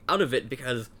anything out of it,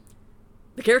 because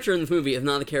the character in this movie is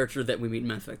not the character that we meet in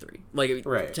Mass Effect 3.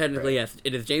 Like, technically, yes,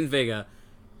 it is James Vega.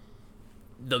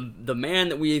 The man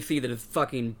that we see that is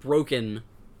fucking broken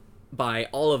by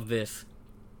all of this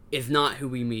is not who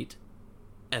we meet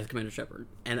as Commander Shepard.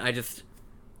 And I just...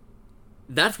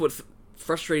 That's what's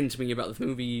frustrating to me about this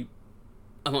movie,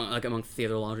 amongst the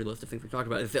other laundry list of things we talked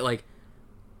about, is that, like,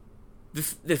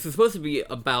 this is supposed to be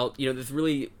about, you know, this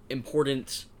really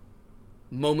important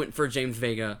moment for James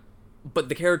Vega, but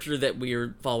the character that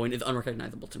we're following is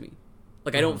unrecognizable to me.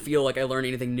 Like, I don't feel like I learned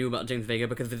anything new about James Vega,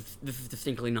 because this is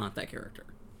distinctly not that character.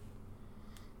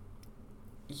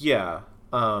 Yeah.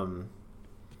 I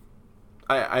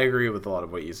agree with a lot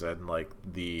of what you said. Like,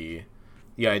 the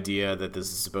idea that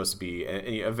this is supposed to be... And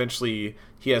eventually,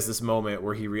 he has this moment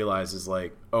where he realizes,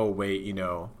 like, oh, wait, you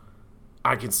know,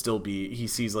 I can still be... He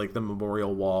sees, like, the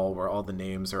memorial wall where all the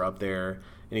names are up there,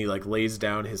 and he, like, lays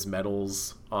down his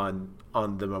medals on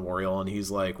the memorial, and he's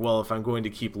like, well, if I'm going to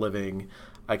keep living,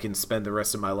 I can spend the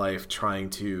rest of my life trying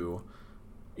to,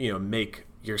 you know, make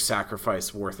your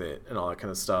sacrifice worth it, and all that kind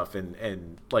of stuff.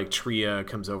 And like, Tria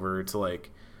comes over to,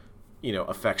 like, you know,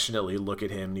 affectionately look at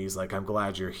him, and he's like, I'm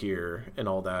glad you're here, and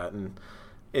all that. And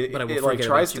but I will forget like,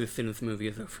 tries about you as soon as the movie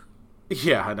is over.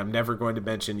 Yeah, and I'm never going to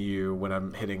mention you when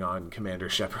I'm hitting on Commander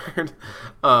Shepard.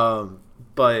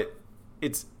 But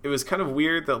it was kind of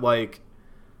weird that, like,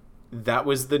 that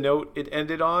was the note it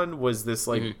ended on, was this,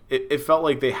 like, it felt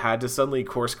like they had to suddenly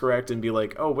course correct and be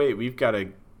like, oh, wait, we've got to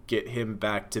get him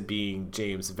back to being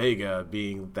James Vega,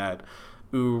 being that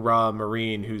Ra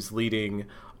Marine who's leading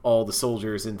all the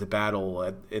soldiers into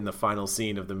battle in the final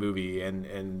scene of the movie,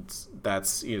 and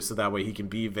that's, you know, so that way he can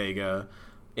be Vega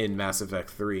in Mass Effect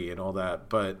 3 and all that.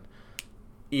 But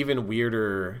even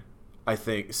weirder, I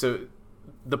think, so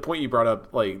the point you brought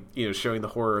up, like, you know, showing the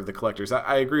horror of the collectors,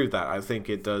 I agree with that. I think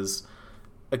it does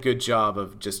a good job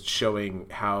of just showing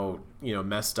how, you know,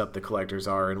 messed up the collectors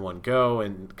are in one go,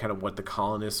 and kind of what the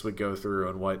colonists would go through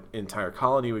and what entire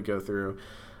colony would go through.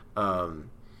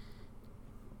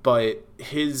 But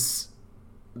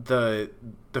the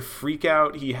freak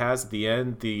out he has at the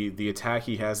end, the attack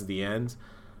he has at the end,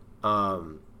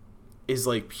 is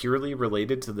like purely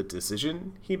related to the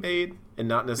decision he made, and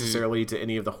not necessarily to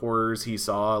any of the horrors he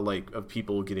saw, like of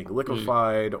people getting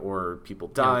liquefied or people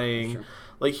dying. Yeah, sure.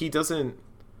 Like, he doesn't.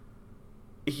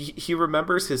 He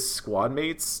remembers his squad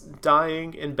mates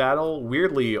dying in battle.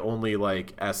 Weirdly, only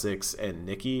like Essex and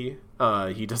Nikki.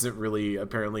 He doesn't really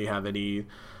apparently have any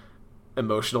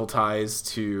emotional ties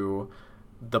to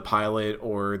the pilot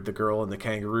or the girl in the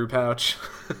kangaroo pouch.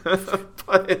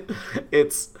 But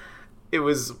it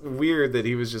was weird that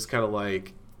he was just kind of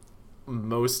like,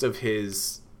 most of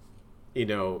his, you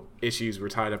know, issues were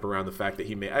tied up around the fact that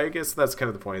he made, I guess that's kind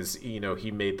of the point, is, you know,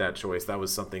 he made that choice. That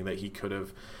was something that he could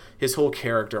have, his whole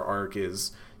character arc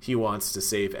is he wants to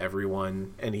save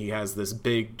everyone, and he has this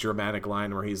big dramatic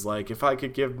line where he's like, if I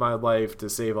could give my life to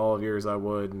save all of yours, I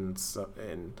would.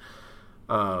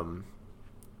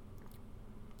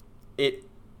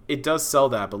 It does sell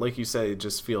that, but like you said, it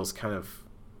just feels kind of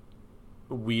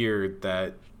weird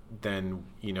that then,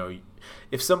 you know,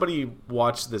 if somebody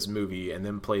watched this movie and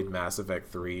then played Mass Effect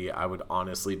 3, I would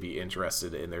honestly be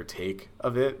interested in their take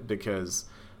of it, because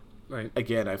Right.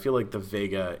 again, I feel like the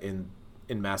Vega in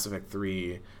Mass Effect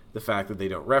 3, the fact that they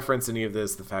don't reference any of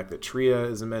this, the fact that Tria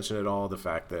isn't mentioned at all, the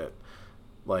fact that,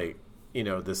 like, you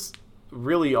know, this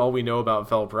really all we know about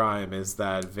Fel Prime is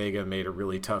that Vega made a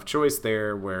really tough choice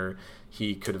there, where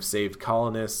he could have saved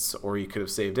colonists or he could have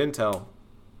saved Intel,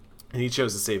 and he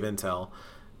chose to save Intel.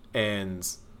 And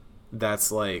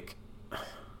that's like,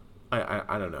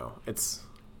 I don't know. This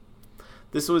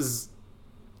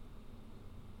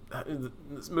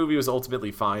movie was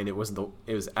ultimately fine. It was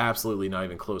absolutely not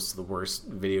even close to the worst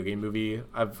video game movie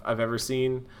I've ever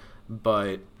seen.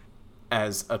 But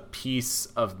as a piece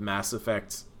of Mass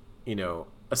Effect, you know,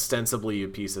 ostensibly a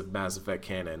piece of Mass Effect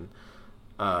canon,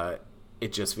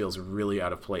 it just feels really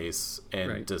out of place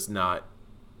and Right. does not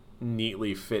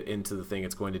neatly fit into the thing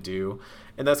it's going to do.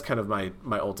 And that's kind of my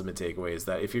ultimate takeaway, is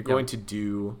that if you're going to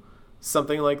do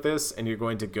something like this, and you're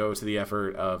going to go to the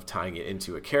effort of tying it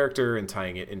into a character and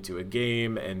tying it into a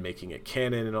game and making it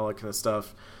canon and all that kind of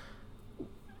stuff,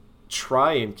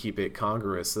 try and keep it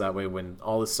congruous, so that way when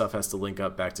all this stuff has to link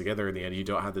up back together in the end, you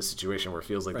don't have this situation where it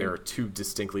feels like there are two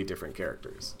distinctly different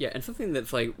characters. Yeah, and something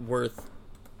that's like worth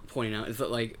pointing out is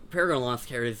that like Paragon Lost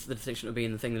carries the distinction of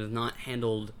being the thing that is not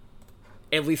handled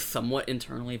at least somewhat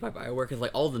internally by BioWare, because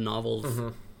like all the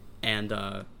novels and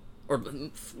or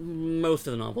most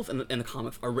of the novels and the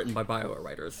comics are written by BioWare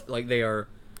writers. Like, they are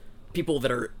people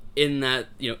that are in that,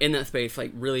 you know, in that space,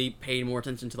 like really paid more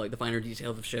attention to like the finer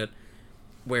details of shit,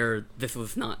 where this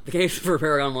was not the case for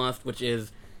Paragon Lost, which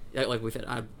is, like we said,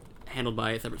 handled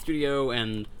by a separate studio,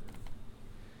 and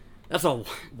that's all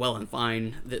well and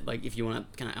fine, that like if you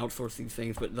want to kind of outsource these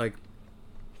things, but like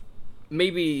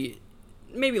maybe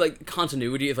like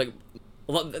continuity is like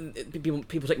a lot. People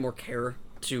take more care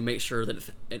to make sure that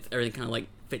it's everything kind of like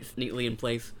fits neatly in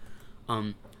place.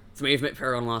 So maybe if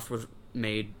Paragon Lost was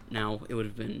made now, it would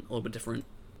have been a little bit different,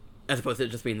 as opposed to it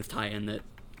just being this tie-in that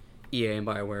EA and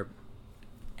BioWare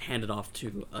handed off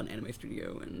to an anime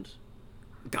studio and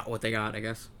got what they got, I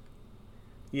guess.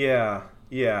 Yeah.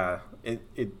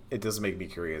 It does make me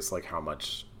curious, like, how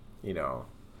much, you know,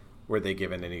 were they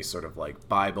given any sort of like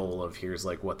Bible of here's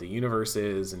like what the universe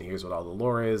is, and here's what all the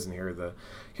lore is, and here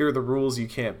are the rules you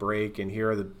can't break, and here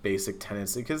are the basic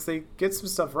tenets, because they get some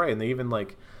stuff right, and they even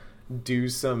like do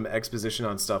some exposition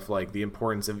on stuff like the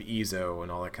importance of Ezo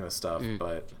and all that kind of stuff.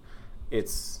 But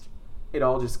it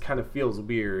all just kind of feels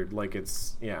weird, like I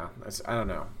don't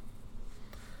know.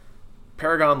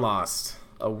 Paragon Lost,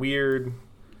 a weird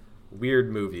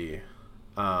movie.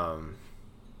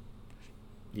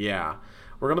 Yeah.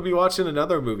 We're going to be watching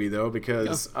another movie, though,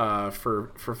 because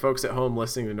for folks at home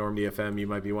listening to Normandy FM, you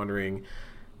might be wondering,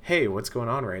 hey, what's going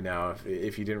on right now,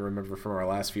 if you didn't remember from our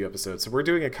last few episodes. So we're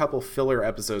doing a couple filler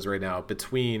episodes right now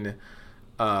between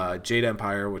Jade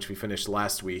Empire, which we finished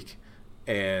last week,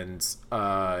 and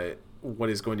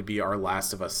what is going to be our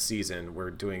Last of Us season.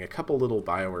 We're doing a couple little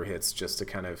BioWare hits just to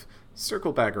kind of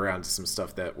circle back around to some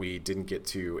stuff that we didn't get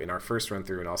to in our first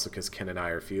run-through, and also because Ken and I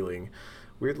are feeling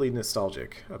weirdly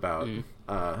nostalgic about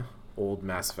old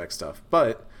Mass Effect stuff.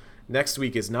 But next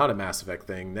week is not a Mass Effect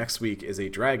thing. Next week is a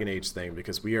Dragon Age thing,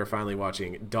 because we are finally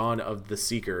watching Dawn of the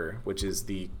Seeker, which is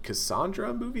the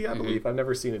Cassandra movie, I believe. I've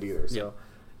never seen it either, so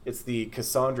It's the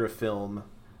Cassandra film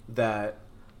that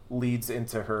leads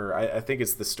into her. I think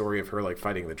it's the story of her like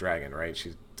fighting the dragon, right?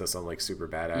 She does something like super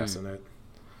badass in it.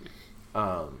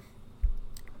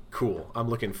 Cool. I'm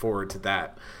looking forward to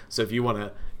that. So if you want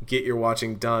to get your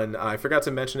watching done, I forgot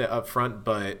to mention it up front,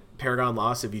 but Paragon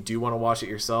Lost, if you do want to watch it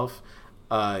yourself,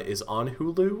 is on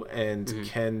Hulu, and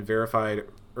Ken verified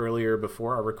earlier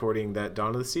before our recording that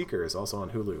Dawn of the Seeker is also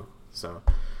on Hulu. So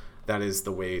that is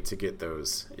the way to get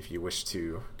those if you wish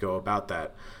to go about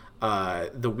that.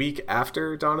 The week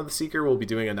after Dawn of the Seeker, we'll be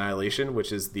doing Annihilation,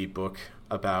 which is the book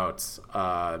about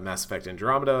Mass Effect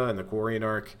Andromeda and the Quarian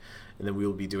arc. And then we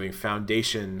will be doing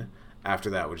Foundation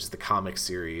after that, which is the comic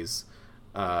series,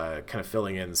 kind of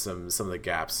filling in some of the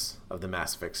gaps of the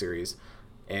Mass Effect series.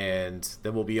 And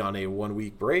then we'll be on a 1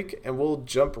 week break, and we'll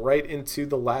jump right into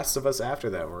The Last of Us after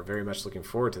that. We're very much looking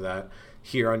forward to that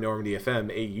here on Normandy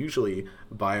FM, a usually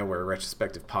BioWare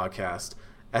retrospective podcast.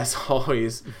 As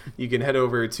always, you can head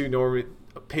over to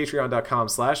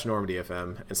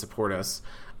patreon.com/NormandyFM and support us.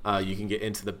 You can get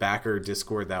into the backer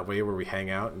Discord that way, where we hang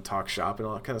out and talk shop and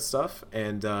all that kind of stuff.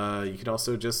 And you can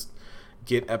also just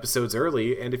get episodes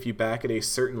early. And if you back at a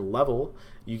certain level,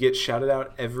 you get shouted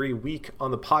out every week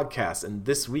on the podcast. And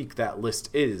this week, that list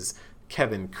is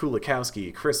Kevin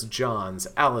Kulikowski, Chris Johns,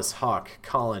 Alice Hawk,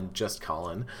 Colin, Just,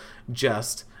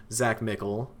 Zach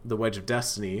Mickle, The Wedge of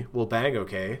Destiny, Will Bang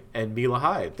Okay, and Mila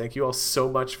Hyde. Thank you all so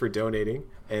much for donating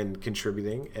and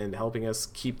contributing and helping us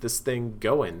keep this thing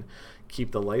going,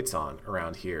 keep the lights on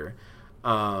around here.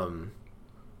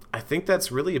 I think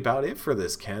that's really about it for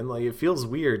this, Ken. Like, it feels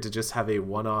weird to just have a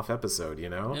one-off episode, you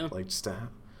know? Yeah. Like, just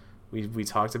we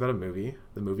talked about a movie,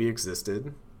 the movie existed,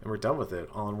 and we're done with it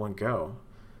all in one go.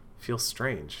 Feels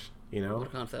strange, you know? What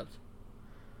a concept.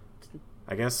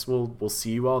 I guess we'll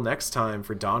see you all next time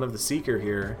for Dawn of the Seeker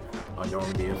here on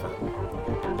Normandy FM.